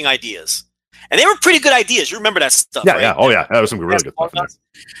were pitching ideas. And they were pretty good ideas. You remember that stuff, right? Yeah. Oh, yeah. That was some really good stuff.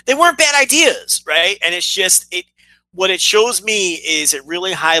 They weren't bad ideas, right? And it's just, what it shows me is it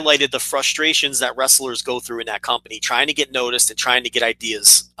really highlighted the frustrations that wrestlers go through in that company, trying to get noticed and trying to get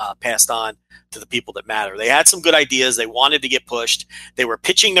ideas passed on to the people that matter. They had some good ideas. They wanted to get pushed. They were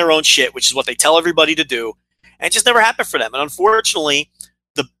pitching their own shit, which is what they tell everybody to do. And it just never happened for them. And unfortunately,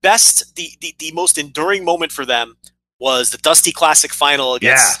 the most enduring moment for them was the Dusty Classic final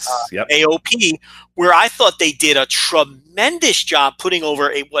against AOP, where I thought they did a tremendous job putting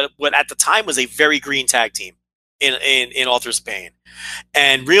over what at the time was a very green tag team in Authors of Pain.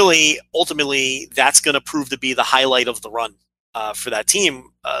 And really, ultimately, that's going to prove to be the highlight of the run for that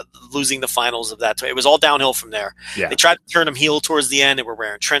team, losing the finals of that. It was all downhill from there. Yeah. They tried to turn him heel towards the end. They were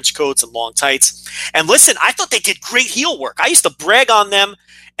wearing trench coats and long tights. And listen, I thought they did great heel work. I used to brag on them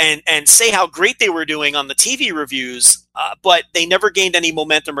and say how great they were doing on the TV reviews, but they never gained any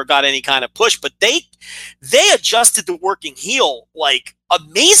momentum or got any kind of push. But they adjusted to working heel like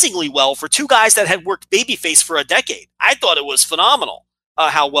amazingly well for two guys that had worked babyface for a decade. I thought it was phenomenal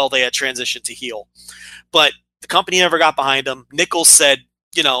how well they had transitioned to heel. But the company never got behind him. Nichols said,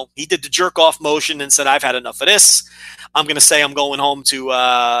 he did the jerk off motion and said, I've had enough of this. I'm going to say I'm going home to,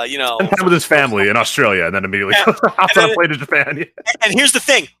 spend time with his family in Australia, and then immediately hops on a plane to Japan. Yeah. And here's the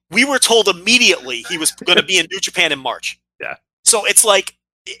thing. We were told immediately he was going to be in New Japan in March. Yeah. So it's like,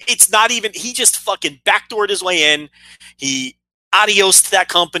 it's not even, he just fucking backdoored his way in. He adios to that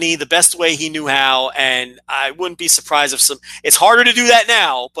company the best way he knew how, and I wouldn't be surprised if it's harder to do that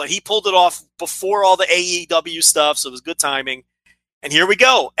now, but he pulled it off before all the AEW stuff, so it was good timing. And here we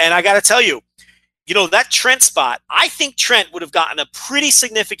go. And I got to tell you, that Trent spot, I think Trent would have gotten a pretty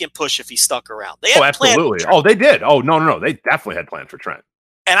significant push if he stuck around. They had absolutely. Oh, they did. Oh, no. They definitely had plans for Trent.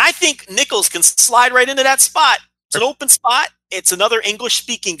 And I think Nichols can slide right into that spot. It's an open spot. It's another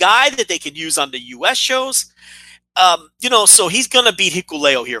English-speaking guy that they could use on the U.S. shows. So he's going to beat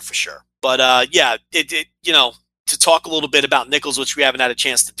Hikuleo here for sure. But, to talk a little bit about Nichols, which we haven't had a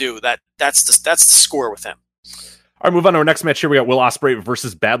chance to do, that's the score with him. All right, move on to our next match here. We got Will Ospreay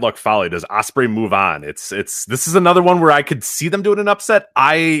versus Bad Luck Fale. Does Ospreay move on? This is another one where I could see them doing an upset.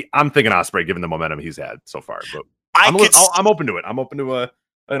 I'm thinking Ospreay, given the momentum he's had so far. But I'm open to it. I'm open to an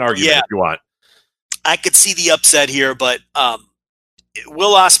argument if you want. I could see the upset here, but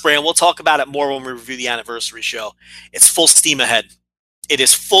Will Ospreay, and we'll talk about it more when we review the anniversary show. It's full steam ahead. It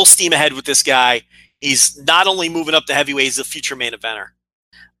is full steam ahead with this guy. He's not only moving up to heavyweight, he's a future main eventer.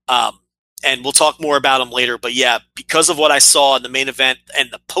 And we'll talk more about him later. But yeah, because of what I saw in the main event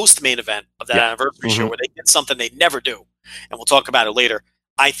and the post-main event of that anniversary show where they did something they never do, and we'll talk about it later,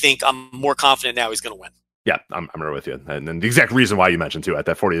 I think I'm more confident now he's going to win. Yeah, I'm right with you. And the exact reason why you mentioned, too, at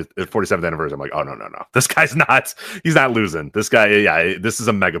that 47th anniversary, I'm like, oh, no. This guy's he's not losing. This guy, this is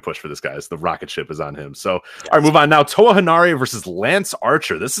a mega push for this guy. The rocket ship is on him. So, all right, move on now. Toa Henare versus Lance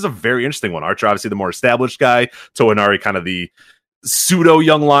Archer. This is a very interesting one. Archer, obviously the more established guy. Toa Henare, kind of the pseudo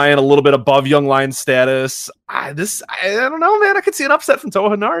young lion, a little bit above young lion status. I don't know, man. I could see an upset from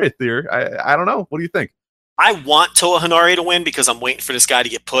Toa Henare here. I don't know. What do you think? I want Toa Henare to win because I'm waiting for this guy to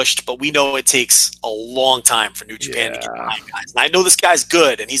get pushed, but we know it takes a long time for New Japan to get behind guys. And I know this guy's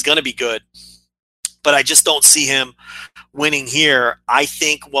good, and he's going to be good, but I just don't see him winning here. I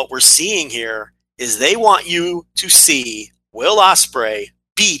think what we're seeing here is they want you to see Will Ospreay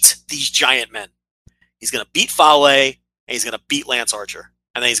beat these giant men. He's going to beat Fale, and he's going to beat Lance Archer,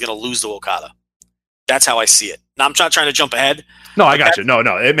 and then he's going to lose to Okada. That's how I see it. Now, I'm not trying to jump ahead. No, I got you. No,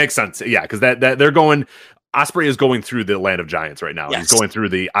 it makes sense. Yeah, because that they're going. Ospreay is going through the land of giants right now. Yes. He's going through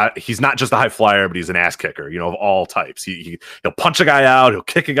he's not just a high flyer, but he's an ass kicker, of all types. He'll punch a guy out, he'll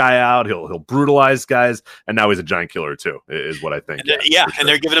kick a guy out, he'll brutalize guys, and now he's a giant killer too, is what I think. And, sure. And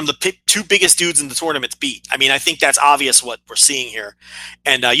they're giving him the two biggest dudes in the tournament beat. I mean, I think that's obvious what we're seeing here.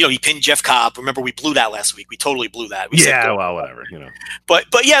 And, he pinned Jeff Cobb. Remember, we blew that last week. We totally blew that. Whatever, But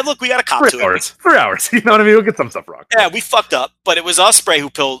yeah, look, we got a cop to it. 3 hours. You know what I mean? We'll get some stuff wrong. Yeah, we fucked up, but it was Ospreay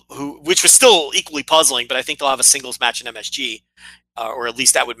which was still equally puzzling, but I think they'll have a singles match in MSG, or at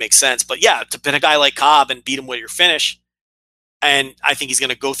least that would make sense. But yeah, to pin a guy like Cobb and beat him with your finish, and I think he's going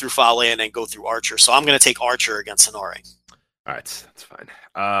to go through Fale and then go through Archer. So I'm going to take Archer against Henare. All right, that's fine.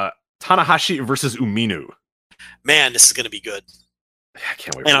 Tanahashi versus Umino. Man, this is going to be good. I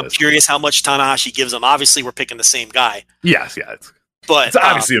can't wait. And I'm curious how much Tanahashi gives him. Obviously, we're picking the same guy. Yes, yeah. But it's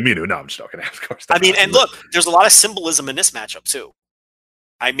obviously Umino. No, I'm just joking. Of course. I mean, and look, there's a lot of symbolism in this matchup too.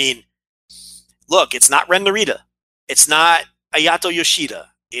 I mean, look, it's not Ren Narita. It's not Ayato Yoshida.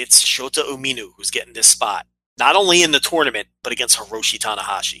 It's Shota Umino who's getting this spot. Not only in the tournament, but against Hiroshi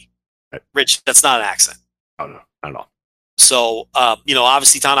Tanahashi. Right. Rich, that's not an accent. Oh, no, not at all. So,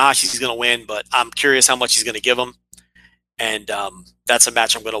 obviously Tanahashi's going to win, but I'm curious how much he's going to give him. And that's a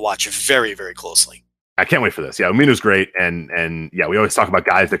match I'm going to watch very, very closely. I can't wait for this. Yeah, Umino's great, and yeah, we always talk about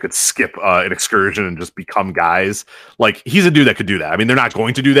guys that could skip an excursion and just become guys. Like, he's a dude that could do that. I mean, they're not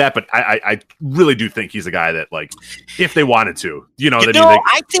going to do that, but I really do think he's a guy that, like, if they wanted to,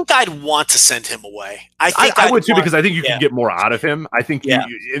 I think I'd want to send him away. I would too, because I think you can get more out of him. I think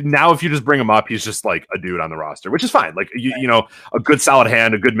now if you just bring him up, he's just like a dude on the roster, which is fine. Like, a good solid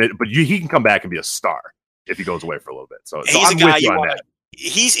hand, a good mid, but he can come back and be a star if he goes away for a little bit. So he's I'm a guy with you on that.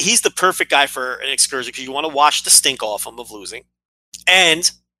 He's the perfect guy for an excursion because you want to wash the stink off him of losing,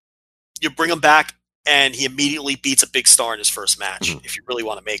 and you bring him back and he immediately beats a big star in his first match, Mhm. if you really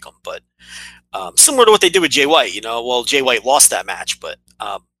want to make him. But similar to what they did with Jay White, well, Jay White lost that match, but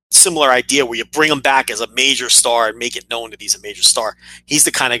similar idea where you bring him back as a major star and make it known that he's a major star. He's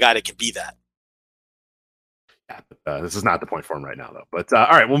the kind of guy that can be that. This is not the point for him right now, though. But all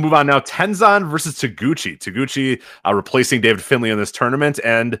right, we'll move on now. Tenzan versus Taguchi. Taguchi replacing David Finlay in this tournament,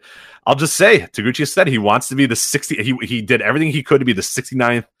 and I'll just say, Taguchi said he wants to be the 60. He did everything he could to be the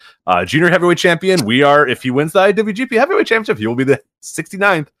 69th junior heavyweight champion. If he wins the IWGP Heavyweight Championship, he will be the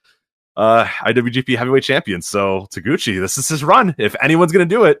 69th IWGP Heavyweight Champion. So Taguchi, this is his run. If anyone's going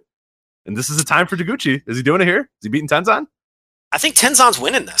to do it, and this is the time for Taguchi. Is he doing it here? Is he beating Tenzan? I think Tenzan's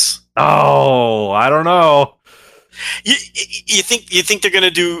winning this. Oh, I don't know. You think they're going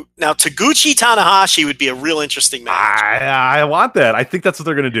to do now? Taguchi Tanahashi would be a real interesting match. I want that. I think that's what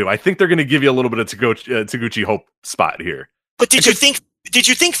they're going to do. I think they're going to give you a little bit of Taguchi hope spot here. But did you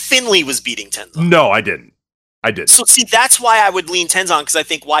think Finlay was beating Tenzan? No, I didn't. So see, that's why I would lean Tenzan, because I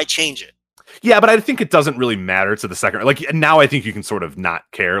think why change it? Yeah, but I think it doesn't really matter to the second. Like now, I think you can sort of not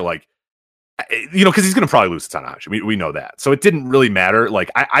care. Like because he's going to probably lose to Tanahashi. We know that. So it didn't really matter. Like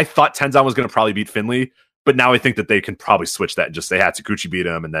I thought Tenzan was going to probably beat Finlay. But now I think that they can probably switch that and just say, Taguchi beat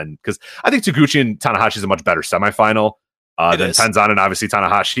him. And then, because I think Taguchi and Tanahashi is a much better semifinal than Tenzan and obviously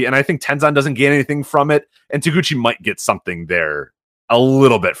Tanahashi. And I think Tenzan doesn't gain anything from it. And Taguchi might get something there a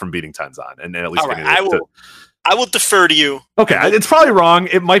little bit from beating Tenzan. And at least I will defer to you. Okay, it's probably wrong.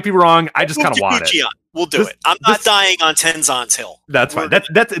 It might be wrong. I just kind of want it. We'll do it. I'm not dying on Tenzan's hill. That's fine.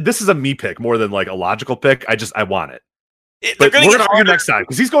 This is a me pick more than like a logical pick. I want it. We're going to argue next time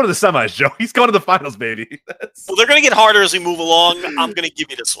because he's going to the semis, Joe. He's going to the finals, baby. Well, they're going to get harder as we move along. I'm going to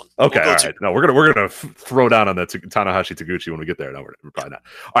give you this one. Okay, all right. No, we're gonna throw down on that Tanahashi Taguchi when we get there. No, we're probably not.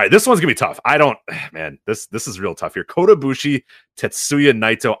 All right, this one's gonna be tough. This is real tough here. Kota Ibushi, Tetsuya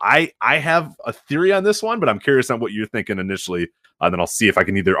Naito. I have a theory on this one, but I'm curious on what you're thinking initially. Then I'll see if I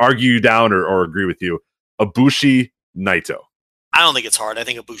can either argue you down or agree with you. Ibushi, Naito. I don't think it's hard. I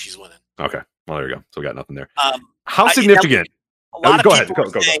think Ibushi's winning. Okay. Well, there you go. So we got nothing there. How significant? A lot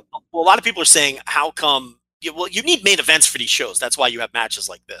of people are saying, how come? You need main events for these shows. That's why you have matches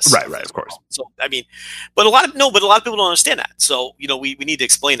like this. Right, of course. So, I mean, but a lot of people don't understand that. So, we need to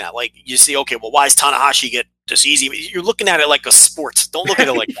explain that. Like, you see, okay, well, why does Tanahashi get this easy? You're looking at it like a sport. Don't look at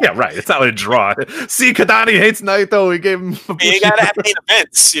it like yeah, right. It's not like a draw. See, Kadani hates Naito. He gave him. You got to have main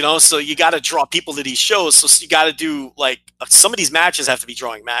events, so you got to draw people to these shows. So you got to do some of these matches have to be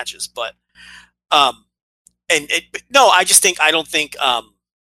drawing matches, but. I don't think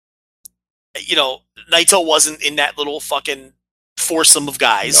Naito wasn't in that little fucking foursome of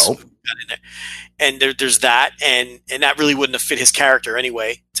guys. Nope. And there's that, and that really wouldn't have fit his character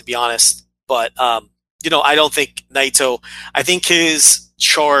anyway, to be honest. But I don't think Naito. I think his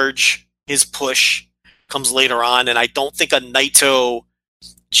charge, his push, comes later on, and I don't think a Naito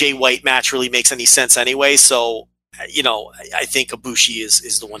Jay White match really makes any sense anyway. So. I think Ibushi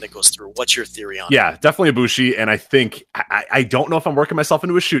is the one that goes through. What's your theory on it? Yeah, definitely Ibushi. And I think, I don't know if I'm working myself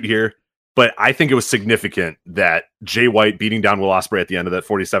into a shoot here, but I think it was significant that Jay White beating down Will Ospreay at the end of that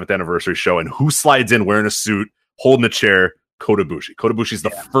 47th anniversary show, and who slides in wearing a suit, holding a chair? Kota Ibushi. Kota Ibushi is the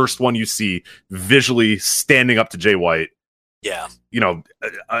first one you see visually standing up to Jay White. Yeah.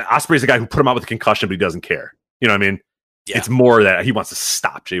 Ospreay's the guy who put him out with a concussion, but he doesn't care. You know what I mean? Yeah. It's more that he wants to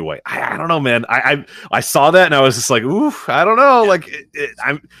stop Jay White. I don't know, man. I saw that and I was just like, ooh, I don't know.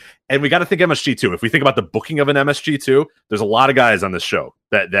 And we got to think MSG too. If we think about the booking of an MSG too, there's a lot of guys on this show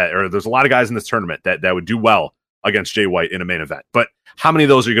or there's a lot of guys in this tournament that would do well against Jay White in a main event. But how many of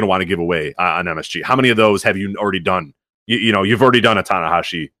those are you going to want to give away on MSG? How many of those have you already done? You've already done a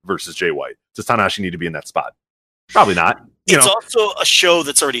Tanahashi versus Jay White. Does Tanahashi need to be in that spot? Probably not. It's also a show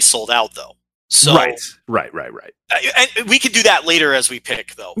that's already sold out though. So, right. And we could do that later as we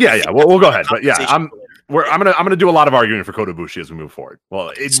pick, though. Yeah. We'll go ahead. But yeah, I'm gonna do a lot of arguing for Kota Ibushi as we move forward.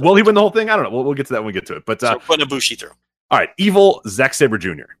 Well, will he win the whole thing? I don't know. We'll get to that when we get to it. But putting Ibushi through. All right, Evil Zack Sabre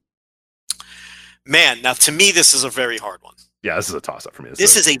Jr. Man, now to me, this is a very hard one. Yeah, this is a toss up for me.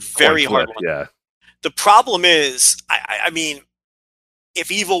 This is a very hard one. Yeah. The problem is, I mean,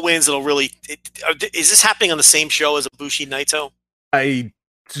 if Evil wins, it'll really. Is this happening on the same show as Ibushi Naito? I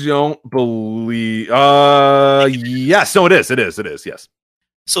don't believe. Yes. No, it is. It is. Yes.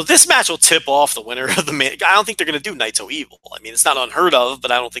 So this match will tip off the winner of the main. I don't think they're going to do Naito Evil. I mean, it's not unheard of, but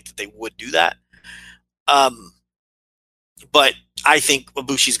I don't think that they would do that. But I think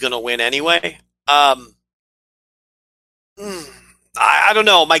Ibushi's going to win anyway. I don't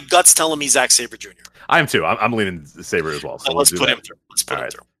know. My gut's telling me Zack Sabre Jr. I am too. I'm leaning Sabre as well. So let's put him through. Let's put him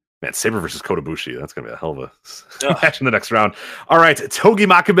through. Man, Sabre versus Kota Ibushi. That's going to be a hell of a match in the next round. All right, Togi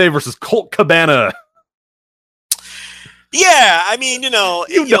Makabe versus Colt Cabana. Yeah, I mean, you know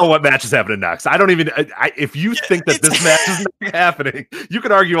what match is happening next. I don't even. If you think that this match is not happening, you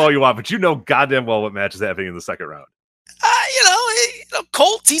can argue all you want, but you know goddamn well what match is happening in the second round.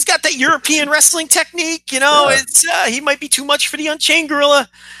 Colt, he's got that European wrestling technique. It's he might be too much for the Unchained Gorilla.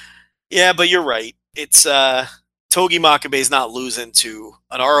 Yeah, but you're right. It's Togi Makabe's not losing to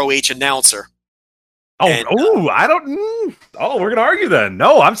an ROH announcer. I don't. We're gonna argue then.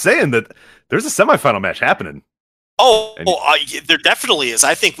 No, I'm saying that there's a semifinal match happening. There definitely is.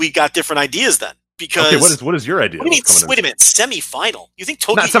 I think we got different ideas then. Because what is your idea? What do you mean? Wait a minute, semifinal? You think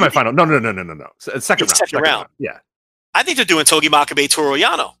Togi? Not semifinal. No. Second round. Yeah. I think they're doing Togi Makabe Toru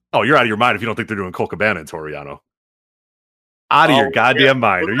Yano. Oh, you're out of your mind if you don't think they're doing Colt Cabana and Toru Yano. Out of your goddamn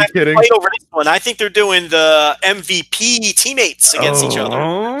mind. Are you kidding? Fight over this one. I think they're doing the MVP teammates against each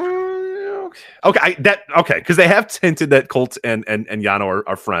other. Okay, because they have hinted that Colt and Yano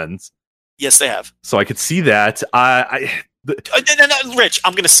are friends. Yes, they have. So I could see that. Rich,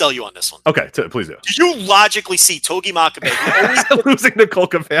 I'm going to sell you on this one. Okay, please do. Do you logically see Togi Makabe losing to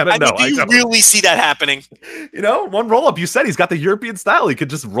Colt Cabana? Do you really see that happening? One roll up. You said he's got the European style. He could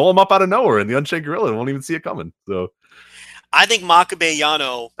just roll him up out of nowhere, and the Unchained Gorilla won't even see it coming. So, I think Makabe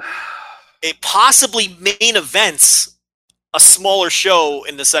Yano, it possibly main events a smaller show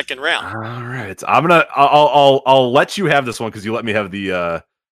in the second round. All right, I'll let you have this one because you let me have the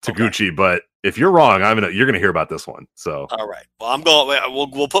Taguchi, okay. But if you're wrong, you're gonna hear about this one. So all right, well,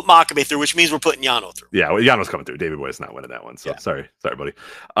 we'll put Makabe through, which means we're putting Yano through. Yeah, Yano's coming through. David Boy's not winning that one. So sorry, buddy.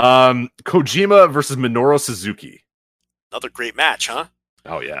 Kojima versus Minoru Suzuki. Another great match, huh?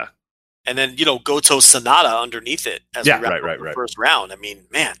 Oh yeah. And then Goto Sonata underneath it as we wrap up the first round. I mean,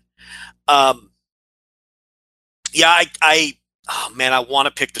 man. I want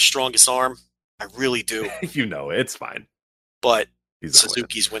to pick the strongest arm. I really do. It's fine. But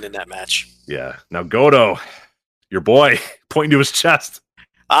Suzuki's winning that match. Yeah. Now Goto, your boy, pointing to his chest.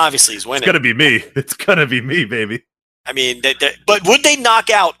 Obviously, he's winning. It's gonna be me. It's gonna be me, baby. I mean, but would they knock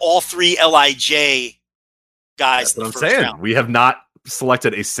out all three LIJ guys? That's what I'm saying. Round? We have not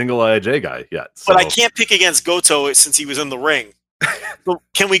selected a single LIJ guy yet. So. But I can't pick against Goto since he was in the ring. So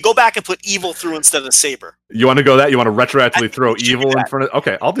can we go back and put Evil through instead of Sabre? You want to go that? You want to retroactively throw Evil in front of?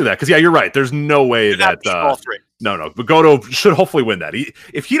 Okay, I'll do that. Because you're right. There's no way that all three. No. But Goto should hopefully win that.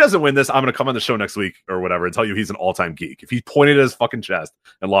 If he doesn't win this, I'm going to come on the show next week or whatever and tell you he's an all-time geek. If he pointed at his fucking chest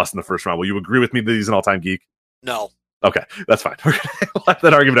and lost in the first round, will you agree with me that he's an all-time geek? No. Okay, that's fine. We'll have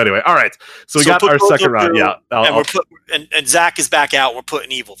that argument anyway. All right. So we got our second round. Yeah. And Zach is back out. We're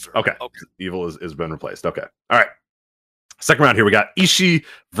putting Evil through. Okay. Evil has been replaced. Okay. All right. Second round here, we got Ishii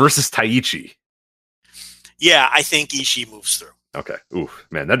versus Taichi. Yeah, I think Ishii moves through. Okay. Ooh,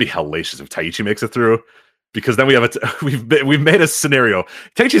 man, that'd be hellacious if Taichi makes it through. Because then we have we've made a scenario.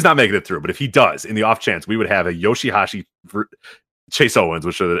 Taichi's not making it through, but if he does, in the off chance, we would have a Yoshihashi Chase Owens,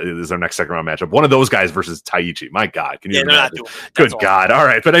 which is our next second round matchup. One of those guys versus Taichi. My God, can you imagine? Good God. All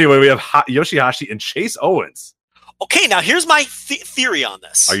right, but anyway, we have Yoshihashi and Chase Owens. Okay, now here's my theory on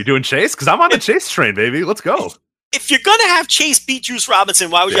this. Are you doing Chase? Because I'm on the Chase train, baby. Let's go. If you're gonna have Chase beat Juice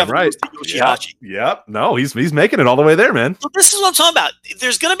Robinson, why would you have Yoshihashi? Yep. No, he's making it all the way there, man. So this is what I'm talking about.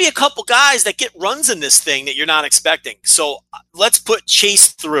 There's gonna be a couple guys that get runs in this thing that you're not expecting. So let's put Chase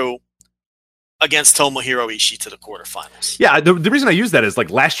through against Tomohiro Ishii to the quarterfinals. Yeah, the reason I use that is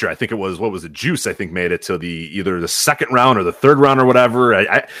like last year, I think it was Juice, I think made it to either the second round or the third round or whatever.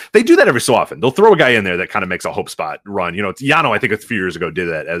 They do that every so often. They'll throw a guy in there that kind of makes a hope spot run. Yano, I think a few years ago did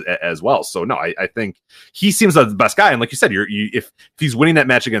that as well. So no, I think he seems like the best guy. And like you said, if he's winning that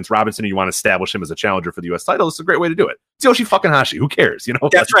match against Robinson and you want to establish him as a challenger for the US title, it's a great way to do it. It's Yoshi fucking Hashi. Who cares?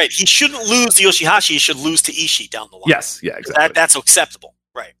 That's right. He shouldn't lose to Yoshihashi. He should lose to Ishii down the line. Yes, yeah, exactly. That's acceptable.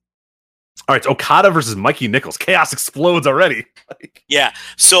 Right. All right, Okada versus Mikey Nichols. Chaos explodes already. Yeah,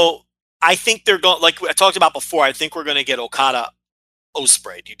 so I think they're going, like I talked about before, I think we're going to get Okada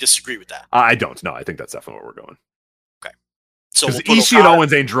Ospreay. Do you distribute with that? I don't. No, I think that's definitely where we're going. Okay. So because Ishii and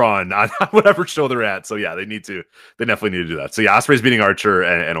Owens ain't drawn on whatever show they're at. So yeah, they definitely need to do that. So yeah, Ospreay's beating Archer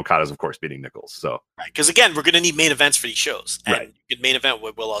and Okada's of course beating Nichols. So right, because again, we're going to need main events for these shows. And you can main event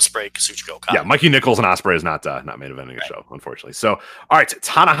with Will Ospreay, Kazuchika Okada. Yeah, Mikey Nichols and Ospreay is not main eventing a show, unfortunately. So all right,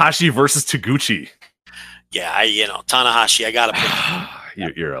 Tanahashi versus Taguchi. Yeah, Tanahashi, I gotta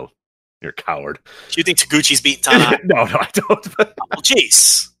pick. You're a coward. Do you think Taguchi's beating Tanahashi? No, I don't. Well,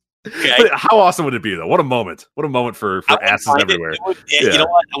 jeez. Okay. But how awesome would it be though? What a moment! What a moment for asses everywhere. You know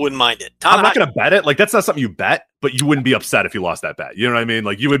what? I wouldn't mind it. I'm not going to bet it. Like that's not something you bet, but you wouldn't be upset if you lost that bet. You know what I mean?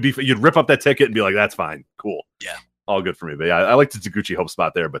 Like you'd rip up that ticket and be like, "That's fine, cool, yeah, all good for me." But yeah, I like the Taguchi hope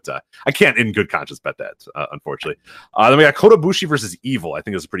spot there, but I can't in good conscience bet that, unfortunately. Then we got Kota Ibushi versus Evil. I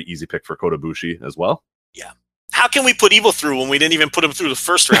think it was a pretty easy pick for Kota Ibushi as well. Yeah. How can we put Evil through when we didn't even put him through the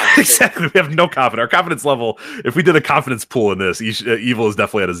first round? Exactly. We have no confidence. Our confidence level, if we did a confidence pool in this, Evil is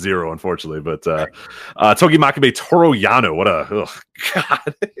definitely at a 0, unfortunately. But Togi Makabe, Toru Yano, what a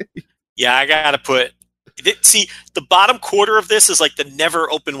God. Yeah, I gotta put. See, the bottom quarter of this is like the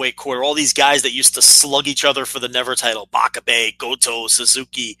never open weight quarter. All these guys that used to slug each other for the never title: Makabe, Goto,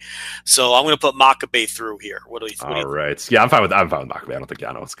 Suzuki. So I'm going to put Makabe through here. What do you think? All right. Yeah, I'm fine with Makabe. I don't think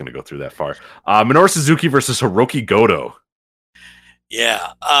Yano is going to go through that far. Minoru Suzuki versus Hiroki Goto.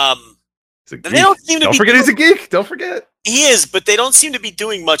 Yeah. They don't forget he's a geek. Don't forget. He is, but they don't seem to be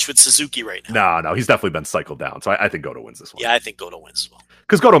doing much with Suzuki right now. No, he's definitely been cycled down. So I think Goto wins this one. Yeah, I think Goto wins as well.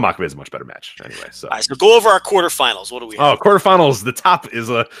 Because Goto Makabe is a much better match anyway. So. All right, so go over our quarterfinals. What do we have? Oh, quarterfinals. The top is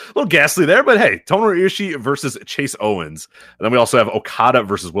a little ghastly there, but hey, Tomohiro Ishii versus Chase Owens. And then we also have Okada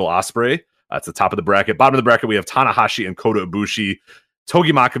versus Will Ospreay. That's the top of the bracket. Bottom of the bracket, we have Tanahashi and Kota Ibushi,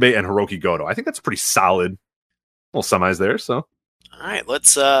 Togi Makabe, and Hiroki Goto. I think that's pretty solid. Little semis there, so. All right,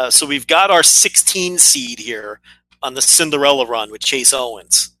 let's so we've got our 16 seed here on the Cinderella run with Chase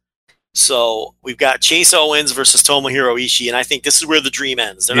Owens. So we've got Chase Owens versus Tomohiro Ishii, and I think this is where the dream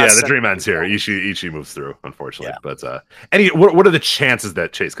ends. The dream ends here. Ishii moves through, unfortunately. Yeah. But what are the chances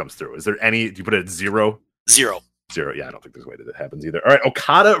that Chase comes through? Is there any? Do you put it at 0? 0. 0. Yeah, I don't think there's a way that it happens either. All right,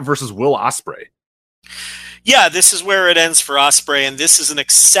 Okada versus Will Ospreay. Yeah, this is where it ends for Ospreay, and this is an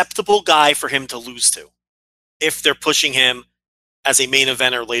acceptable guy for him to lose to if they're pushing him as a main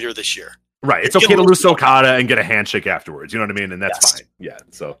eventer later this year. Right. It's okay to lose to Okada and get a handshake afterwards. You know what I mean? And that's fine. Yeah.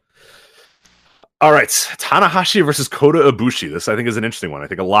 So, all right. Tanahashi versus Kota Ibushi. This, I think, is an interesting one. I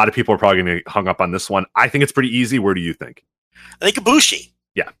think a lot of people are probably going to be hung up on this one. I think it's pretty easy. Where do you think? I think Ibushi.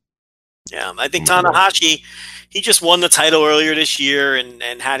 Yeah. Yeah. I think Tanahashi, he just won the title earlier this year and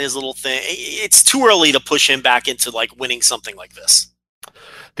had his little thing. It's too early to push him back into like winning something like this.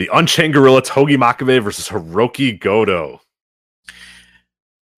 The Unchained Gorilla, Togi Makabe versus Hiroki Goto.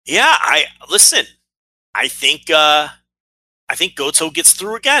 Yeah, I think Goto gets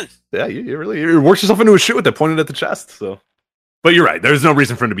through again. Yeah, you worked yourself into a shoot with that pointed at the chest. So, but you're right. There's no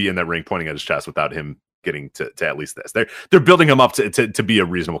reason for him to be in that ring pointing at his chest without him getting to at least this. They're building him up to be a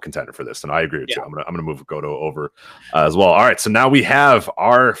reasonable contender for this, and I agree with you. I'm gonna move Goto over as well. All right, so now we have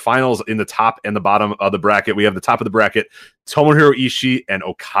our finals in the top and the bottom of the bracket. We have the top of the bracket: Tomohiro Ishii and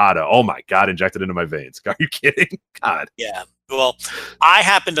Okada. Oh my God, injected into my veins. Are you kidding? God. Yeah. Well, I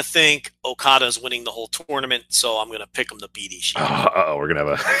happen to think Okada's winning the whole tournament, so I'm going to pick him to beat Ishii. We're going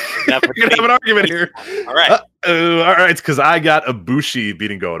to have an argument here. All right. All right, because I got Ibushi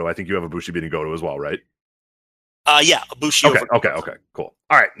beating Goto. I think you have Ibushi beating Goto as well, right? Yeah, Ibushi. Okay, cool.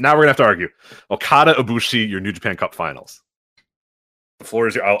 All right, now we're going to have to argue. Okada, Ibushi, your New Japan Cup finals. The floor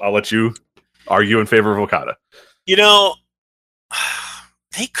is yours. I'll let you argue in favor of Okada. You know,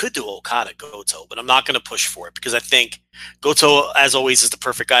 they could do Okada Goto, but I'm not going to push for it because I think Goto, as always, is the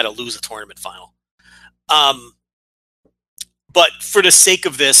perfect guy to lose a tournament final. But for the sake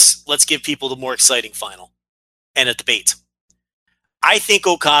of this, let's give people the more exciting final and a debate. I think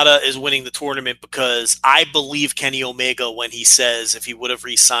Okada is winning the tournament because I believe Kenny Omega when he says if he would have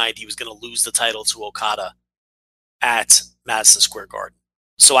re-signed, he was going to lose the title to Okada at Madison Square Garden.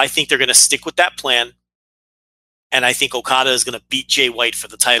 So I think they're going to stick with that plan. And I think Okada is going to beat Jay White for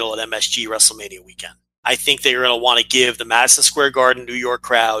the title at MSG WrestleMania weekend. I think they're going to want to give the Madison Square Garden, New York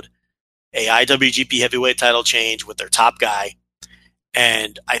crowd a IWGP Heavyweight title change with their top guy.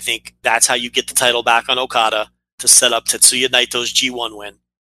 And I think that's how you get the title back on Okada to set up Tetsuya Naito's G1 win.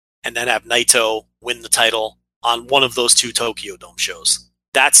 And then have Naito win the title on one of those 2 Tokyo Dome shows.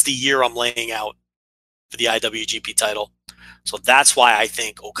 That's the year I'm laying out for the IWGP title. So that's why I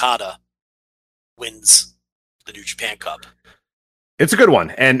think Okada wins the New Japan Cup. It's a good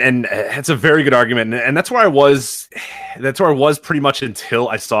one, and it's a very good argument, and that's where I was. That's where I was pretty much until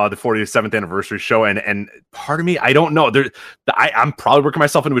I saw the 47th anniversary show, and part of me, I don't know. I'm probably working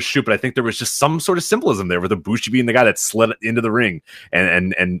myself into a shoot, but I think there was just some sort of symbolism there with Ibushi being the guy that slid into the ring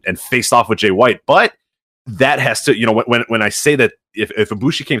and faced off with Jay White. But that has to, when I say that if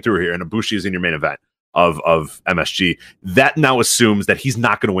Ibushi came through here and Ibushi is in your main event of MSG, that now assumes that he's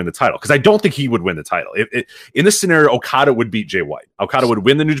not going to win the title, because I don't think he would win the title. In this scenario, Okada would beat Jay White. Okada would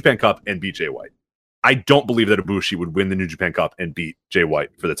win the New Japan Cup and beat Jay White. I don't believe that Ibushi would win the New Japan Cup and beat Jay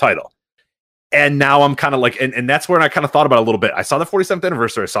White for the title. And now I'm kind of like, and that's where I kind of thought about it a little bit. I saw the 47th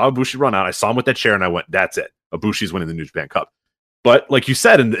anniversary. I saw Ibushi run out. I saw him with that chair, and I went, that's it. Ibushi's winning the New Japan Cup. But like you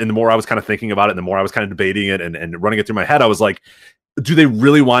said, and the more I was kind of thinking about it, and the more I was kind of debating it and running it through my head, I was like, do they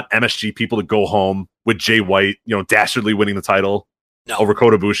really want MSG people to go home with Jay White, dastardly winning the title No. over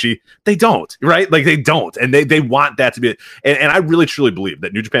Kota Ibushi? They don't, right? Like they don't, and they want that to be. And I really truly believe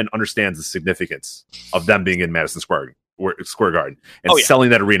that New Japan understands the significance of them being in Madison Square Garden and selling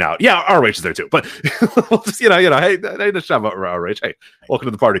that arena out. Yeah, ROH is there too, but just, hey, the shove out ROH. Hey, welcome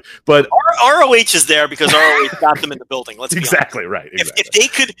to the party. But ROH is there because ROH got them in the building. Let's be exactly honest. Right. Exactly. If they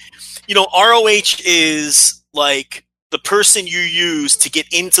could, ROH is like the person you use to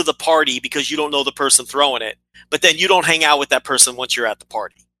get into the party because you don't know the person throwing it, but then you don't hang out with that person once you're at the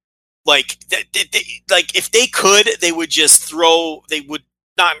party. Like, if they could, they would they would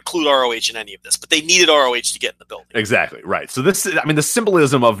not include ROH in any of this, but they needed ROH to get in the building. Exactly, right. So the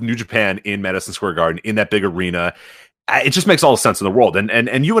symbolism of New Japan in Madison Square Garden, in that big arena, it just makes all the sense in the world.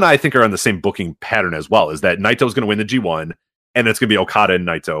 And you and I think are on the same booking pattern as well, is that Naito's going to win the G1, and it's going to be Okada and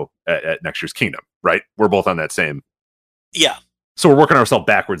Naito at next year's Kingdom, right? We're both on that same. Yeah. So we're working ourselves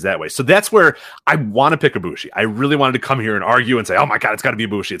backwards that way. So that's where I want to pick Ibushi. I really wanted to come here and argue and say, oh my God, it's got to be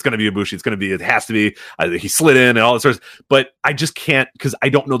Ibushi. It's going to be Ibushi. It has to be. He slid in and all this sort of, but I just can't, because I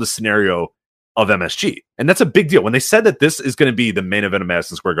don't know the scenario of MSG. And that's a big deal. When they said that this is going to be the main event of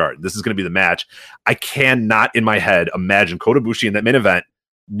Madison Square Garden, this is going to be the match, I cannot in my head imagine Kota Ibushi in that main event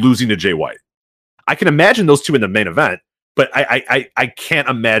losing to Jay White. I can imagine those two in the main event, but I can't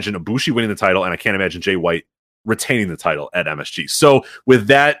imagine Ibushi winning the title, and I can't imagine Jay White retaining the title at MSG. So with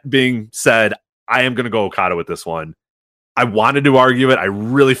that being said, I am going to go Okada with this one. I wanted to argue it. I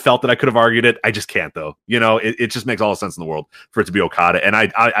really felt that I could have argued it. I just can't, though. It just makes all the sense in the world for it to be Okada. And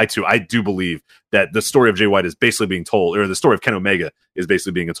I too do believe that the story of Jay White is basically being told, or the story of Ken Omega is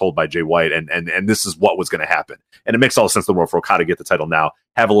basically being told by Jay White. And this is what was going to happen. And it makes all the sense in the world for Okada to get the title now,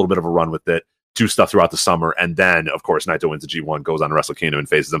 have a little bit of a run with it, do stuff throughout the summer, and then, of course, Naito wins the G1, goes on to Wrestle Kingdom and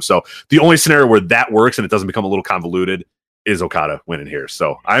faces them. So the only scenario where that works and it doesn't become a little convoluted is Okada winning here.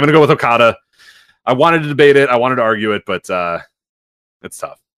 So I'm going to go with Okada. I wanted to debate it. I wanted to argue it, but it's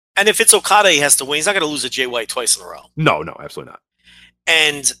tough. And if it's Okada, he has to win. He's not going to lose to Jay White twice in a row. No, absolutely not.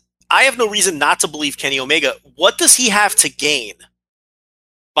 And I have no reason not to believe Kenny Omega. What does he have to gain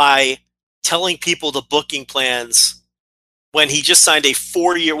by telling people the booking plans when he just signed a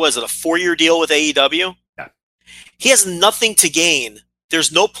 4-year deal with AEW? Yeah. He has nothing to gain.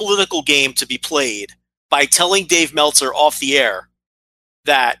 There's no political game to be played by telling Dave Meltzer off the air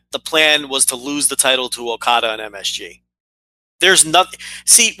that the plan was to lose the title to Okada and MSG. There's nothing.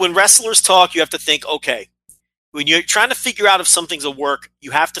 See, when wrestlers talk, you have to think, okay, when you're trying to figure out if something's a work,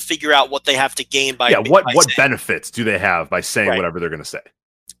 you have to figure out what they have to gain by what saying. benefits do they have by saying whatever they're going to say?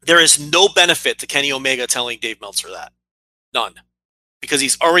 There is no benefit to Kenny Omega telling Dave Meltzer that. None. Because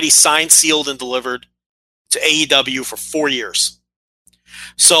he's already signed, sealed, and delivered to AEW for 4 years.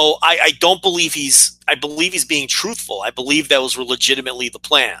 So I don't believe I believe he's being truthful. I believe that was legitimately the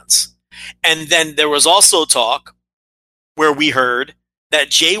plans. And then there was also talk where we heard that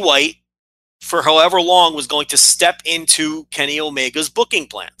Jay White, for however long, was going to step into Kenny Omega's booking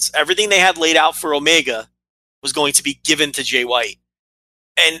plans. Everything they had laid out for Omega was going to be given to Jay White.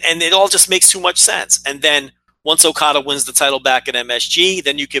 And it all just makes too much sense. And then once Okada wins the title back at MSG,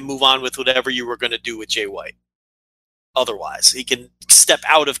 then you can move on with whatever you were going to do with Jay White. Otherwise, he can step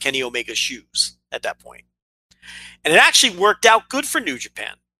out of Kenny Omega's shoes at that point. And it actually worked out good for New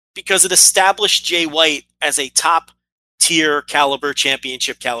Japan because it established Jay White as a top-tier caliber,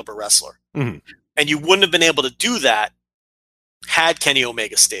 championship caliber wrestler. Mm-hmm. And you wouldn't have been able to do that had Kenny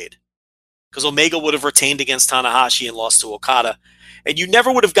Omega stayed. Because Omega would have retained against Tanahashi and lost to Okada. And you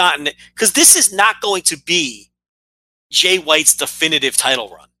never would have gotten it. Because this is not going to be Jay White's definitive title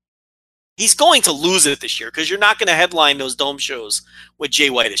run. He's going to lose it this year because you're not going to headline those dome shows with Jay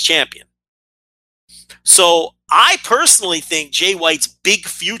White as champion. So I personally think Jay White's big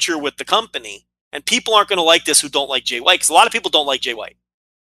future with the company, and people aren't going to like this who don't like Jay White, because a lot of people don't like Jay White,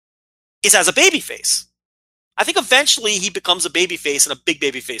 is as a babyface. I think eventually he becomes a babyface and a big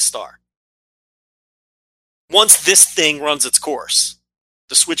babyface star. Once this thing runs its course,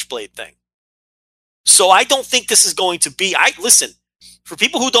 the Switchblade thing. So I don't think this is going to be... Listen, for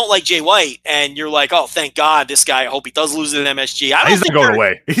people who don't like Jay White, and you're like, oh, thank God, this guy, I hope he does lose it in MSG. He's not going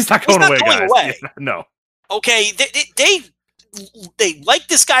away. He's not going away, guys. No. Okay, they liked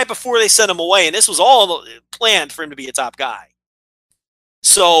this guy before they sent him away, and this was all planned for him to be a top guy.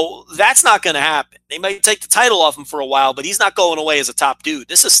 So that's not going to happen. They might take the title off him for a while, but he's not going away as a top dude.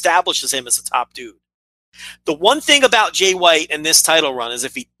 This establishes him as a top dude. The one thing about Jay White and this title run is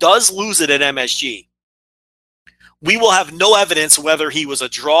if he does lose it at MSG, we will have no evidence whether he was a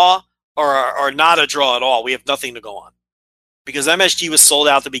draw or not a draw at all. We have nothing to go on because MSG was sold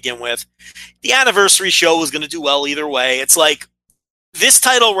out to begin with. The anniversary show was going to do well either way. It's like this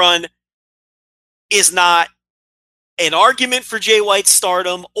title run is not an argument for Jay White's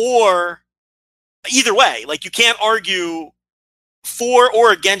stardom, or either way, like you can't argue for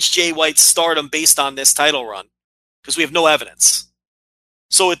or against Jay White's stardom based on this title run because we have no evidence.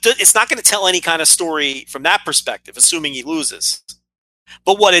 So it's not going to tell any kind of story from that perspective, assuming he loses.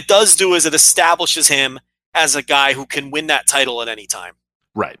 But what it does do is it establishes him as a guy who can win that title at any time.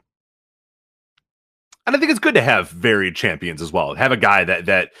 Right. And I think it's good to have varied champions as well. Have a guy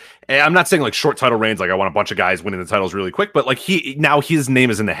that I'm not saying like short title reigns, like I want a bunch of guys winning the titles really quick, but like his name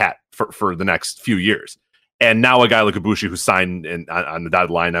is in the hat for the next few years. And now a guy like Ibushi who's signed on the dotted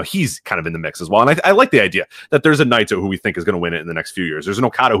line, now he's kind of in the mix as well. And I like the idea that there's a Naito who we think is going to win it in the next few years. There's an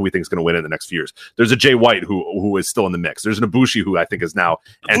Okada who we think is going to win it in the next few years. There's a Jay White who is still in the mix. There's an Ibushi who I think is now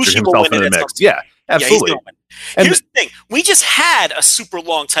entered himself in the mix. Yeah, absolutely. And here's the thing. We just had a super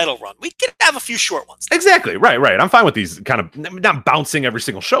long title run. We could have a few short ones. Exactly. Right. I'm fine with these kind of not bouncing every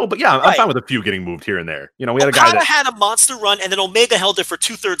single show, but yeah, I'm fine with a few getting moved here and there. You know, we had Okada a guy that had a monster run, and then Omega held it for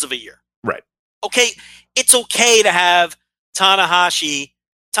 2/3 of a year. Right. Okay, it's okay to have Tanahashi.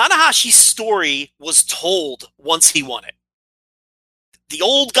 Tanahashi's story was told once he won it. The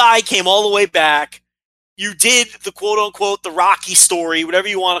old guy came all the way back. You did the quote-unquote the Rocky story, whatever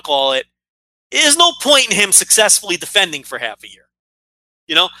you want to call it. There's no point in him successfully defending for half a year.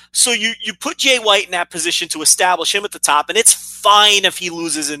 You know? So you put Jay White in that position to establish him at the top, and it's fine if he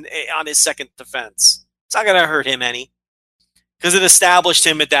loses on his second defense. It's not going to hurt him any because it established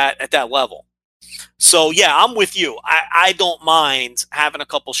him at that level. So, yeah, I'm with you. I don't mind having a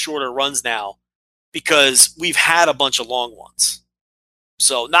couple shorter runs now because we've had a bunch of long ones.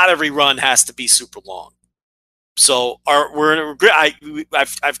 So not every run has to be super long. So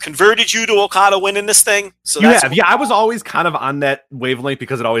I've converted you to Okada winning this thing. So yeah, I was always kind of on that wavelength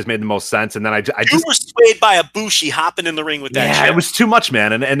because it always made the most sense. And then I just were swayed by Ibushi hopping in the ring with that. Yeah, it was too much,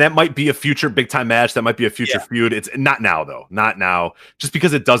 man. And that might be a future big time match. That might be a future feud. It's not now though. Not now. Just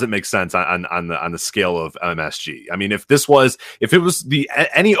because it doesn't make sense on the scale of MSG. I mean, if it was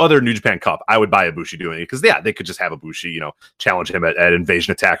any other New Japan Cup, I would buy Ibushi doing it because they could just have Ibushi, challenge him at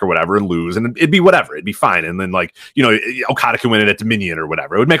Invasion Attack or whatever and lose, and it'd be whatever. It'd be fine. And then Okada can win it at Dominion or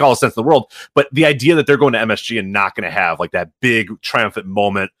whatever. It would make all the sense in the world. But the idea that they're going to MSG and not going to have like that big triumphant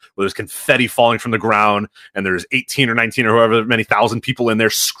moment where there's confetti falling from the ground and there's 18 or 19 or however many thousand people in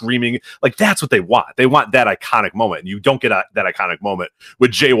there screaming, like that's what they want. They want that iconic moment. And you don't get that iconic moment with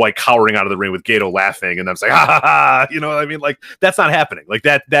Jay White cowering out of the ring with Gato laughing and them saying, ha ha ha. You know what I mean? Like that's not happening. Like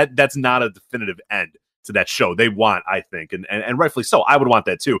that's not a definitive end to that show. They want, I think, and rightfully so. I would want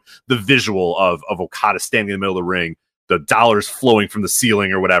that too. The visual of Okada standing in the middle of the ring, the dollars flowing from the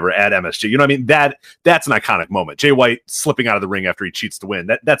ceiling or whatever at MSG. You know what I mean? That's an iconic moment. Jay White slipping out of the ring after he cheats to win.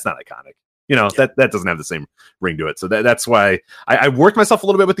 That's not iconic. That doesn't have the same ring to it. So that's why I worked myself a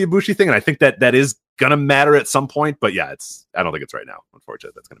little bit with the Ibushi thing, and I think that is gonna matter at some point. But yeah, I don't think it's right now.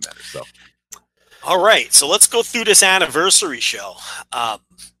 Unfortunately, that's gonna matter. So all right, so let's go through this anniversary show.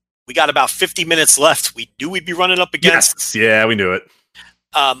 We got about 50 minutes left. We knew we'd be running up against. Yes. Yeah, we knew it.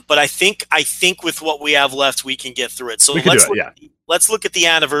 But I think with what we have left, we can get through it. So let's look at the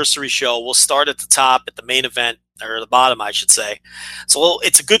anniversary show. We'll start at the top at the main event, or the bottom, I should say. So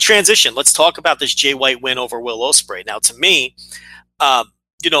it's a good transition. Let's talk about this Jay White win over Will Ospreay. Now, to me,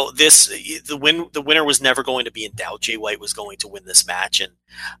 the winner was never going to be in doubt. Jay White was going to win this match, and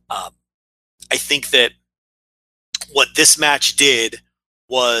I think that what this match did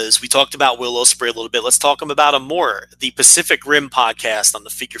was, we talked about Will Ospreay a little bit. Let's talk about him more. The Pacific Rim podcast on the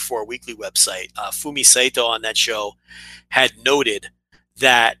Figure 4 Weekly website, Fumi Saito on that show had noted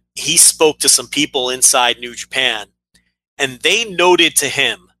that he spoke to some people inside New Japan, and they noted to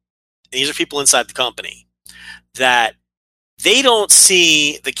him, and these are people inside the company, that they don't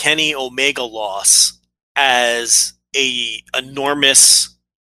see the Kenny Omega loss as a enormous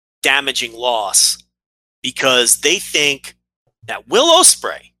damaging loss because they think that Will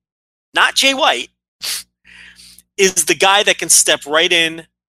Ospreay, not Jay White, is the guy that can step right in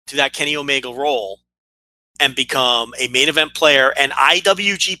to that Kenny Omega role and become a main event player and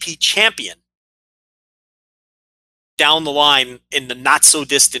IWGP champion down the line in the not so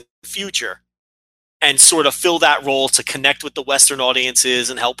distant future, and sort of fill that role to connect with the Western audiences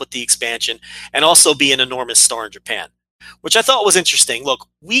and help with the expansion, and also be an enormous star in Japan, which I thought was interesting. Look,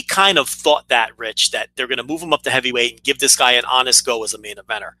 we kind of thought that, Rich, that they're going to move him up to heavyweight and give this guy an honest go as a main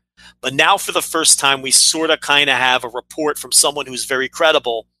eventer. But now for the first time, we sort of kind of have a report from someone who's very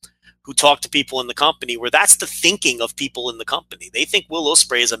credible, who talked to people in the company, where that's the thinking of people in the company. They think Will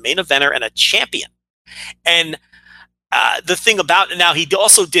Ospreay is a main eventer and a champion. And the thing about it now, he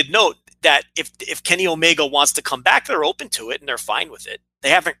also did note that if Kenny Omega wants to come back, they're open to it and they're fine with it. They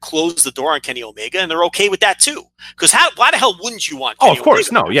haven't closed the door on Kenny Omega, and they're okay with that too. Because why the hell wouldn't you want Kenny of course.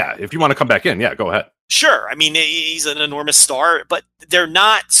 Omega? No, yeah. If you want to come back in, yeah, go ahead. Sure. I mean, he's an enormous star, but they're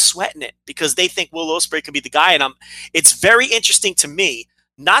not sweating it because they think Will Ospreay could be the guy. And it's very interesting to me,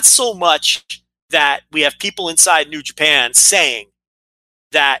 not so much that we have people inside New Japan saying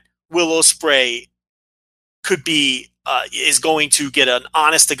that Will Ospreay could be is going to get an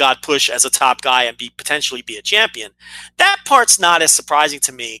honest to God push as a top guy and potentially be a champion. That part's not as surprising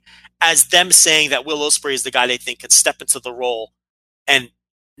to me as them saying that Will Ospreay is the guy they think can step into the role and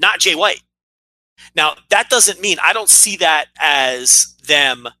not Jay White. Now, that doesn't mean I don't see that as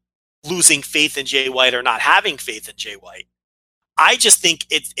them losing faith in Jay White or not having faith in Jay White. I just think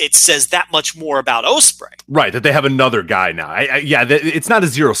it says that much more about Ospreay. Right, that they have another guy now. It's not a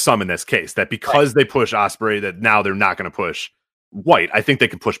zero sum in this case, that because they push Ospreay, that now they're not going to push White. I think they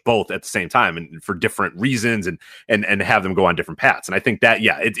can push both at the same time and for different reasons and have them go on different paths. And I think that,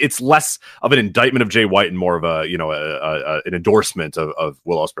 it's less of an indictment of Jay White and more of an endorsement of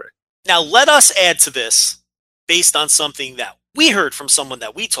Will Ospreay. Now, let us add to this based on something that we heard from someone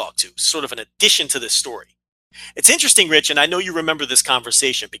that we talked to, sort of an addition to this story. It's interesting, Rich, and I know you remember this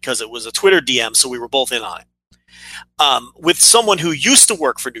conversation because it was a Twitter DM, so we were both in on it, with someone who used to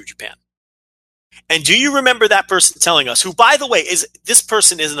work for New Japan. And do you remember that person telling us, who, by the way, this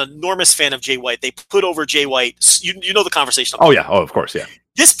person is an enormous fan of Jay White. They put over Jay White. You know the conversation. Oh, yeah. Oh, of course, yeah.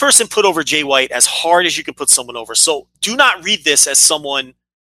 This person put over Jay White as hard as you can put someone over. So do not read this as someone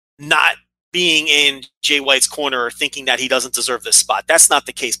not being in Jay White's corner or thinking that he doesn't deserve this spot. That's not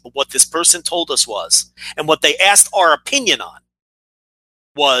the case. But what this person told us was, and what they asked our opinion on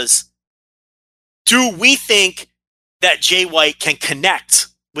was, do we think that Jay White can connect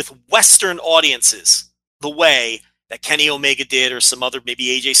with Western audiences the way that Kenny Omega did, or some other,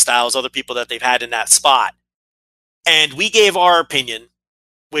 maybe AJ Styles, other people that they've had in that spot? And we gave our opinion,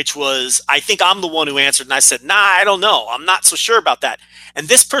 which was, I think I'm the one who answered, and I said, nah, I don't know. I'm not so sure about that. And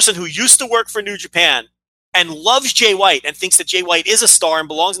this person who used to work for New Japan and loves Jay White and thinks that Jay White is a star and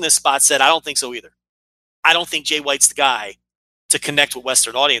belongs in this spot said, I don't think so either. I don't think Jay White's the guy to connect with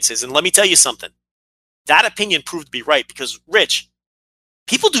Western audiences. And let me tell you something. That opinion proved to be right because, Rich,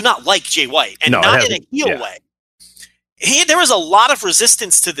 people do not like Jay White, and not in a heel way. There was a lot of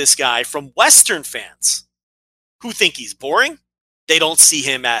resistance to this guy from Western fans who think he's boring. They don't see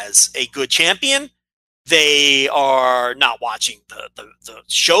him as a good champion. They are not watching the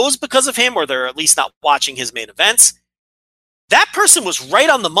shows because of him, or they're at least not watching his main events. That person was right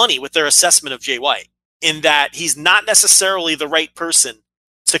on the money with their assessment of Jay White, in that he's not necessarily the right person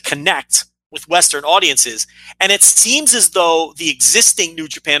to connect with Western audiences. And it seems as though the existing New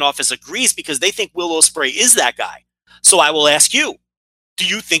Japan office agrees because they think Will Ospreay is that guy. So I will ask you, do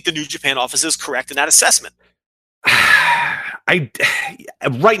you think the New Japan office is correct in that assessment?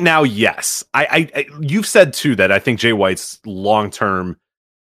 Right now, yes. You've said too that I think Jay White's long-term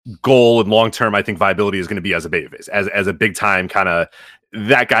goal and long-term, I think, viability is going to be as a babyface, as a big time kind of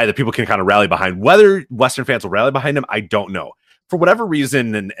that guy that people can kind of rally behind. Whether Western fans will rally behind him, I don't know. For whatever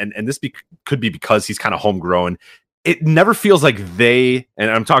reason, and this could be because he's kind of homegrown, it never feels like they, and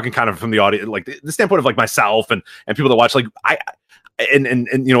I'm talking kind of from the audience, like the standpoint of like myself and people that watch, like and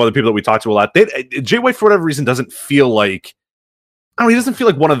you know, other people that we talk to a lot, Jay White, for whatever reason, doesn't feel like, I don't know, he doesn't feel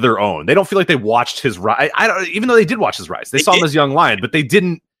like one of their own. They don't feel like they watched his rise. Even though they did watch his rise, they saw him as young lion, but they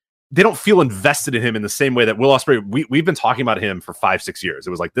don't feel invested in him in the same way that Will Ospreay. We've been talking about him for 5-6 years. It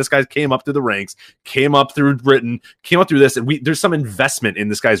was like, this guy came up through the ranks, came up through Britain, came up through this, and there's some investment in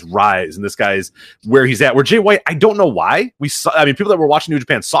this guy's rise and this guy's where he's at. Where Jay White, I don't know why people that were watching New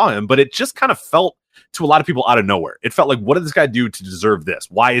Japan saw him, but it just kind of felt to a lot of people out of nowhere. It felt like, what did this guy do to deserve this?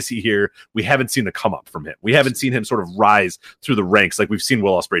 Why is he here? We haven't seen the come up from him. We haven't seen him sort of rise through the ranks like we've seen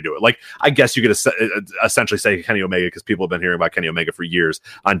Will Ospreay do it. Like, I guess you could essentially say Kenny Omega, because people have been hearing about Kenny Omega for years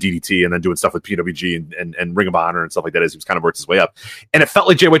on DDT and then doing stuff with PWG and Ring of Honor and stuff like that as he's kind of worked his way up. And it felt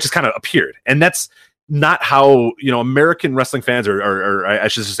like Jay White just kind of appeared. And that's not how, you know, American wrestling fans, or I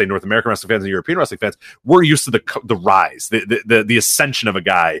should just say North American wrestling fans and European wrestling fans, we're used to the rise, the ascension of a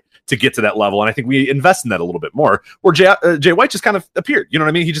guy to get to that level. And I think we invest in that a little bit more, where Jay White just kind of appeared. You know what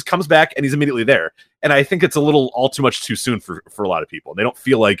I mean? He just comes back and he's immediately there. And I think it's a little all too much too soon for a lot of people. They don't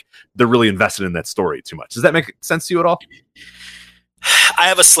feel like they're really invested in that story too much. Does that make sense to you at all? I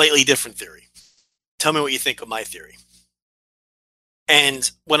have a slightly different theory. Tell me what you think of my theory.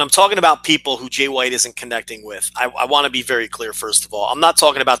 And when I'm talking about people who Jay White isn't connecting with, I want to be very clear, first of all. I'm not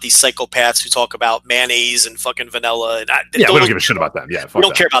talking about these psychopaths who talk about mayonnaise and fucking vanilla. And we don't give a shit about them. Yeah, we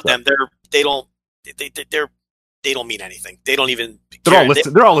don't care about them. They're they don't mean anything. They don't even.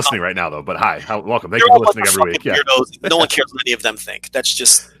 They're all listening right now, though. But hi, welcome. Thank you for listening every week. Yeah. Weirdos. No one cares what any of them think. That's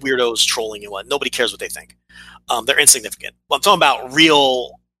just weirdos trolling you. Nobody cares what they think. They're insignificant. Well, I'm talking about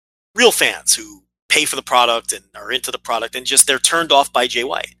real fans who pay for the product and are into the product, and just they're turned off by Jay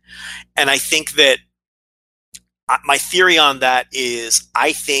White. And I think that my theory on that is,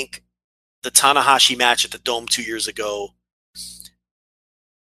 I think the Tanahashi match at the Dome 2 years ago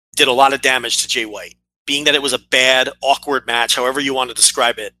did a lot of damage to Jay White. Being that it was a bad, awkward match, however you want to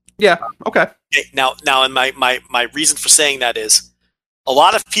describe it. Yeah, okay. Now, and my reason for saying that is, a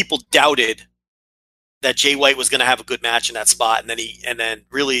lot of people doubted that Jay White was going to have a good match in that spot, and then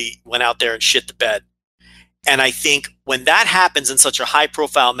really went out there and shit the bed. And I think when that happens in such a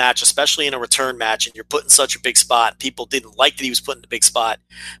high-profile match, especially in a return match, and you're put in such a big spot, people didn't like that he was put in a big spot.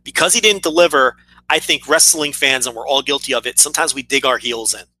 Because he didn't deliver, I think wrestling fans, and we're all guilty of it, sometimes we dig our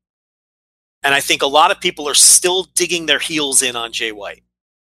heels in. And I think a lot of people are still digging their heels in on Jay White.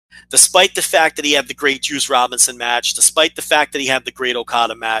 Despite the fact that he had the great Juice Robinson match, despite the fact that he had the great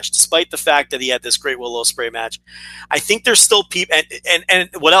Okada match, despite the fact that he had this great Will Ospreay match, I think there's still people. And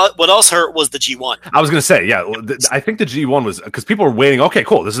what else hurt was the G1. I was going to say, yeah, I think the G1 was, because people were waiting. Okay,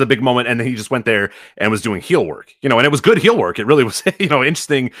 cool, this is a big moment, and then he just went there and was doing heel work, and it was good heel work. It really was,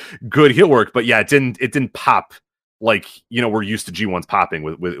 interesting, good heel work. But yeah, it didn't pop like we're used to G1s popping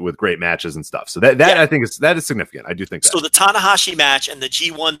with great matches and stuff. So that I think that is significant. I do think that. So the Tanahashi match and the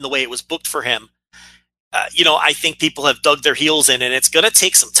G1, the way it was booked for him, I think people have dug their heels in, and it's going to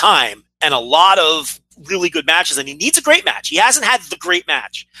take some time and a lot of really good matches. And he needs a great match. He hasn't had the great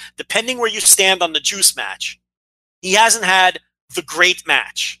match. Depending where you stand on the Juice match, he hasn't had the great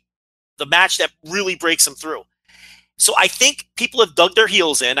match, the match that really breaks him through. So I think people have dug their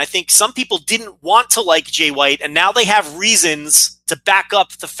heels in. I think some people didn't want to like Jay White, and now they have reasons to back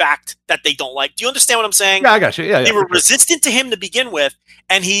up the fact that they don't like. Do you understand what I'm saying? Yeah, I got you. Yeah, they were resistant to him to begin with,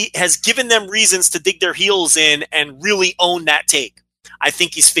 and he has given them reasons to dig their heels in and really own that take. I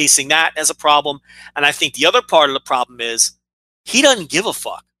think he's facing that as a problem, and I think the other part of the problem is he doesn't give a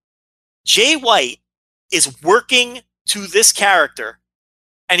fuck. Jay White is working to this character,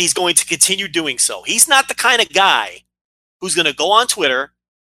 and he's going to continue doing so. He's not the kind of guy who's going to go on Twitter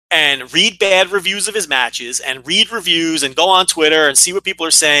and read bad reviews of his matches and read reviews and go on Twitter and see what people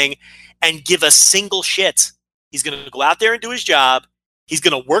are saying and give a single shit. He's going to go out there and do his job. He's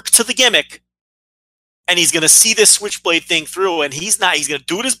going to work to the gimmick, and he's going to see this Switchblade thing through, and he's going to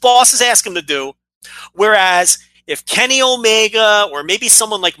do what his bosses ask him to do. Whereas if Kenny Omega or maybe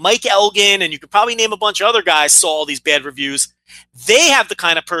someone like Mike Elgin, and you could probably name a bunch of other guys, saw all these bad reviews, they have the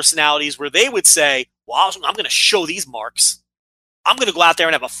kind of personalities where they would say, well, I'm going to show these marks. I'm going to go out there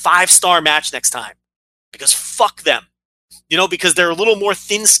and have a 5-star match next time, because fuck them. Because they're a little more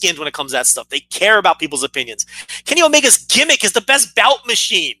thin-skinned when it comes to that stuff. They care about people's opinions. Kenny Omega's gimmick is the best bout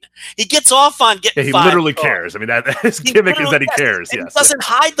machine. He gets off on getting he literally cares. I mean, his gimmick is that he cares. Yes. He doesn't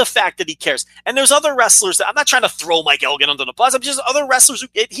hide the fact that he cares. And there's other wrestlers that I'm not trying to throw Mike Elgin under the bus. I'm just other wrestlers.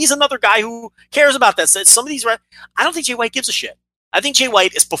 He's another guy who cares about that. So some of these, I don't think Jay White gives a shit. I think Jay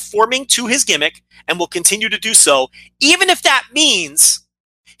White is performing to his gimmick and will continue to do so, even if that means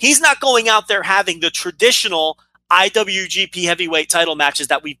he's not going out there having the traditional IWGP heavyweight title matches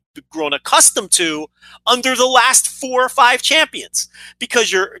that we've grown accustomed to under the last 4 or 5 champions.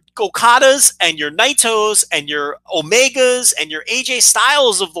 Because your Okadas and your Naitos and your Omegas and your AJ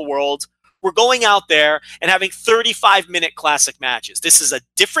Styles of the world were going out there and having 35-minute classic matches. This is a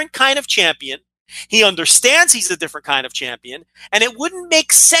different kind of champion. He understands he's a different kind of champion, and it wouldn't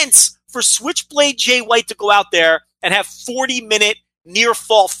make sense for Switchblade Jay White to go out there and have 40-minute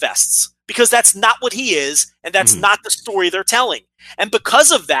near-fall fests, because that's not what he is, and that's not the story they're telling. And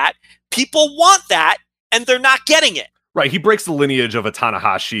because of that, people want that, and they're not getting it. Right, he breaks the lineage of a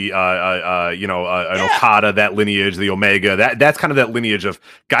Tanahashi, an Okada, that lineage, the Omega. That's kind of that lineage of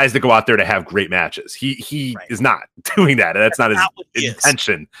guys that go out there to have great matches. He is not doing that. That's not his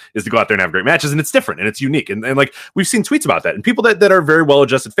intention is to go out there and have great matches, and it's different and it's unique. And like we've seen tweets about that, and people that are very well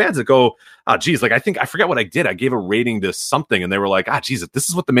adjusted fans that go, oh geez, like I forget what I did. I gave a rating to something, and they were like, geez, if this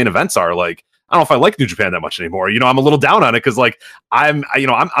is what the main events are, like I don't know if I like New Japan that much anymore. I'm a little down on it because like I'm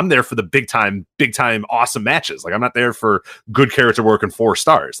there for the big time awesome matches. Like I'm not there for good character work and 4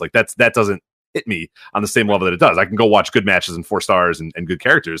 stars. Like that doesn't hit me on the same level that it does. I can go watch good matches and 4 stars and good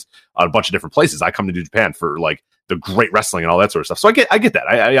characters on a bunch of different places. I come to New Japan for like the great wrestling and all that sort of stuff. So I get that.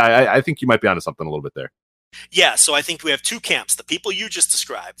 I think you might be onto something a little bit there. Yeah. So I think we have 2 camps: the people you just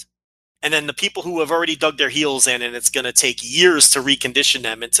described, And then the people who have already dug their heels in, and it's going to take years to recondition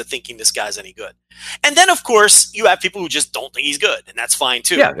them into thinking this guy's any good. And then, of course, you have people who just don't think he's good, and that's fine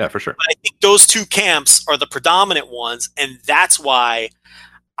too. Yeah, for sure. But I think those two camps are the predominant ones, and that's why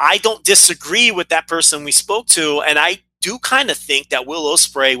I don't disagree with that person we spoke to, and I do kind of think that Will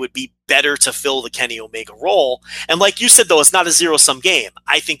Ospreay would be better to fill the Kenny Omega role. And like you said, though, it's not a zero-sum game.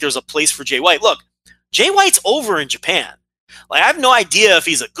 I think there's a place for Jay White. Look, Jay White's over in Japan. Like, I have no idea if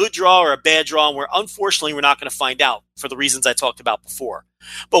he's a good draw or a bad draw, and unfortunately we're not going to find out for the reasons I talked about before.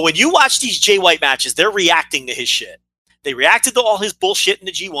 But when you watch these Jay White matches, they're reacting to his shit. They reacted to all his bullshit in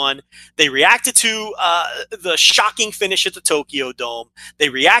the G1. They reacted to the shocking finish at the Tokyo Dome. They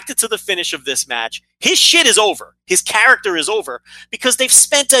reacted to the finish of this match. His shit is over. His character is over because they've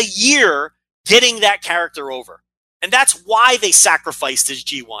spent a year getting that character over. And that's why they sacrificed his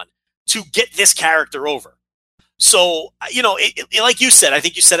G1, to get this character over. So, like you said, I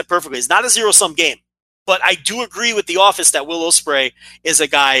think you said it perfectly. It's not a zero-sum game. But I do agree with the office that Will Ospreay is a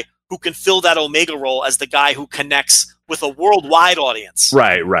guy who can fill that Omega role as the guy who connects with a worldwide audience.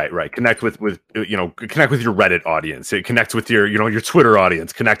 Right. Connect with connect with your Reddit audience. It connects with your, your Twitter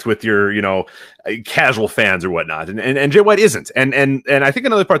audience. Connect with your, casual fans or whatnot. And Jay White isn't. And I think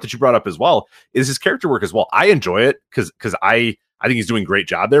another part that you brought up as well is his character work as well. I enjoy it because I think he's doing a great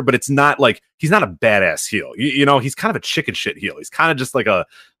job there, but it's not like he's not a badass heel. He's kind of a chicken shit heel. He's kind of just like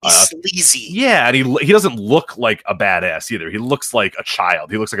he's sleazy. Yeah, and he doesn't look like a badass either. He looks like a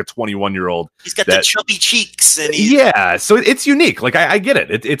child. He looks like a 21-year-old. He's got the chubby cheeks, and so it's unique. Like I get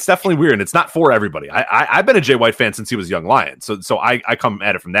it. It's definitely weird, and it's not for everybody. I've been a Jay White fan since he was Young Lion, so I come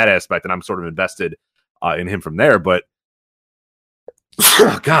at it from that aspect, and I'm sort of invested in him from there, but.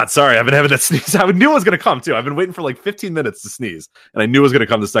 Oh, God, sorry. I've been having that sneeze. I knew it was going to come, too. I've been waiting for like 15 minutes to sneeze, and I knew it was going to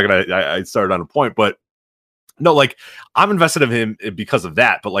come the second I started on a point. But no, like, I'm invested in him because of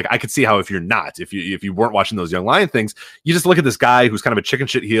that. But like, I could see how if you're not, if you weren't watching those Young Lion things, you just look at this guy who's kind of a chicken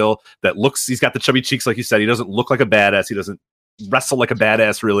shit heel that he's got the chubby cheeks, like you said. He doesn't look like a badass. He doesn't wrestle like a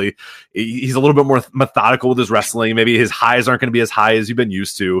badass, really. He's a little bit more methodical with his wrestling. Maybe his highs aren't going to be as high as you've been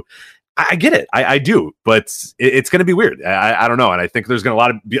used to. I get it. I do, but it's going to be weird. I don't know. And I think there's going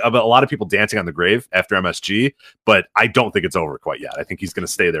to be a lot of people dancing on the grave after MSG, but I don't think it's over quite yet. I think he's going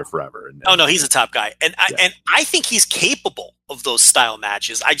to stay there forever. No, he's a top guy. And I think he's capable of those style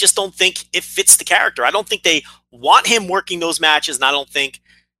matches. I just don't think it fits the character. I don't think they want him working those matches. And I don't think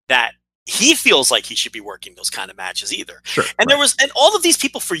that he feels like he should be working those kind of matches either. Sure. And and all of these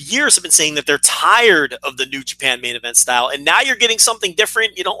people for years have been saying that they're tired of the New Japan main event style. And now you're getting something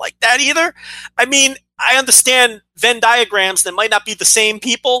different. You don't like that either. I mean, I understand Venn diagrams that might not be the same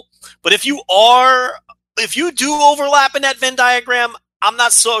people, but if you do overlap in that Venn diagram, I'm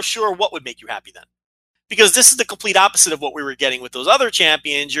not so sure what would make you happy then. Because this is the complete opposite of what we were getting with those other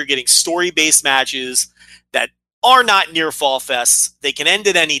champions. You're getting story-based matches that are not near fall fests. They can end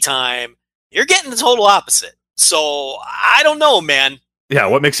at any time. You're getting the total opposite. So I don't know, man. Yeah,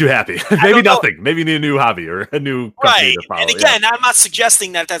 what makes you happy? Maybe nothing. Maybe you need a new hobby or a new company to follow. And again, I'm not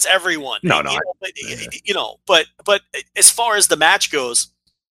suggesting that that's everyone. No. But as far as the match goes,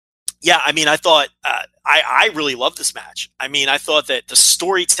 yeah, I mean, I thought I really loved this match. I mean, I thought that the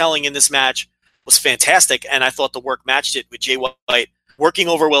storytelling in this match was fantastic, and I thought the work matched it with Jay White working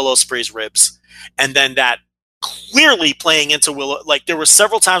over Will Ospreay's ribs, and then that clearly playing into Will. Like, there were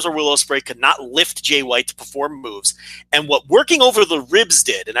several times where Will Ospreay could not lift Jay White to perform moves, and what working over the ribs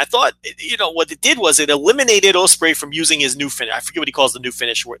did, and I thought, what it did was it eliminated Ospreay from using his new finish. I forget what he calls the new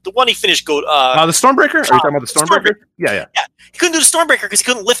finish. The one he finished the Stormbreaker? Are you talking about the Stormbreaker? Yeah. He couldn't do the Stormbreaker because he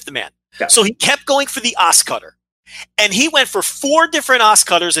couldn't lift the man. Yeah. So he kept going for the Os Cutter, and he went for 4 different Os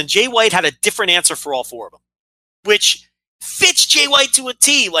Cutters, and Jay White had a different answer for all 4 of them, which fits Jay White to a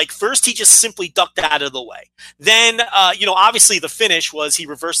T. Like, first he just simply ducked out of the way. Then, obviously the finish was he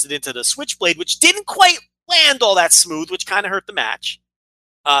reversed it into the Switchblade, which didn't quite land all that smooth, which kind of hurt the match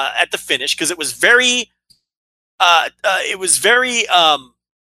at the finish because it was very.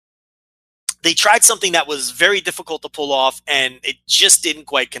 They tried something that was very difficult to pull off, and it just didn't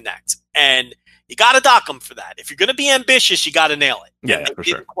quite connect. And you got to dock him for that. If you're going to be ambitious, you got to nail it. Yeah, for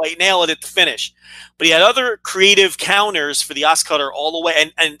sure. Didn't quite nail it at the finish, but he had other creative counters for the Os Cutter all the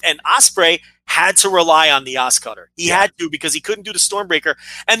way. And Ospreay had to rely on the Os Cutter. He had to, because he couldn't do the Stormbreaker.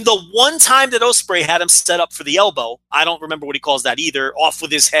 And the one time that Ospreay had him set up for the elbow, I don't remember what he calls that either, off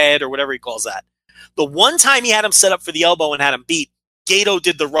with his head or whatever he calls that. The one time he had him set up for the elbow and had him beat, Gato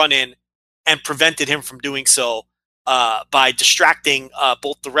did the run in and prevented him from doing so. By distracting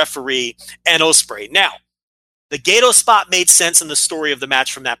both the referee and Ospreay. Now, the Gato spot made sense in the story of the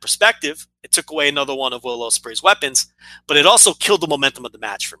match from that perspective. It took away another one of Will Ospreay's weapons, but it also killed the momentum of the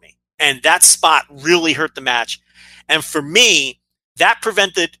match for me. And that spot really hurt the match. And for me, that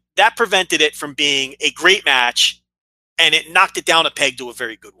prevented it from being a great match, and it knocked it down a peg to a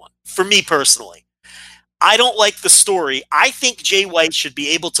very good one. For me personally, I don't like the story. I think Jay White should be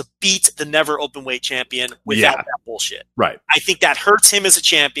able to beat the never openweight champion without that bullshit. Right. I think that hurts him as a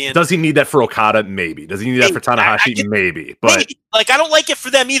champion. Does he need that for Okada? Maybe. Does he need that for Tanahashi? Maybe. But maybe. Like, I don't like it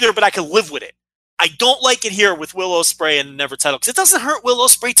for them either, but I can live with it. I don't like it here with Will Ospreay and the never title, because it doesn't hurt Will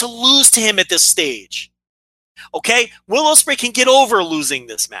Ospreay to lose to him at this stage. Okay? Will Ospreay can get over losing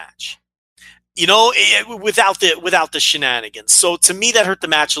this match. You know, without the shenanigans. So to me, that hurt the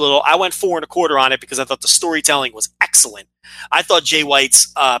match a little. I went 4.25 on it because I thought the storytelling was excellent. I thought Jay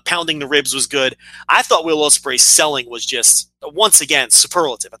White's pounding the ribs was good. I thought Will Ospreay's selling was just, once again,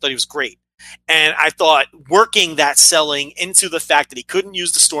 superlative. I thought he was great. And I thought working that selling into the fact that he couldn't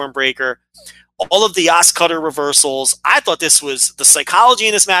use the Stormbreaker, all of the Os Cutter reversals, I thought the psychology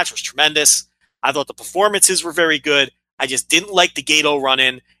in this match was tremendous. I thought the performances were very good. I just didn't like the Gato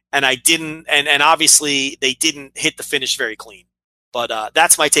run-in. And and obviously they didn't hit the finish very clean. But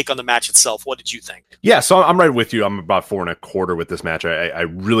that's my take on the match itself. What did you think? Yeah, so I'm right with you. I'm about 4.25 with this match. I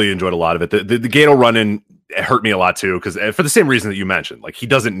really enjoyed a lot of it. The Gato run-in hurt me a lot too, because for the same reason that you mentioned, like, he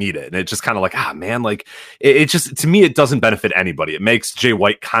doesn't need it, and it's just kind of like, man, like, it just, to me, it doesn't benefit anybody. It makes Jay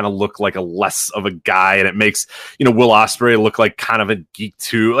White kind of look like a less of a guy, and it makes, you know, Will Ospreay look like kind of a geek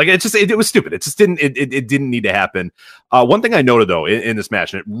too. Like, it was stupid. It just didn't need to happen. One thing I noted though in this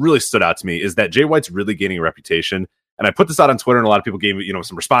match, and it really stood out to me, is that Jay White's really gaining a reputation. And I put this out on Twitter, and a lot of people gave, you know,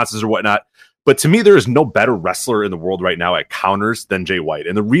 some responses or whatnot. But to me, there is no better wrestler in the world right now at counters than Jay White.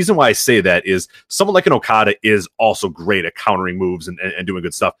 And the reason why I say that is someone like an Okada is also great at countering moves and doing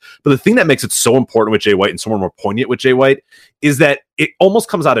good stuff. But the thing that makes it so important with Jay White and so more poignant with Jay White is that it almost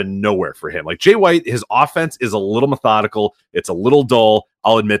comes out of nowhere for him. Like, Jay White, his offense is a little methodical. It's a little dull.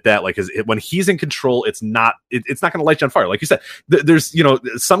 I'll admit that. Like, when he's in control, it's not going to light you on fire. Like you said, there's, you know,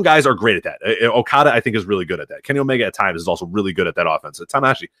 some guys are great at that. Okada, I think, is really good at that. Kenny Omega at times is also really good at that offense.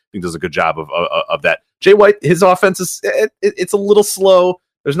 Tanahashi, I think, does a good job of that. Jay White, his offense is it's a little slow.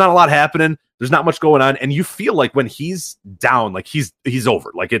 There's not a lot happening. There's not much going on, and you feel like when he's down, like he's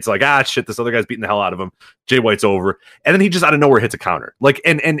over. Like, it's like, shit, this other guy's beating the hell out of him. Jay White's over, and then he just out of nowhere hits a counter. Like,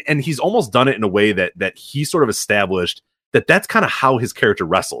 and he's almost done it in a way that he sort of established that's kind of how his character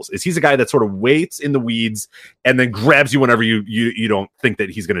wrestles. Is he's a guy that sort of waits in the weeds and then grabs you whenever you don't think that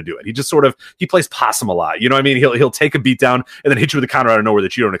he's going to do it. He just sort of, he plays possum a lot. You know what I mean? He'll take a beat down and then hit you with a counter out of nowhere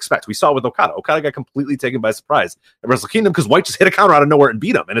that you don't expect. We saw it with Okada. Okada got completely taken by surprise at Wrestle Kingdom because White just hit a counter out of nowhere and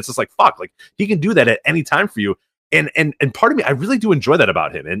beat him. And it's just like, fuck, like, he can do that at any time for you. And part of me, I really do enjoy that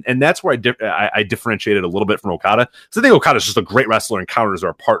about him. And that's where I differentiated a little bit from Okada. So I think Okada's just a great wrestler, and counters are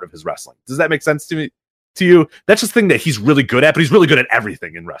a part of his wrestling. Does that make sense to you? That's just the thing that he's really good at, but he's really good at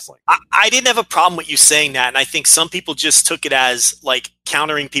everything in wrestling. I didn't have a problem with you saying that, and I think some people just took it as like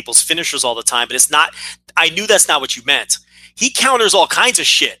countering people's finishers all the time, but it's not. I knew that's not what you meant. He counters all kinds of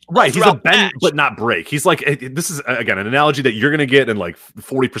shit. Right. He's a bend but not break. He's like, this is, again, an analogy that you're going to get, and like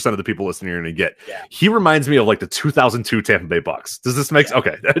 40% of the people listening are going to get. Yeah. He reminds me of like the 2002 Tampa Bay Bucks. Does this make sense?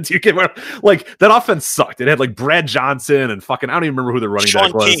 Okay. Do you get where, like, that offense sucked. It had like Brad Johnson and fucking, I don't even remember who the running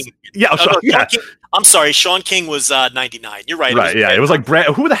back was. King. Yeah. Sean King. I'm sorry. Sean King was 99. You're right. Right. It was like Brad.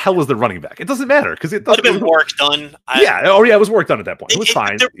 Who the hell was the running back? It doesn't matter because it doesn't. Would have been work done. It was work done at that point. It was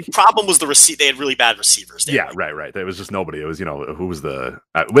fine. The problem was they had really bad receivers. Right. It was just nobody. It was, who was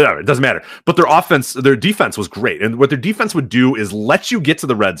whatever. It doesn't matter. But their defense was great. And what their defense would do is let you get to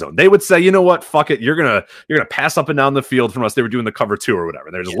the red zone. They would say, you know what, fuck it. You're gonna pass up and down the field from us. They were doing the cover 2 or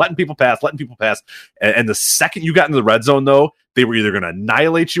whatever. They're just letting people pass. And the second you got into the red zone, though, they were either going to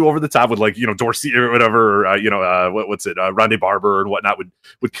annihilate you over the top with, like, Dorsey or whatever, or, Ronde Barber and whatnot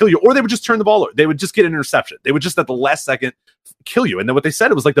would kill you, or they would just turn the ball over. They would just get an interception. They would just at the last second kill you. And then what they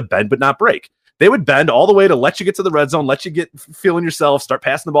said, it was like the bend but not break. They would bend all the way to let you get to the red zone, let you get feeling yourself, start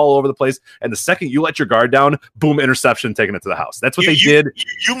passing the ball all over the place. And the second you let your guard down, boom, interception, taking it to the house. That's what they did.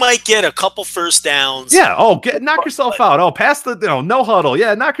 You might get a couple first downs. Yeah. Knock yourself out. Oh, pass the no huddle.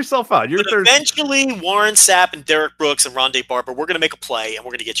 Yeah, knock yourself out. Eventually, Warren Sapp and Derek Brooks and Ronde Barber, we're going to make a play and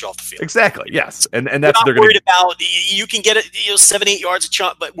we're going to get you off the field. Exactly. Yes. And that's what they're worried about. You can get it 7-8 yards a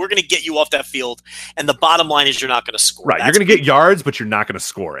chunk, but we're going to get you off that field. And the bottom line is you're not going to score. Right. You're going to get yards, but you're not going to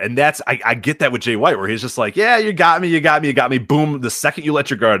score. And that's I get that with Jay White, where he's just like, yeah, you got me. Boom. The second you let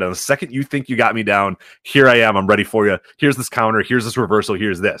your guard down, the second you think you got me down, here I am. I'm ready for you. Here's this counter. Here's this reversal.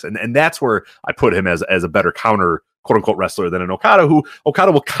 Here's this. And that's where I put him as a better counter, quote unquote, wrestler than an Okada, who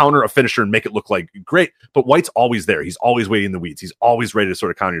Okada will counter a finisher and make it look like great. But White's always there. He's always waiting in the weeds. He's always ready to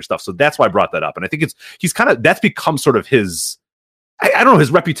sort of counter your stuff. So that's why I brought that up. And I think that's become sort of his, I don't know,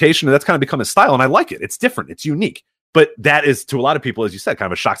 his reputation, and that's kind of become his style, and I like it. It's different. It's unique. But that is, to a lot of people, as you said, kind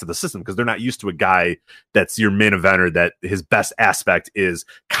of a shock to the system because they're not used to a guy that's your main eventer, that his best aspect is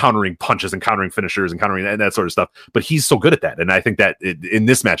countering punches and countering finishers and countering and that sort of stuff. But he's so good at that. And I think that in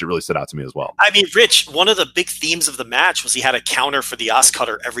this match, it really stood out to me as well. I mean, Rich, one of the big themes of the match was he had a counter for the Os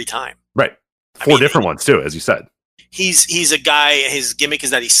Cutter every time. Right. Four different ones, too, as you said. He's a guy, his gimmick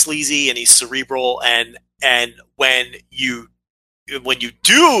is that he's sleazy and he's cerebral. And when you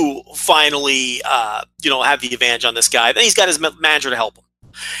do finally, have the advantage on this guy, then he's got his manager to help him.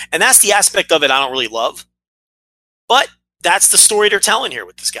 And that's the aspect of it I don't really love. But that's the story they're telling here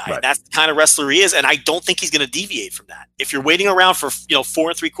with this guy. Right. And that's the kind of wrestler he is. And I don't think he's going to deviate from that. If you're waiting around for, 4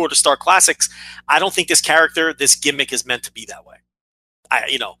 3/4-star classics, I don't think this character, this gimmick is meant to be that way.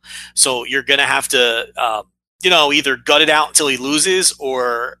 So you're going to have to, either gut it out until he loses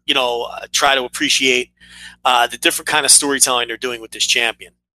or, try to appreciate the different kind of storytelling they're doing with this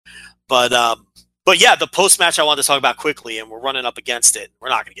champion. But yeah, the post match I wanted to talk about quickly, and we're running up against it. We're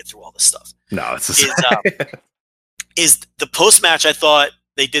not going to get through all this stuff. No, it's is the post match. I thought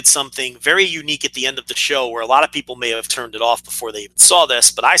they did something very unique at the end of the show where a lot of people may have turned it off before they even saw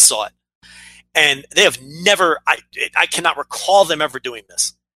this, but I saw it, and they have never. I cannot recall them ever doing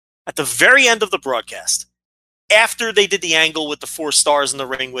this. At the very end of the broadcast, after they did the angle with the 4 stars in the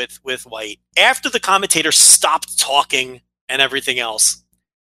ring with White, after the commentator stopped talking and everything else,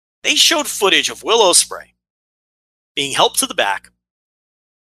 they showed footage of Will Ospreay being helped to the back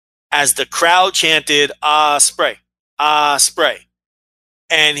as the crowd chanted, "Ospreay, Ospreay."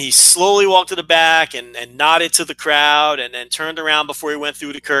 And he slowly walked to the back and nodded to the crowd and then turned around before he went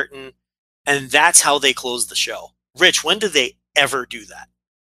through the curtain. And that's how they closed the show. Rich, when did they ever do that?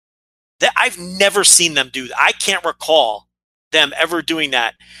 I've never seen them do that. I can't recall them ever doing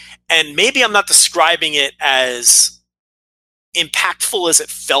that. And maybe I'm not describing it as impactful as it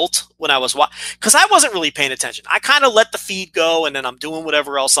felt when I was watching, because I wasn't really paying attention. I kind of let the feed go, and then I'm doing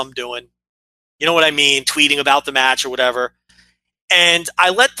whatever else I'm doing. You know what I mean? Tweeting about the match or whatever. And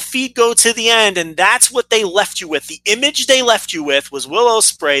I let the feed go to the end, and that's what they left you with. The image they left you with was Will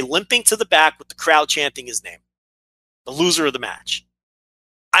Ospreay limping to the back with the crowd chanting his name. The loser of the match.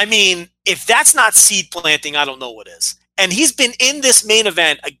 I mean, if that's not seed planting, I don't know what is. And he's been in this main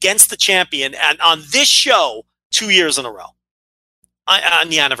event against the champion and on this show 2 years in a row on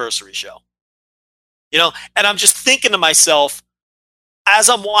the anniversary show. And I'm just thinking to myself, as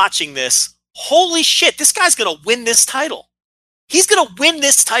I'm watching this, holy shit, this guy's going to win this title. He's going to win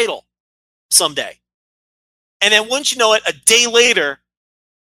this title someday. And then once you know it, a day later,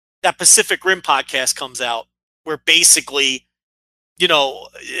 that Pacific Rim podcast comes out where basically,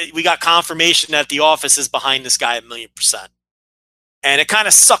 we got confirmation that the office is behind this guy 1,000,000%. And it kind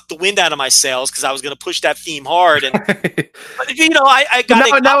of sucked the wind out of my sails because I was going to push that theme hard. And, I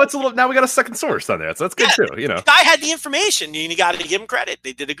got now it's a little, now we got a second source on there. So that's good too, The guy had the information and you got to give him credit.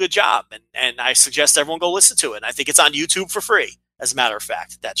 They did a good job. And I suggest everyone go listen to it. And I think it's on YouTube for free, as a matter of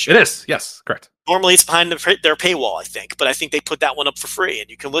fact, that show. It is. Yes, correct. Normally it's behind their paywall, I think, but I think they put that one up for free and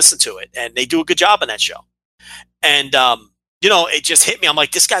you can listen to it. And they do a good job on that show. And, it just hit me. I'm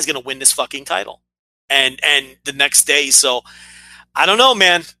like, this guy's going to win this fucking title. And the next day, so I don't know,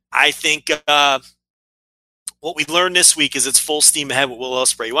 man. I think what we learned this week is it's full steam ahead with Will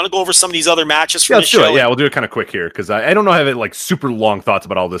Ospreay. You want to go over some of these other matches from the show? Sure. Yeah, we'll do it kind of quick here because I don't know, I have like super long thoughts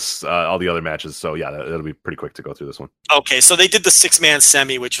about all the other matches. So yeah, that'll be pretty quick to go through this one. Okay, so they did the 6-man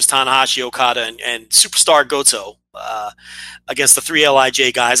semi, which was Tanahashi, Okada, and Superstar Goto against the 3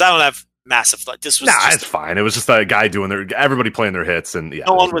 LIJ guys. I don't have massive. This was it's fine. It was just a guy doing everybody playing their hits, and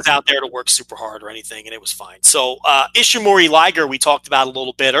no one was out there to work super hard or anything, and it was fine. So Ishimori Liger, we talked about a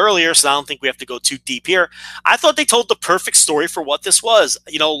little bit earlier, so I don't think we have to go too deep here. I thought they told the perfect story for what this was.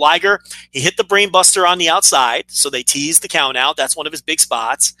 Liger, he hit the brain buster on the outside, so they teased the count out. That's one of his big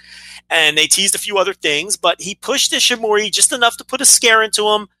spots, and they teased a few other things, but he pushed Ishimori just enough to put a scare into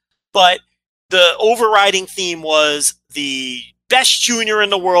him. But the overriding theme was the best junior in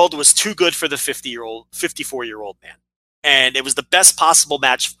the world was too good for the 54-year-old man. And it was the best possible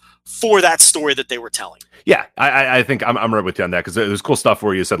match for that story that they were telling. Yeah, I think I'm right with you on that because there's cool stuff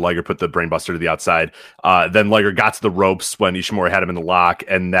where you said Liger put the brainbuster to the outside. Then Liger got to the ropes when Ishimori had him in the lock,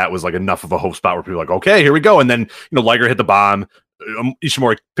 and that was like enough of a hope spot where people were like, okay, here we go. And then Liger hit the bomb.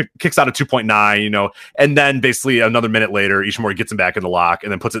 Ishimori kicks out a 2.9, and then basically another minute later, Ishimori gets him back in the lock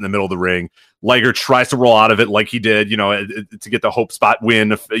and then puts it in the middle of the ring. Liger tries to roll out of it like he did, to get the hope spot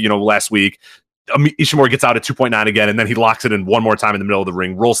win, last week. Ishimori gets out at 2.9 again, and then he locks it in one more time in the middle of the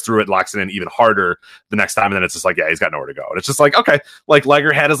ring, rolls through it, locks it in even harder the next time, and then it's just like, yeah, he's got nowhere to go. And it's just like, okay, like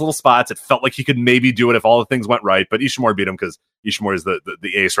Liger had his little spots. It felt like he could maybe do it if all the things went right, but Ishimori beat him because Ishimori is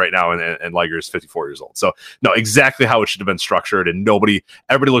the ace right now, and Liger is 54 years old. So, no, exactly how it should have been structured, and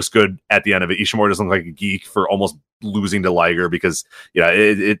everybody looks good at the end of it. Ishimori doesn't look like a geek for almost losing to Liger because,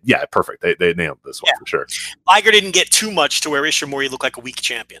 perfect. They nailed this one for sure. Liger didn't get too much to where Ishimori looked like a weak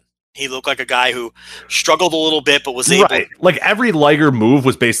champion. He looked like a guy who struggled a little bit, but was able. Right. Like every Liger move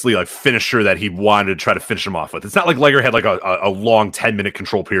was basically like finisher that he wanted to try to finish him off with. It's not like Liger had like a long 10-minute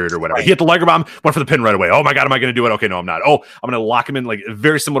control period or whatever. Right. He hit the Liger bomb, went for the pin right away. Oh my God, am I going to do it? Okay, no, I'm not. Oh, I'm going to lock him in, like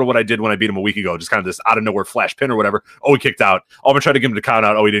very similar to what I did when I beat him a week ago. Just kind of this out of nowhere flash pin or whatever. Oh, he kicked out. Oh, I'm going to try to get him to count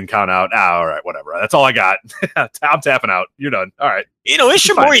out. Oh, he didn't count out. All right, whatever. That's all I got. I'm tapping out. You're done. All right.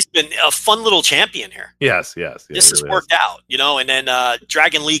 Ishimori's been a fun little champion here. Yes. This has worked out, and then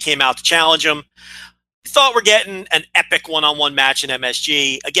Dragon Lee came out to challenge him. We thought we're getting an epic one-on-one match in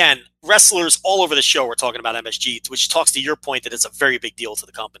MSG. Again, wrestlers all over the show were talking about MSG, which talks to your point that it's a very big deal to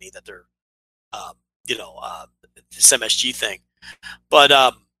the company that they're, this MSG thing.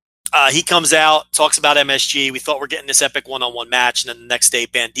 But he comes out, talks about MSG. We thought we're getting this epic one-on-one match, and then the next day,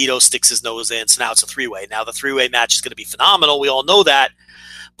 Bandito sticks his nose in, so now it's a three-way. Now the three-way match is going to be phenomenal. We all know that.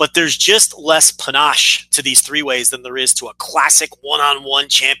 But there's just less panache to these three-ways than there is to a classic one-on-one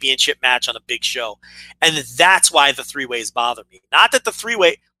championship match on a big show. And that's why the three-ways bother me. Not that the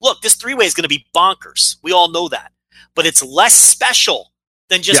three-way – look, this three-way is going to be bonkers. We all know that. But it's less special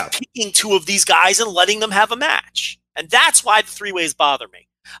than just picking two of these guys and letting them have a match. And that's why the three-ways bother me.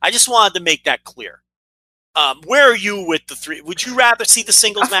 I just wanted to make that clear. Where are you with the three? Would you rather see the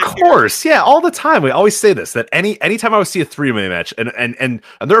singles match? Of course, yeah, all the time. We always say this, that anytime I would see a three-way match, and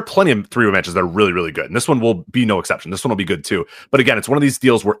there are plenty of three-way matches that are really, really good, and this one will be no exception. This one will be good too. But again, it's one of these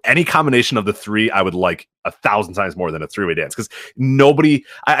deals where any combination of the three I would like 1,000 times more than a three-way dance, because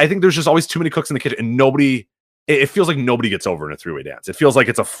I think there's just always too many cooks in the kitchen, and it feels like nobody gets over in a three-way dance. It feels like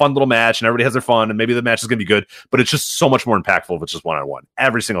it's a fun little match and everybody has their fun and maybe the match is going to be good, but it's just so much more impactful if it's just one-on-one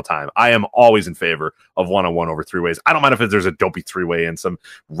every single time. I am always in favor of one-on-one over three-ways. I don't mind if there's a dopey three-way and some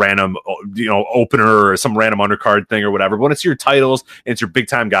random, opener or some random undercard thing or whatever. But when it's your titles and it's your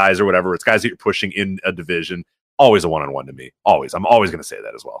big-time guys or whatever, it's guys that you're pushing in a division, always a one-on-one to me. Always. I'm always going to say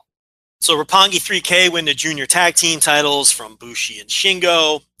that as well. So Roppongi 3K win the junior tag team titles from Bushi and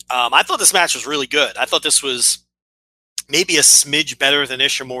Shingo. I thought this match was really good. I thought this was maybe a smidge better than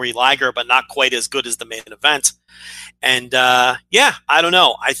Ishimori Liger, but not quite as good as the main event. And I don't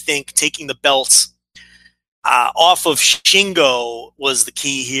know. I think taking the belts off of Shingo was the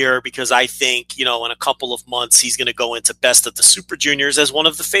key here because I think, in a couple of months, he's going to go into Best of the Super Juniors as one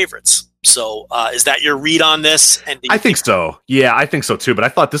of the favorites. So is that your read on this? And I think so. Yeah, I think so too. But I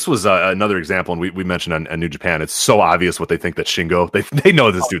thought this was another example, and we mentioned on New Japan. It's so obvious what they think that Shingo. They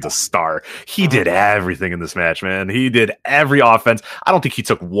know this dude's a star. He did everything in this match, man. He did every offense. I don't think he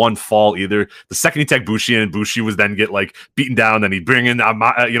took one fall either. The second he tagged Bushi in, Bushi was then get like beaten down. Then he'd bring in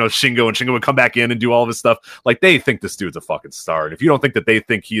Shingo, and Shingo would come back in and do all of his stuff. Like they think this dude's a fucking star. And if you don't think that they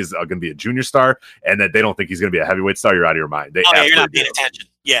think he is going to be a junior star, and that they don't think he's going to be a heavyweight star, you're out of your mind. You're not paying attention.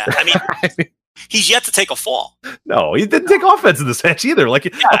 Yeah, I mean, he's yet to take a fall. No, he didn't take offense in this match either. Like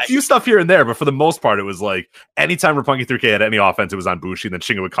a few stuff here and there, but for the most part, it was like anytime Roppongi 3K had any offense, it was on Bushi, and then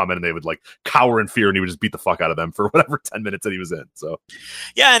Shingo would come in and they would like cower in fear, and he would just beat the fuck out of them for whatever 10 minutes that he was in. So,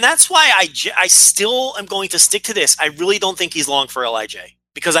 yeah, and that's why I still am going to stick to this. I really don't think he's long for LIJ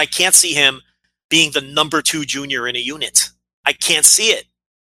because I can't see him being the number 2 junior in a unit. I can't see it.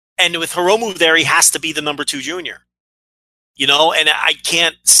 And with Hiromu there, he has to be the number 2 junior. And I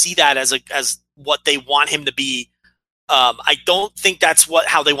can't see that as what they want him to be. I don't think that's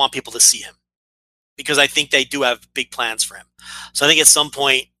how they want people to see him because I think they do have big plans for him. So I think at some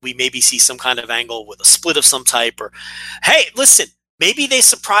point we maybe see some kind of angle with a split of some type or, hey, listen, maybe they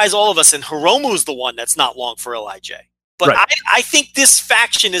surprise all of us and Hiromu's the one that's not long for LIJ. But right. I think this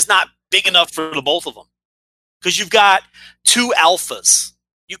faction is not big enough for the both of them because you've got 2 alphas.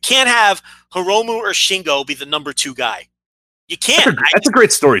 You can't have Hiromu or Shingo be the number 2 guy. You can't. That's a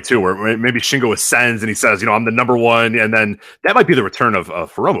great story too, where maybe Shingo ascends and he says, I'm the number 1, and then that might be the return of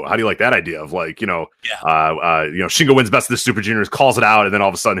Hiromu. How do you like that idea of like, Shingo wins Best of the Super Juniors, calls it out, and then all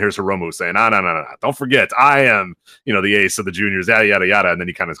of a sudden here's Hiromu saying, no, don't forget, I am, the ace of the juniors, yada yada yada, and then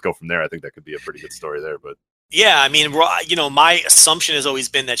you kind of go from there. I think that could be a pretty good story there, but. Yeah, I mean, my assumption has always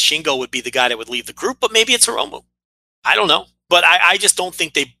been that Shingo would be the guy that would leave the group, but maybe it's Hiromu. I don't know, but I just don't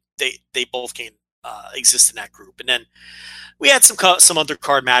think they both can exist in that group, and then. We had some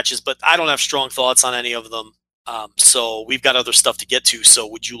undercard matches, but I don't have strong thoughts on any of them. So we've got other stuff to get to. So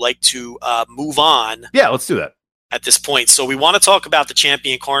would you like to move on Yeah, let's do that. at this point? So we want to talk about the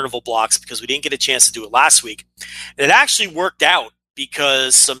Champion Carnival blocks because we didn't get a chance to do it last week. And it actually worked out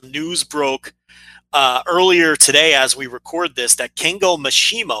because some news broke earlier today as we record this that Kengo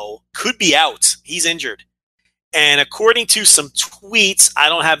Mishimo could be out. He's injured. And according to some tweets, I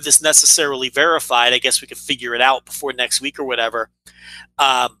don't have this necessarily verified. I guess we could figure it out before next week or whatever.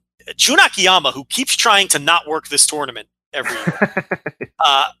 Jun Akiyama, who keeps trying to not work this tournament every year,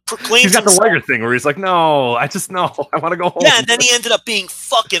 proclaims He's got the himself. Liger thing where he's like, no, I want to go home. Yeah, and then he ended up being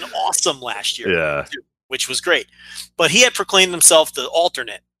fucking awesome last year. Yeah. Which was great. But he had proclaimed himself the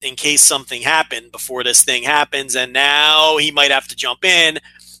alternate in case something happened before this thing happens, and now he might have to jump in.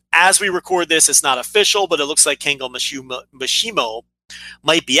 As we record this, it's not official, but it looks like Kengo Mishimo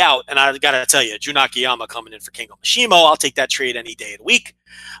might be out. And I got to tell you, Jun Akiyama coming in for Kengo Mishimo, I'll take that trade any day of the week.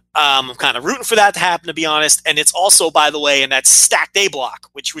 I'm kind of rooting for that to happen, to be honest. And it's also, by the way, in that stacked A block,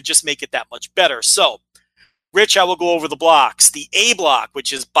 which would just make it that much better. So, Rich, I will go over the blocks. The A block,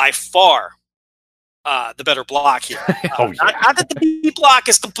 which is by far the better block here. Oh, yeah. Not that the B block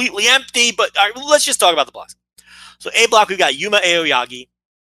is completely empty, but let's just talk about the blocks. So A block, we got Yuma Aoyagi,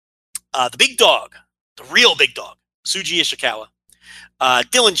 the big dog, the real big dog, Suji Ishikawa,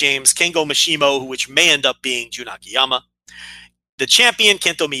 Dylan James, Kengo Mishimo, which may end up being Jun Akiyama, the champion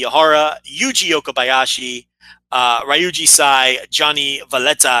Kento Miyahara, Yuji Okabayashi, Ryuji Sai, Johnny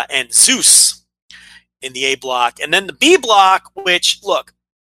Valletta, and Zeus in the A block. And then the B block, which, look,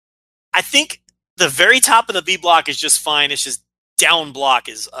 I think the very top of the B block is just fine. It's just down block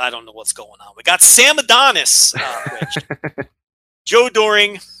is, I don't know what's going on. We got Sam Adonis, Rich. Joe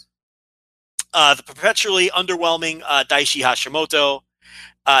Doring, the perpetually underwhelming Daishi Hashimoto,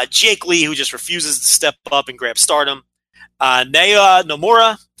 Jake Lee, who just refuses to step up and grab stardom, Naoya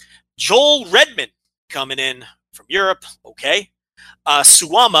Nomura, Joel Redmond coming in from Europe, okay,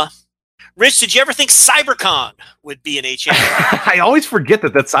 Suwama. Rich, did you ever think CyberKong would be an HM? I always forget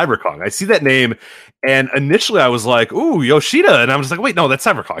that that's CyberKong. I see that name, and initially I was like, ooh, Yoshida, and I'm just like, wait, no, that's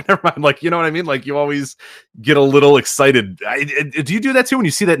CyberKong. Never mind. Like, you know what I mean? Like, you always get a little excited. Do you do that too when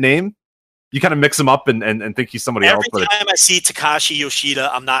you see that name? You kind of mix them up and think he's somebody else. Every time I see Takashi Yoshida,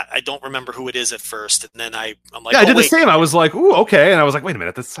 I don't remember who it is at first, and then I'm like, yeah, I did the same. I was like, ooh, okay, and I was like, wait a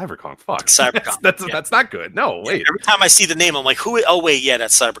minute, that's CyberKong. Fuck, CyberKong. That's not good. No, wait. Every time I see the name, I'm like, who? Oh, wait, yeah,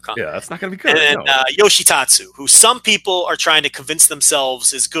 that's CyberKong. Yeah, that's not gonna be good. And then Yoshitatsu, who some people are trying to convince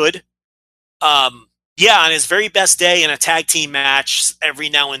themselves is good. Yeah, on his very best day in a tag team match, every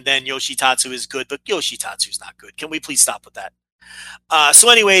now and then Yoshitatsu is good, but Yoshitatsu's not good. Can we please stop with that? So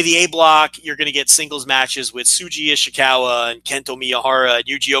anyway, the A block, you're going to get singles matches with Suji Ishikawa and Kento Miyahara and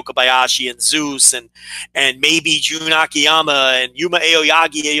Yuji Okabayashi and Zeus and maybe Jun Akiyama and Yuma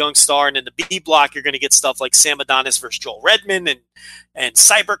Aoyagi, a young star. And in the B block, you're going to get stuff like Sam Adonis versus Joel Redmond and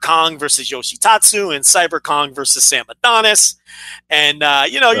CyberKong versus Yoshitatsu and CyberKong versus Sam Adonis. And,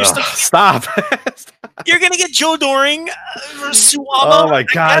 you're stop. You're going to get Joe Doring versus Suwama. Oh my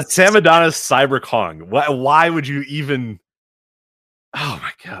God. Sam Adonis, CyberKong. Why would you even... Oh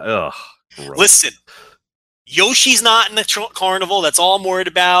my God. Ugh. Gross. Listen, Yoshi's not in the carnival. That's all I'm worried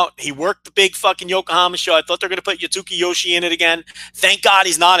about. He worked the big fucking Yokohama show. I thought they were going to put Yatsuki Yoshi in it again. Thank God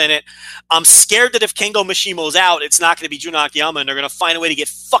he's not in it. I'm scared that if Kengo Mishimo's out, it's not going to be Jun Akiyama, and they're going to find a way to get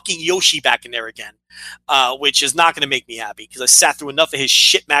fucking Yoshi back in there again, which is not going to make me happy because I sat through enough of his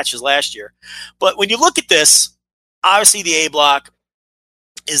shit matches last year. But when you look at this, obviously the A block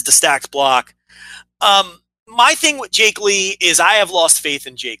is the stacked block. My thing with Jake Lee is I have lost faith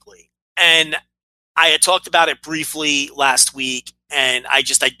in Jake Lee. And I had talked about it briefly last week, and I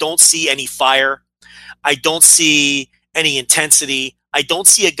don't see any fire. I don't see any intensity. I don't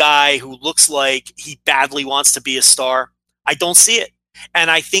see a guy who looks like he badly wants to be a star. I don't see it. And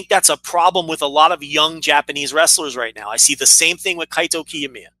I think that's a problem with a lot of young Japanese wrestlers right now. I see the same thing with Kaito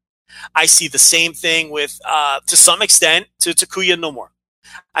Kiyomiya. I see the same thing with, to some extent, to Takuya Nomura.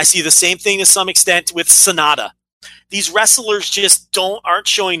 I see the same thing to some extent with Sonata. These wrestlers just aren't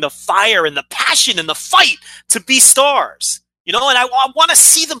showing the fire and the passion and the fight to be stars. And I want to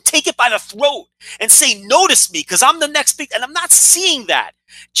see them take it by the throat and say, notice me, because I'm the next big, and I'm not seeing that.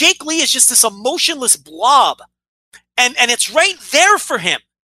 Jake Lee is just this emotionless blob. And it's right there for him.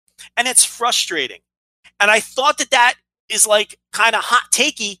 And it's frustrating. And I thought that is like kind of hot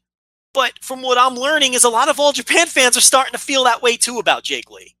takey. But from what I'm learning is a lot of All Japan fans are starting to feel that way too about Jake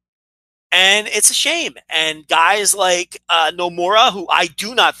Lee. And it's a shame. And guys like Nomura, who I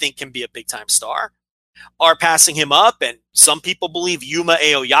do not think can be a big-time star, are passing him up. And some people believe Yuma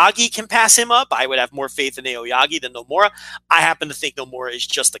Aoyagi can pass him up. I would have more faith in Aoyagi than Nomura. I happen to think Nomura is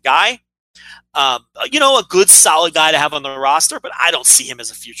just a guy. A good solid guy to have on the roster, but I don't see him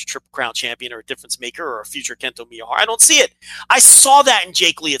as a future Triple Crown champion or a difference maker or a future Kento Miyahara. I don't see it. I saw that in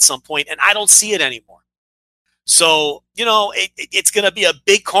Jake Lee at some point, and I don't see it anymore. So, it's going to be a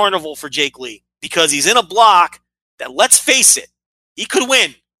big carnival for Jake Lee because he's in a block that, let's face it, he could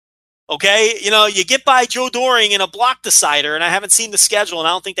win. Okay? You get by Joe Doring in a block decider, and I haven't seen the schedule, and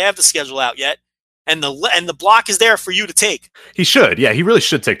I don't think they have the schedule out yet. And the block is there for you to take. He should. Yeah, he really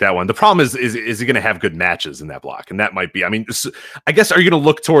should take that one. The problem is he going to have good matches in that block? And that might be, I guess, are you going to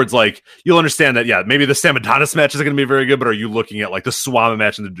look towards, you'll understand that, yeah, maybe the Sam Adonis match is going to be very good, but are you looking at, the Suwama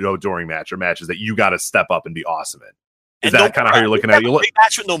match and the Joe Doring match, or matches that you got to step up and be awesome in? Is that kind of how you're looking at it? Big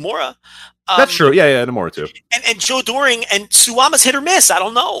match with Nomura. That's true. Yeah, Nomura too. And Joe Doring and Suwama's hit or miss. I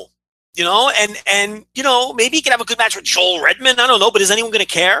don't know. And maybe he could have a good match with Joel Redmond. I don't know, but is anyone going to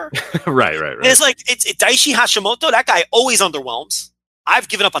care? Right. And it's it's Daishi Hashimoto. That guy always underwhelms. I've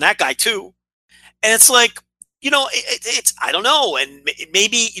given up on that guy too. And it's it's I don't know. And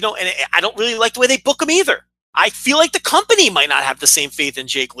maybe, and I don't really like the way they book him either. I feel like the company might not have the same faith in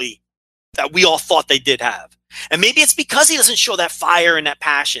Jake Lee that we all thought they did have. And maybe it's because he doesn't show that fire and that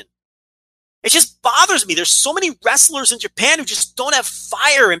passion. It just bothers me. There's so many wrestlers in Japan who just don't have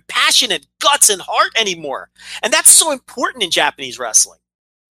fire and passion and guts and heart anymore. And that's so important in Japanese wrestling.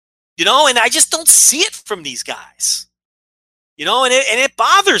 And I just don't see it from these guys. And it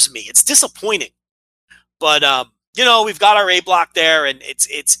bothers me. It's disappointing. But, we've got our A block there, and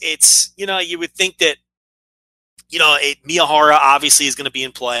it's you would think that, Miyahara obviously is going to be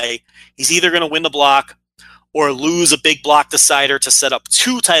in play. He's either going to win the block or lose a big block decider to set up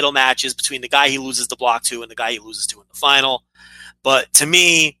 2 title matches between the guy he loses the block to and the guy he loses to in the final. But to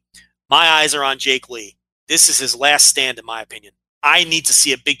me, my eyes are on Jake Lee. This is his last stand, in my opinion. I need to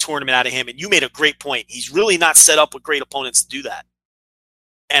see a big tournament out of him, and you made a great point. He's really not set up with great opponents to do that.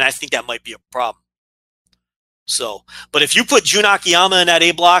 And I think that might be a problem. So, but if you put Jun Akiyama in that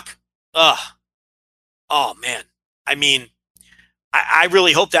A block, oh man. I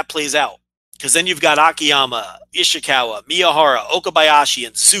really hope that plays out. Because then you've got Akiyama, Ishikawa, Miyahara, Okabayashi,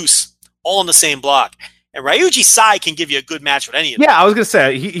 and Zeus all in the same block. And Ryuji Sai can give you a good match with any of them. Yeah, I was going to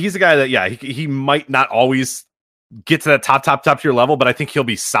say, he's a guy that, he might not always get to that top tier level, but I think he'll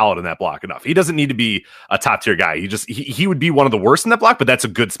be solid in that block enough. He doesn't need to be a top tier guy. He would be one of the worst in that block, but that's a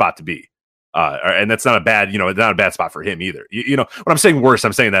good spot to be. And that's not a bad, not a bad spot for him either. When I'm saying worse,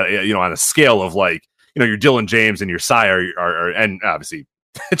 I'm saying that, on a scale of your Dylan James and your Sai are and obviously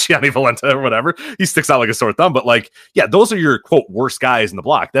Gianni Valenta or whatever, he sticks out like a sore thumb, but those are your quote worst guys in the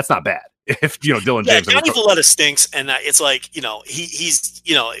block. That's not bad. If Dylan James, Gianni Valenta stinks, and it's he's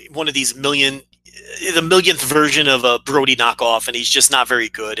one of these the millionth version of a Brody knockoff, and he's just not very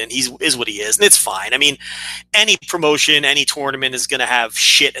good, and is what he is, and it's fine. Any promotion, any tournament is going to have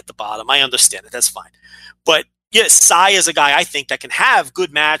shit at the bottom. I understand it. That's fine, but yes, Sai is a guy I think that can have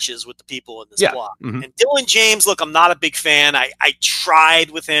good matches with the people in this block. Mm-hmm. And Dylan James, look, I'm not a big fan. I tried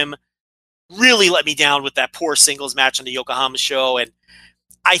with him, really let me down with that poor singles match on the Yokohama show, and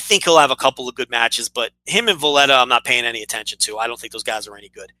I think he'll have a couple of good matches, but him and Valletta, I'm not paying any attention to. I don't think those guys are any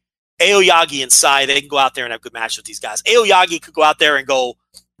good. Aoyagi and Sai, they can go out there and have good matches with these guys. Aoyagi could go out there and go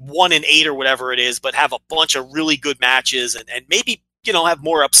 1-8 or whatever it is, but have a bunch of really good matches and maybe, have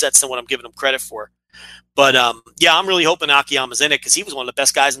more upsets than what I'm giving him credit for. But, I'm really hoping Akiyama's in it because he was one of the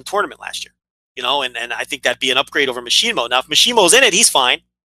best guys in the tournament last year, and I think that'd be an upgrade over Mishimo. Now, if Mishimo's in it, he's fine.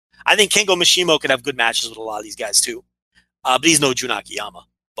 I think Kengo Mishimo could have good matches with a lot of these guys too. But he's no Jun Akiyama.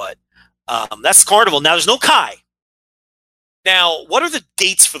 But that's the Carnival. Now, there's no Kai. Now, what are the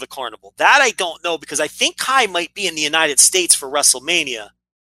dates for the Carnival? That I don't know because I think Kai might be in the United States for WrestleMania,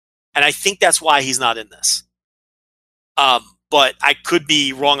 and I think that's why he's not in this. But I could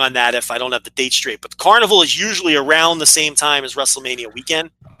be wrong on that if I don't have the date straight. But the Carnival is usually around the same time as WrestleMania weekend.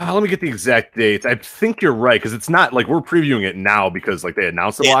 Let me get the exact dates. I think you're right because it's not we're previewing it now because they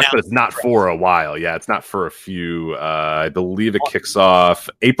announced the block, but it's not for a while. Yeah, it's not for a few. I believe it kicks off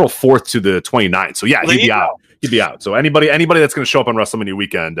April 4th to the 29th. So yeah, he'd be out. He'd be out. So anybody that's going to show up on WrestleMania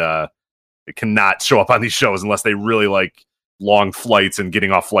weekend, it cannot show up on these shows unless they really long flights and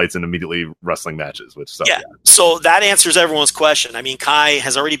getting off flights and immediately wrestling matches. So that answers everyone's question. Kai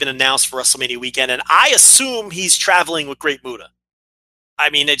has already been announced for WrestleMania weekend, and I assume he's traveling with Great Muta.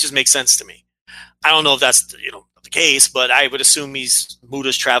 It just makes sense to me. I don't know if that's the case, but I would assume he's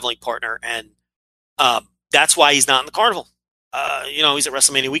Muta's traveling partner, and that's why he's not in the Carnival. He's at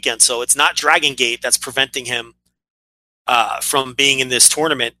WrestleMania weekend, so it's not Dragon Gate that's preventing him from being in this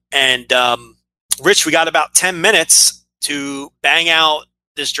tournament. And Rich, we got about 10 minutes to bang out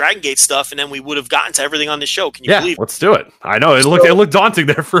this Dragon Gate stuff, and then we would have gotten to everything on the show. Can you believe it? Let's do it. I know it looked daunting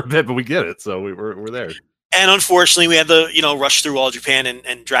there for a bit, but we get it. So we're there. And unfortunately, we had to, rush through All Japan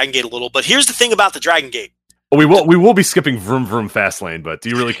and Dragon Gate a little. But here's the thing about the Dragon Gate. We will be skipping Vroom Vroom Fastlane, but do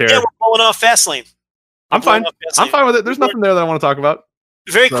you really care? Yeah, we're blowing off Fastlane. I'm fine. I'm fine with it. There's nothing there that I want to talk about.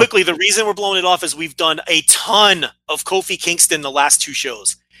 Very quickly, the reason we're blowing it off is we've done a ton of Kofi Kingston the last 2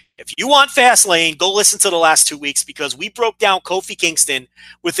 shows. If you want Fastlane, go listen to the last 2 weeks because we broke down Kofi Kingston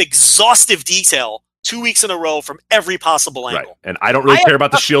with exhaustive detail 2 weeks in a row from every possible angle. Right. And I don't really care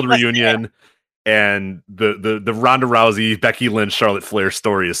about the Shield reunion. And the Ronda Rousey, Becky Lynch, Charlotte Flair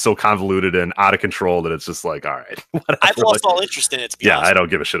story is so convoluted and out of control that it's just like, all right. Whatever. I've lost all interest in it, to be honest. I don't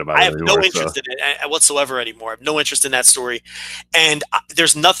give a shit about it anymore. I have no interest in it whatsoever anymore. I have no interest in that story. And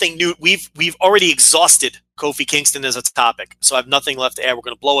there's nothing new. We've already exhausted Kofi Kingston as a topic, so I have nothing left to add. We're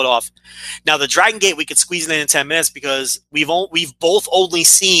going to blow it off. Now, the Dragon Gate, we could squeeze it in 10 minutes because we've both only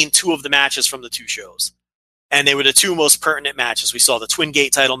seen 2 of the matches from the 2 shows. And they were the 2 most pertinent matches. We saw the Twin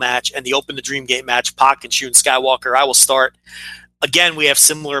Gate title match and the Open the Dream Gate match, Pac and Shun Skywalker. I will start. Again, we have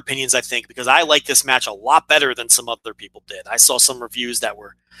similar opinions, I think, because I like this match a lot better than some other people did. I saw some reviews that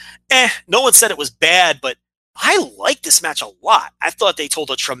were, no one said it was bad, but I like this match a lot. I thought they told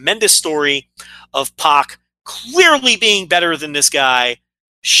a tremendous story of Pac clearly being better than this guy,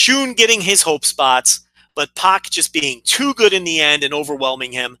 Shun getting his hope spots, but Pac just being too good in the end and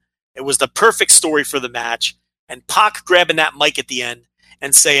overwhelming him. It was the perfect story for the match. And Pac grabbing that mic at the end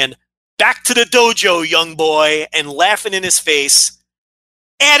and saying, "Back to the dojo, young boy," and laughing in his face,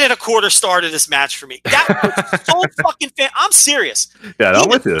 added a quarter star to this match for me. That was so fucking fan. I'm serious. Yeah, I'm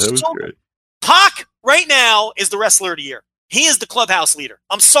with you. It was great. Pac right now is the wrestler of the year. He is the clubhouse leader.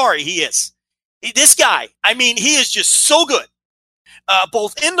 I'm sorry, he is. This guy, he is just so good,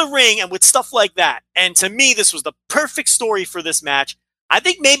 both in the ring and with stuff like that. And to me, this was the perfect story for this match. I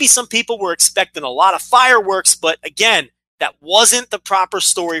think maybe some people were expecting a lot of fireworks, but again, that wasn't the proper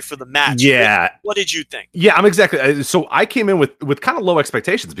story for the match. Yeah. What did you think? Yeah, I'm exactly. So I came in with kind of low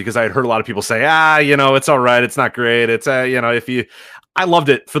expectations because I had heard a lot of people say, it's all right. It's not great. It's, I loved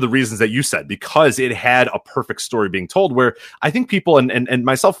it for the reasons that you said, because it had a perfect story being told where I think people and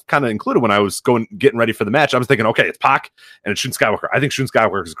myself kind of included when I was getting ready for the match, I was thinking, okay, it's Pac and it's Shun Skywalker. I think Shun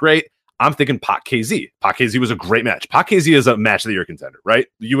Skywalker is great. I'm thinking Pac KZ. Pac KZ was a great match. Pac KZ is a match of the year contender, right?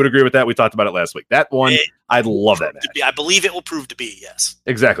 You would agree with that? We talked about it last week. That one, I love that match. I believe it will prove to be, yes.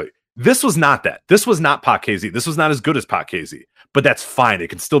 Exactly. This was not that. This was not Pac KZ. This was not as good as Pac KZ. But that's fine. It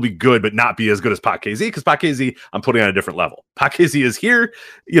can still be good, but not be as good as Pac KZ, because Pac KZ, I'm putting on a different level. Pac KZ is here.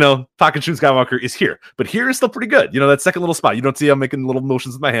 Pac and Shun Skywalker is here. But here is still pretty good. That second little spot. You don't see I'm making little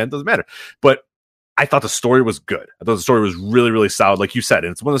motions with my hand. Doesn't matter. But I thought the story was good. I thought the story was really, really solid, like you said.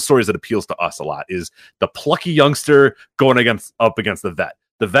 And it's one of the stories that appeals to us a lot is the plucky youngster going up against the vet.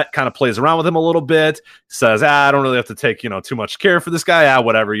 The vet kind of plays around with him a little bit, says, I don't really have to take, too much care for this guy.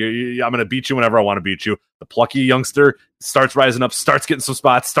 Whatever. I'm going to beat you whenever I want to beat you. The plucky youngster starts rising up, starts getting some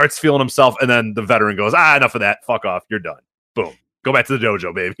spots, starts feeling himself. And then the veteran goes, enough of that. Fuck off. You're done. Boom. Go back to the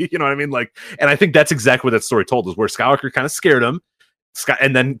dojo, baby. You know what I mean? And I think that's exactly what that story told us, where Skywalker kind of scared him.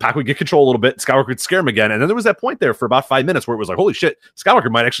 And then Pac would get control a little bit. Skywalker would scare him again. And then there was that point there for about 5 minutes where it was like, holy shit, Skywalker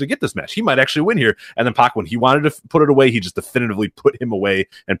might actually get this match. He might actually win here. And then Pac, when he wanted to put it away, he just definitively put him away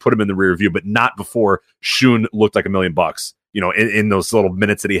and put him in the rear view, but not before Shun looked like $1 million. In those little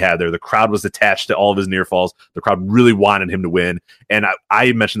minutes that he had there, the crowd was attached to all of his near falls. The crowd really wanted him to win. And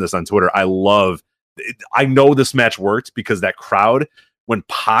I mentioned this on Twitter. I know this match worked because that crowd, when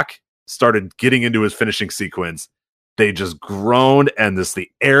Pac started getting into his finishing sequence, they just groaned, and the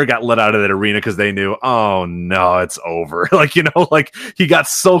air got let out of that arena because they knew, oh no, it's over. He got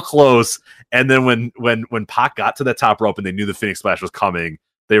so close. And then when Pac got to the top rope and they knew the Phoenix Splash was coming,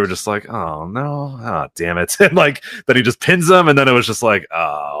 they were just like, oh no, damn it. And then he just pins him, and then it was just like,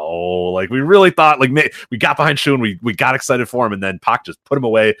 we really thought, we got behind Shun, we got excited for him, and then Pac just put him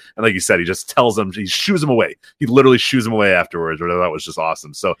away. And like you said, he just tells him, he shoos him away. He literally shoos him away afterwards. That was just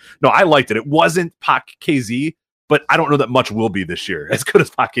awesome. So no, I liked it. It wasn't Pac KZ, but I don't know that much will be this year as good as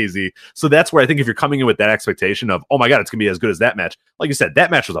Pac KZ. So that's where I think if you're coming in with that expectation of, oh my God, it's going to be as good as that match. Like you said,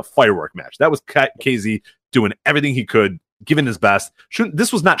 that match was a firework match. That was KZ doing everything he could, giving his best.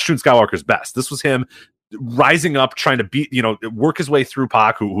 This was not Shun Skywalker's best. This was him rising up, trying to beat, work his way through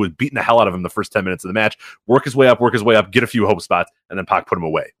Pac, who was beating the hell out of him the first 10 minutes of the match, work his way up, get a few hope spots, and then Pac put him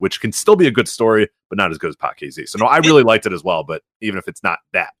away, which can still be a good story, but not as good as Pac KZ. So no, I really liked it as well, but even if it's not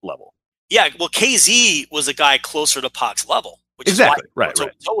that level. Yeah, well, KZ was a guy closer to Pac's level, which exactly. is why Right. toe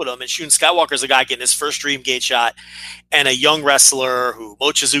with him. And Shun Skywalker's a guy getting his first Dreamgate shot, and a young wrestler who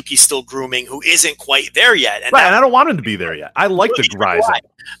Mochizuki's still grooming, who isn't quite there yet. And And I don't want him to be there yet. I like the rise.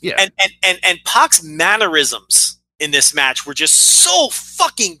 Yeah. And Pac's mannerisms in this match were just so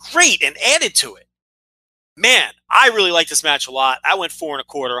fucking great and added to it. Man, I really like this match a lot. I went 4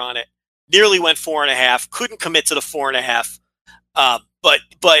 1/4 on it. Nearly went 4 1/2. Couldn't commit to the 4 1/2.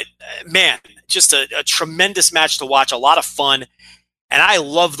 But man, just a tremendous match to watch. A lot of fun. And I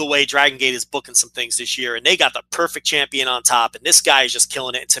love the way Dragon Gate is booking some things this year. And they got the perfect champion on top. And this guy is just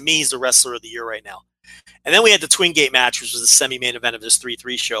killing it. And to me, he's the wrestler of the year right now. And then we had the Twin Gate match, which was the semi-main event of this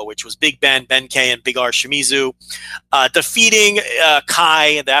 3-3 show, which was Big Ben, Ben K, and Big R Shimizu defeating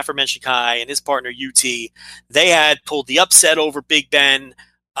Kai, the aforementioned Kai, and his partner UT. They had pulled the upset over Big Ben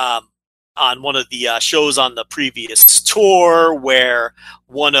on one of the shows on the previous tour, where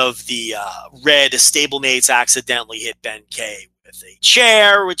one of the Red stablemates accidentally hit Ben K with a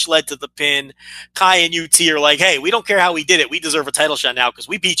chair, which led to the pin. Kai and UT are like, hey, we don't care how we did it. We deserve a title shot now because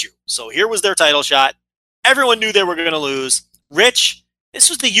we beat you. So here was their title shot. Everyone knew they were going to lose. Rich, this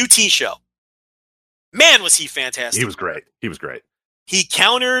was the UT show. Man, was he fantastic. He was great. He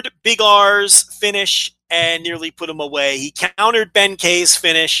countered Big R's finish and nearly put him away. He countered Ben K's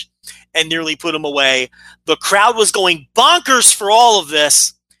finish and nearly put him away. The crowd was going bonkers for all of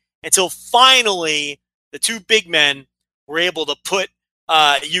this until finally the two big men were able to put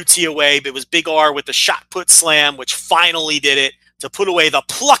UT away. It was Big R with the shot put slam, which finally did it to put away the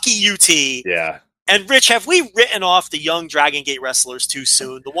plucky UT. Yeah. And Rich, have we written off the young Dragon Gate wrestlers too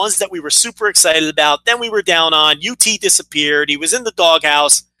soon? The ones that we were super excited about, then we were down on. UT disappeared. He was in the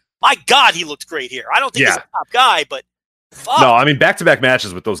doghouse. My God, he looked great here. I don't think he's a top guy, but fuck. No, I mean, back-to-back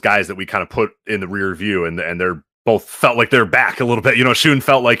matches with those guys that we kind of put in the rear view, and they're both felt like they're back a little bit. You know, Shun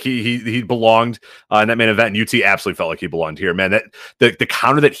felt like he belonged in that main event, and UT absolutely felt like he belonged here. Man, that the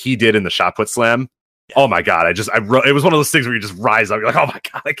counter that he did in the shot put slam, oh my God, it was one of those things where you just rise up. You're like, oh my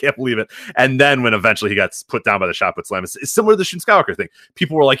God, I can't believe it. And then when eventually he got put down by the shot put slam, it's similar to the Shun Skywalker thing.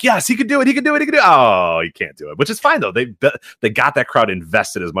 People were like, yes, he could do it. Oh, he can't do it, which is fine though. They got that crowd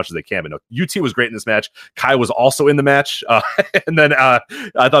invested as much as they can. But no, UT was great in this match. Kai was also in the match. And then I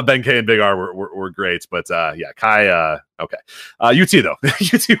thought Ben K and Big R were great. But yeah, Kai, okay. UT though,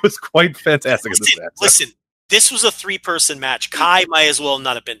 UT was quite fantastic in this match. Listen. This was a 3-person match. Kai might as well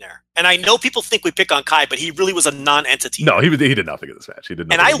not have been there. And I know people think we pick on Kai, but he really was a non-entity. No, he did nothing in this match. He did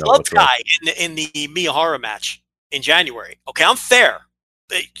nothing. And I loved Kai in the Miyahara match in January. Okay, I'm fair.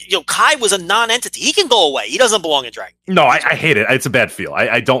 Kai was a non-entity. He can go away. He doesn't belong in Dragon. No, I hate it. It's a bad feel.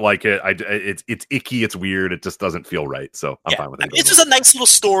 I don't like it. It's icky. It's weird. It just doesn't feel right. So I'm fine with it. This was a nice little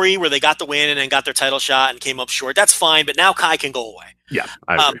story where they got the win and then got their title shot and came up short. That's fine. But now Kai can go away. Yeah,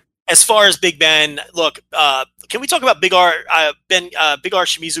 I agree. As far as Big Ben, look, can we talk about Big R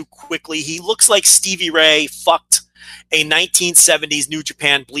Shimizu quickly? He looks like Stevie Ray fucked a 1970s New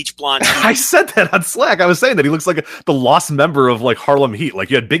Japan bleach blonde. I said that on Slack. I was saying that he looks like the lost member of like Harlem Heat. Like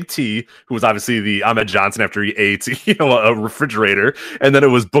you had Big T, who was obviously the Ahmed Johnson after he ate, a refrigerator, and then it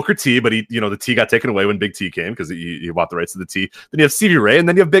was Booker T, but the T got taken away when Big T came because he bought the rights to the T. Then you have Stevie Ray, and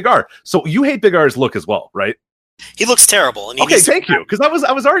then you have Big R. So you hate Big R's look as well, right? He looks terrible. And okay, thank you. Because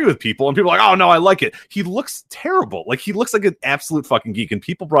I was arguing with people, and people were like, "Oh no, I like it." He looks terrible. Like he looks like an absolute fucking geek. And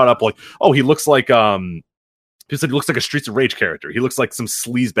people brought up like, "Oh, he looks like He said he looks like a Streets of Rage character. He looks like some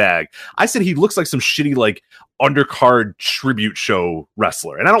sleaze bag." I said he looks like some shitty like undercard tribute show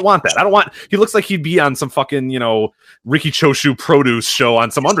wrestler, and I don't want that. He looks like he'd be on some fucking Ricky Choshu produce show on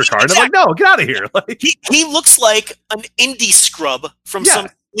some undercard. And I'm like, no, get out of here. Like he looks like an indie scrub from some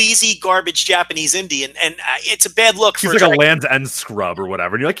sleazy garbage Japanese Indian, and it's a bad look. He's like a Land's End scrub or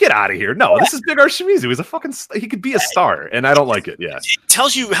whatever, and you're like, get out of here. No, this is Big R Shimizu. He could be a star, and I don't like it. Yeah, it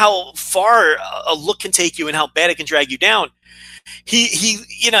tells you how far a look can take you and how bad it can drag you down.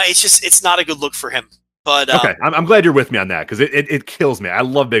 It's not a good look for him. But okay, I'm glad you're with me on that because it kills me. I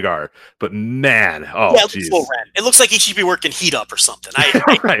love Big R, but man, it looks like he should be working Heat Up or something.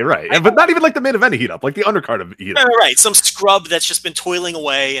 Right. But not even like the main event of Heat Up, like the undercard of Heat Up. Right, some scrub that's just been toiling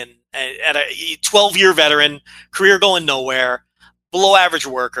away and at a 12-year veteran, career going nowhere, below average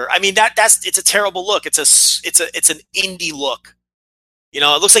worker. I mean it's a terrible look. It's an indie look. It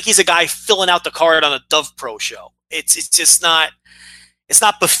looks like he's a guy filling out the card on a Dove Pro show. It's just not. It's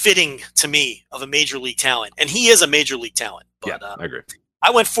not befitting to me of a major league talent, and he is a major league talent. But, I agree.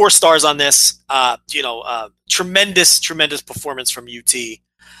 I went 4 stars on this. Tremendous performance from UT.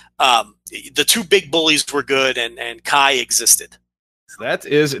 The two big bullies were good, and Kai existed. So that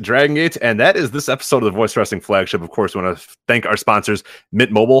is Dragon Gate, and that is this episode of the Voice Wrestling flagship. Of course, we want to thank our sponsors,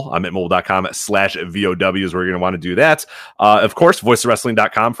 Mint Mobile, on mintmobile.com/VOW is where you're going to want to do that. Of course,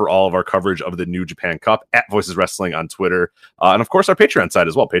 voiceswrestling.com for all of our coverage of the New Japan Cup, at Voices Wrestling on Twitter, and of course, our Patreon site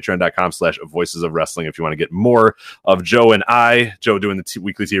as well, patreon.com/Voices of Wrestling if you want to get more of Joe and I. Joe doing the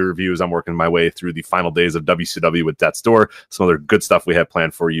weekly tier reviews. I'm working my way through the final days of WCW with Death's Door. Some other good stuff we have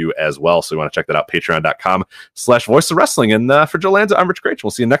planned for you as well, so you want to check that out, patreon.com/Voices of Wrestling. And for Joe Lanza, I'm Rich Grach. We'll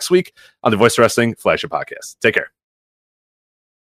see you next week on the Voice of Wrestling Flagship Podcast. Take care.